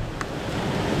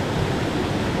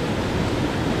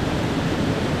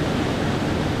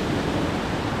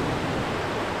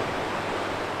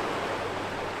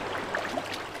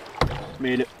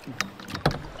 Made it.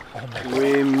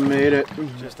 We made it.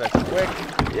 Just a quick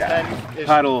 10-ish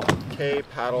paddle. K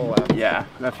paddle left. Yeah,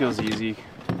 that feels easy.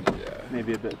 Yeah.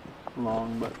 Maybe a bit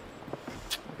long, but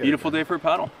beautiful day for a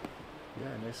paddle.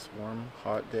 Yeah, nice warm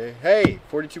hot day. Hey,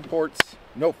 42 ports.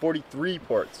 No, 43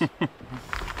 ports.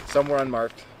 Some were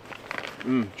unmarked.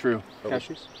 True. But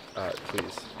Cashews?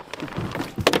 Please.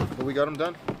 But we got them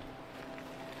done.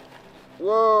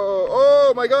 Whoa!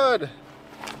 Oh my God!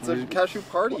 It's a cashew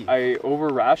party. I over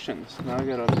rationed. Now I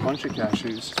got a bunch of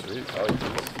cashews. Sweet. Oh,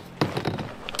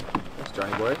 thanks,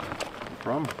 Johnny boy. No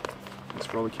problem. Thanks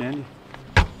for all the candy.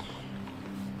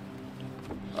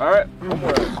 All right.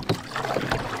 Homework.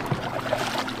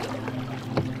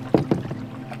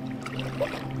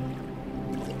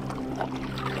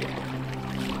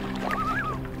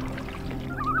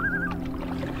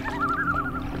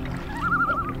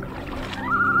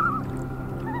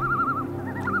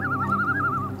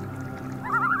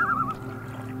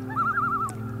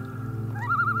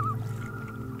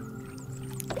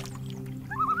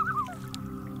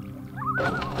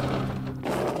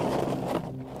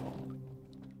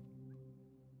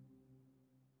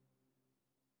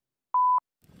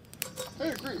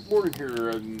 Hey, great morning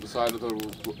here on the side of the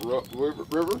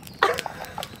river.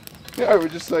 Yeah, we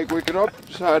just like waking up,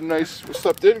 just had a nice, we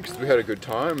slept in because we had a good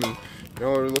time, and you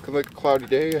know, we're looking like a cloudy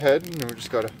day ahead, and we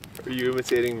just gotta. Are you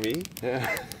imitating me?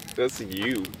 Yeah. That's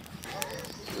you.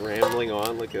 Rambling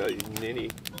on like a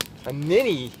ninny. A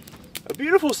ninny. A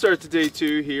beautiful start to day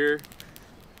 2 here.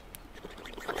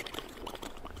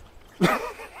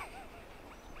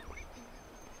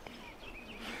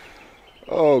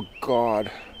 Oh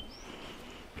God.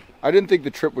 I didn't think the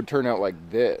trip would turn out like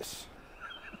this.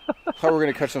 I thought we were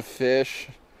gonna catch some fish.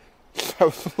 That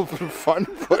was a little bit of fun,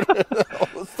 but all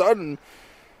of a sudden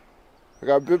I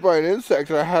got bit by an insect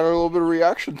and I had a little bit of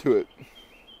reaction to it.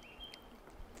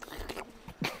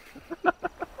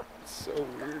 So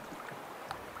weird.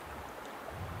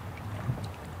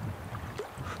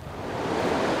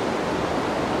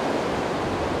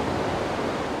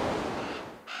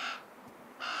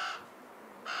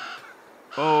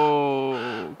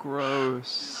 Oh,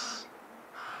 gross.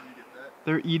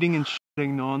 They're eating and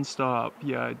shitting non-stop.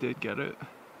 Yeah, I did get it,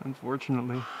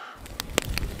 unfortunately.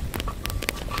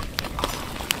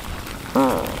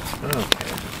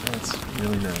 Okay, that's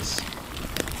really nice.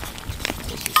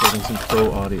 Just recording some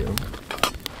pro audio.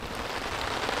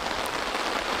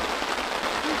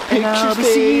 And I'll be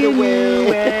seeing you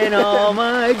when all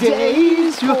my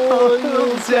days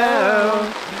roll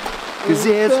down. 'Cause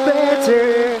it's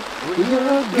better when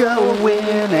you're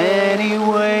going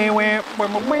anyway.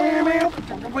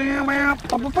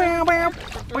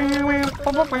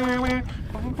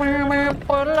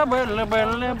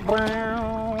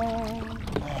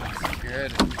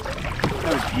 Good.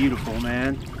 That was beautiful,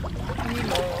 man.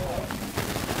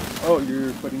 Oh,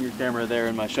 you're putting your camera there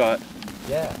in my shot.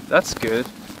 Yeah. That's good.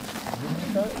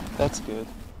 That's good.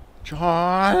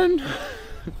 John!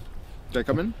 Did I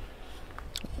come in?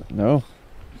 No.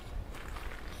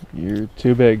 You're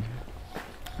too big.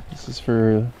 This is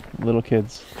for little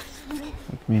kids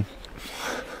like me.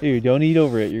 Dude, don't eat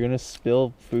over it. You're gonna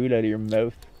spill food out of your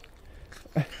mouth.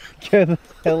 Get the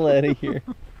hell out of here.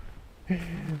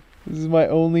 This is my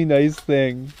only nice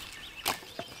thing.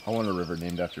 I want a river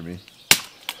named after me.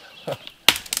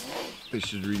 They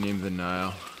should rename the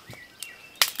Nile.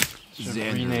 Should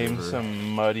Xander rename River.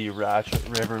 some muddy ratchet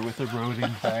river with eroding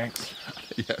banks.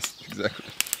 Yes, exactly.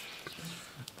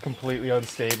 Completely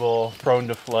unstable, prone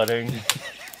to flooding.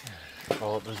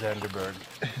 Call it the Xanderberg.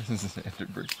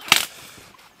 Xanderberg.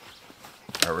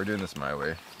 Alright, we're doing this my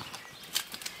way.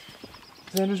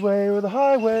 Xander's way or the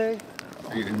highway.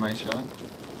 Are you in my shot?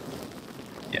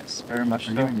 Yes, very much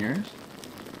Are you so. in yours?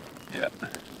 Yeah.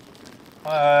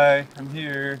 Hi, I'm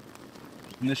here.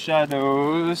 In the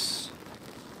shadows.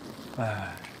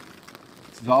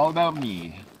 It's all about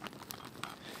me.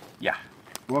 Yeah.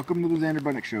 Welcome to the Xander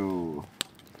Bunnick Show.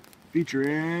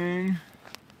 Featuring,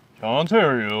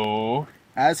 Ontario.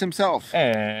 as himself,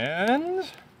 And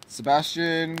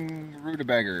Sebastian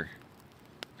Rudebagger.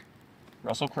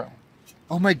 Russell Crowe.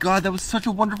 Oh my god, that was such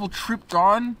a wonderful trip,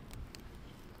 John.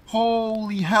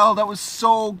 Holy hell, that was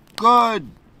so good.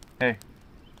 Hey.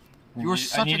 You were I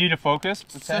such need a, you to focus.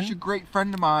 such a great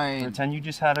friend of mine. Pretend you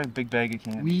just had a big bag of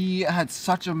candy. We had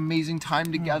such an amazing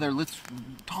time together. Let's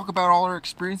talk about all our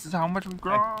experiences, how much we've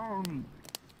grown.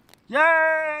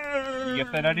 Yay! You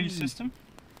get that out of your system?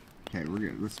 Okay, we're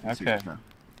good. Let's Okay. serious now.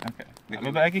 Okay. I have wait,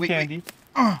 a bag of wait, candy.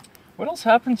 What else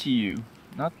happened to you?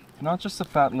 Not just the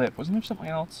fat lip. Wasn't there something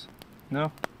else?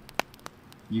 No?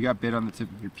 You got bit on the tip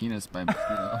of your penis by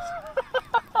mosquitoes.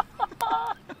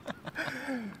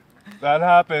 That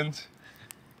happened.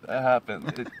 That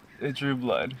happened. It drew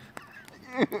blood.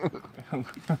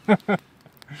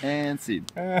 And seed.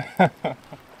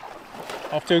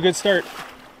 Off to a good start.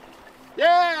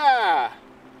 Yeah!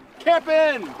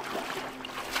 Camping!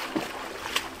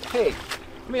 Hey,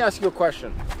 let me ask you a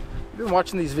question. You've been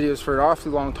watching these videos for an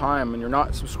awfully long time and you're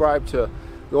not subscribed to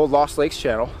the old Lost Lakes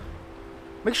channel.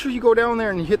 Make sure you go down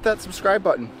there and you hit that subscribe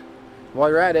button. While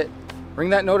you're at it, ring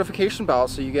that notification bell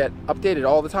so you get updated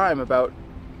all the time about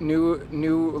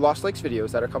new Lost Lakes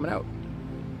videos that are coming out.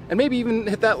 And maybe even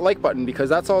hit that like button because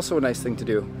that's also a nice thing to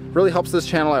do. Really helps this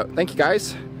channel out. Thank you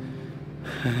guys.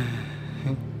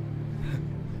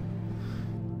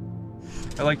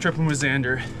 I like tripping with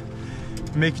Xander.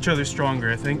 We make each other stronger,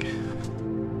 I think.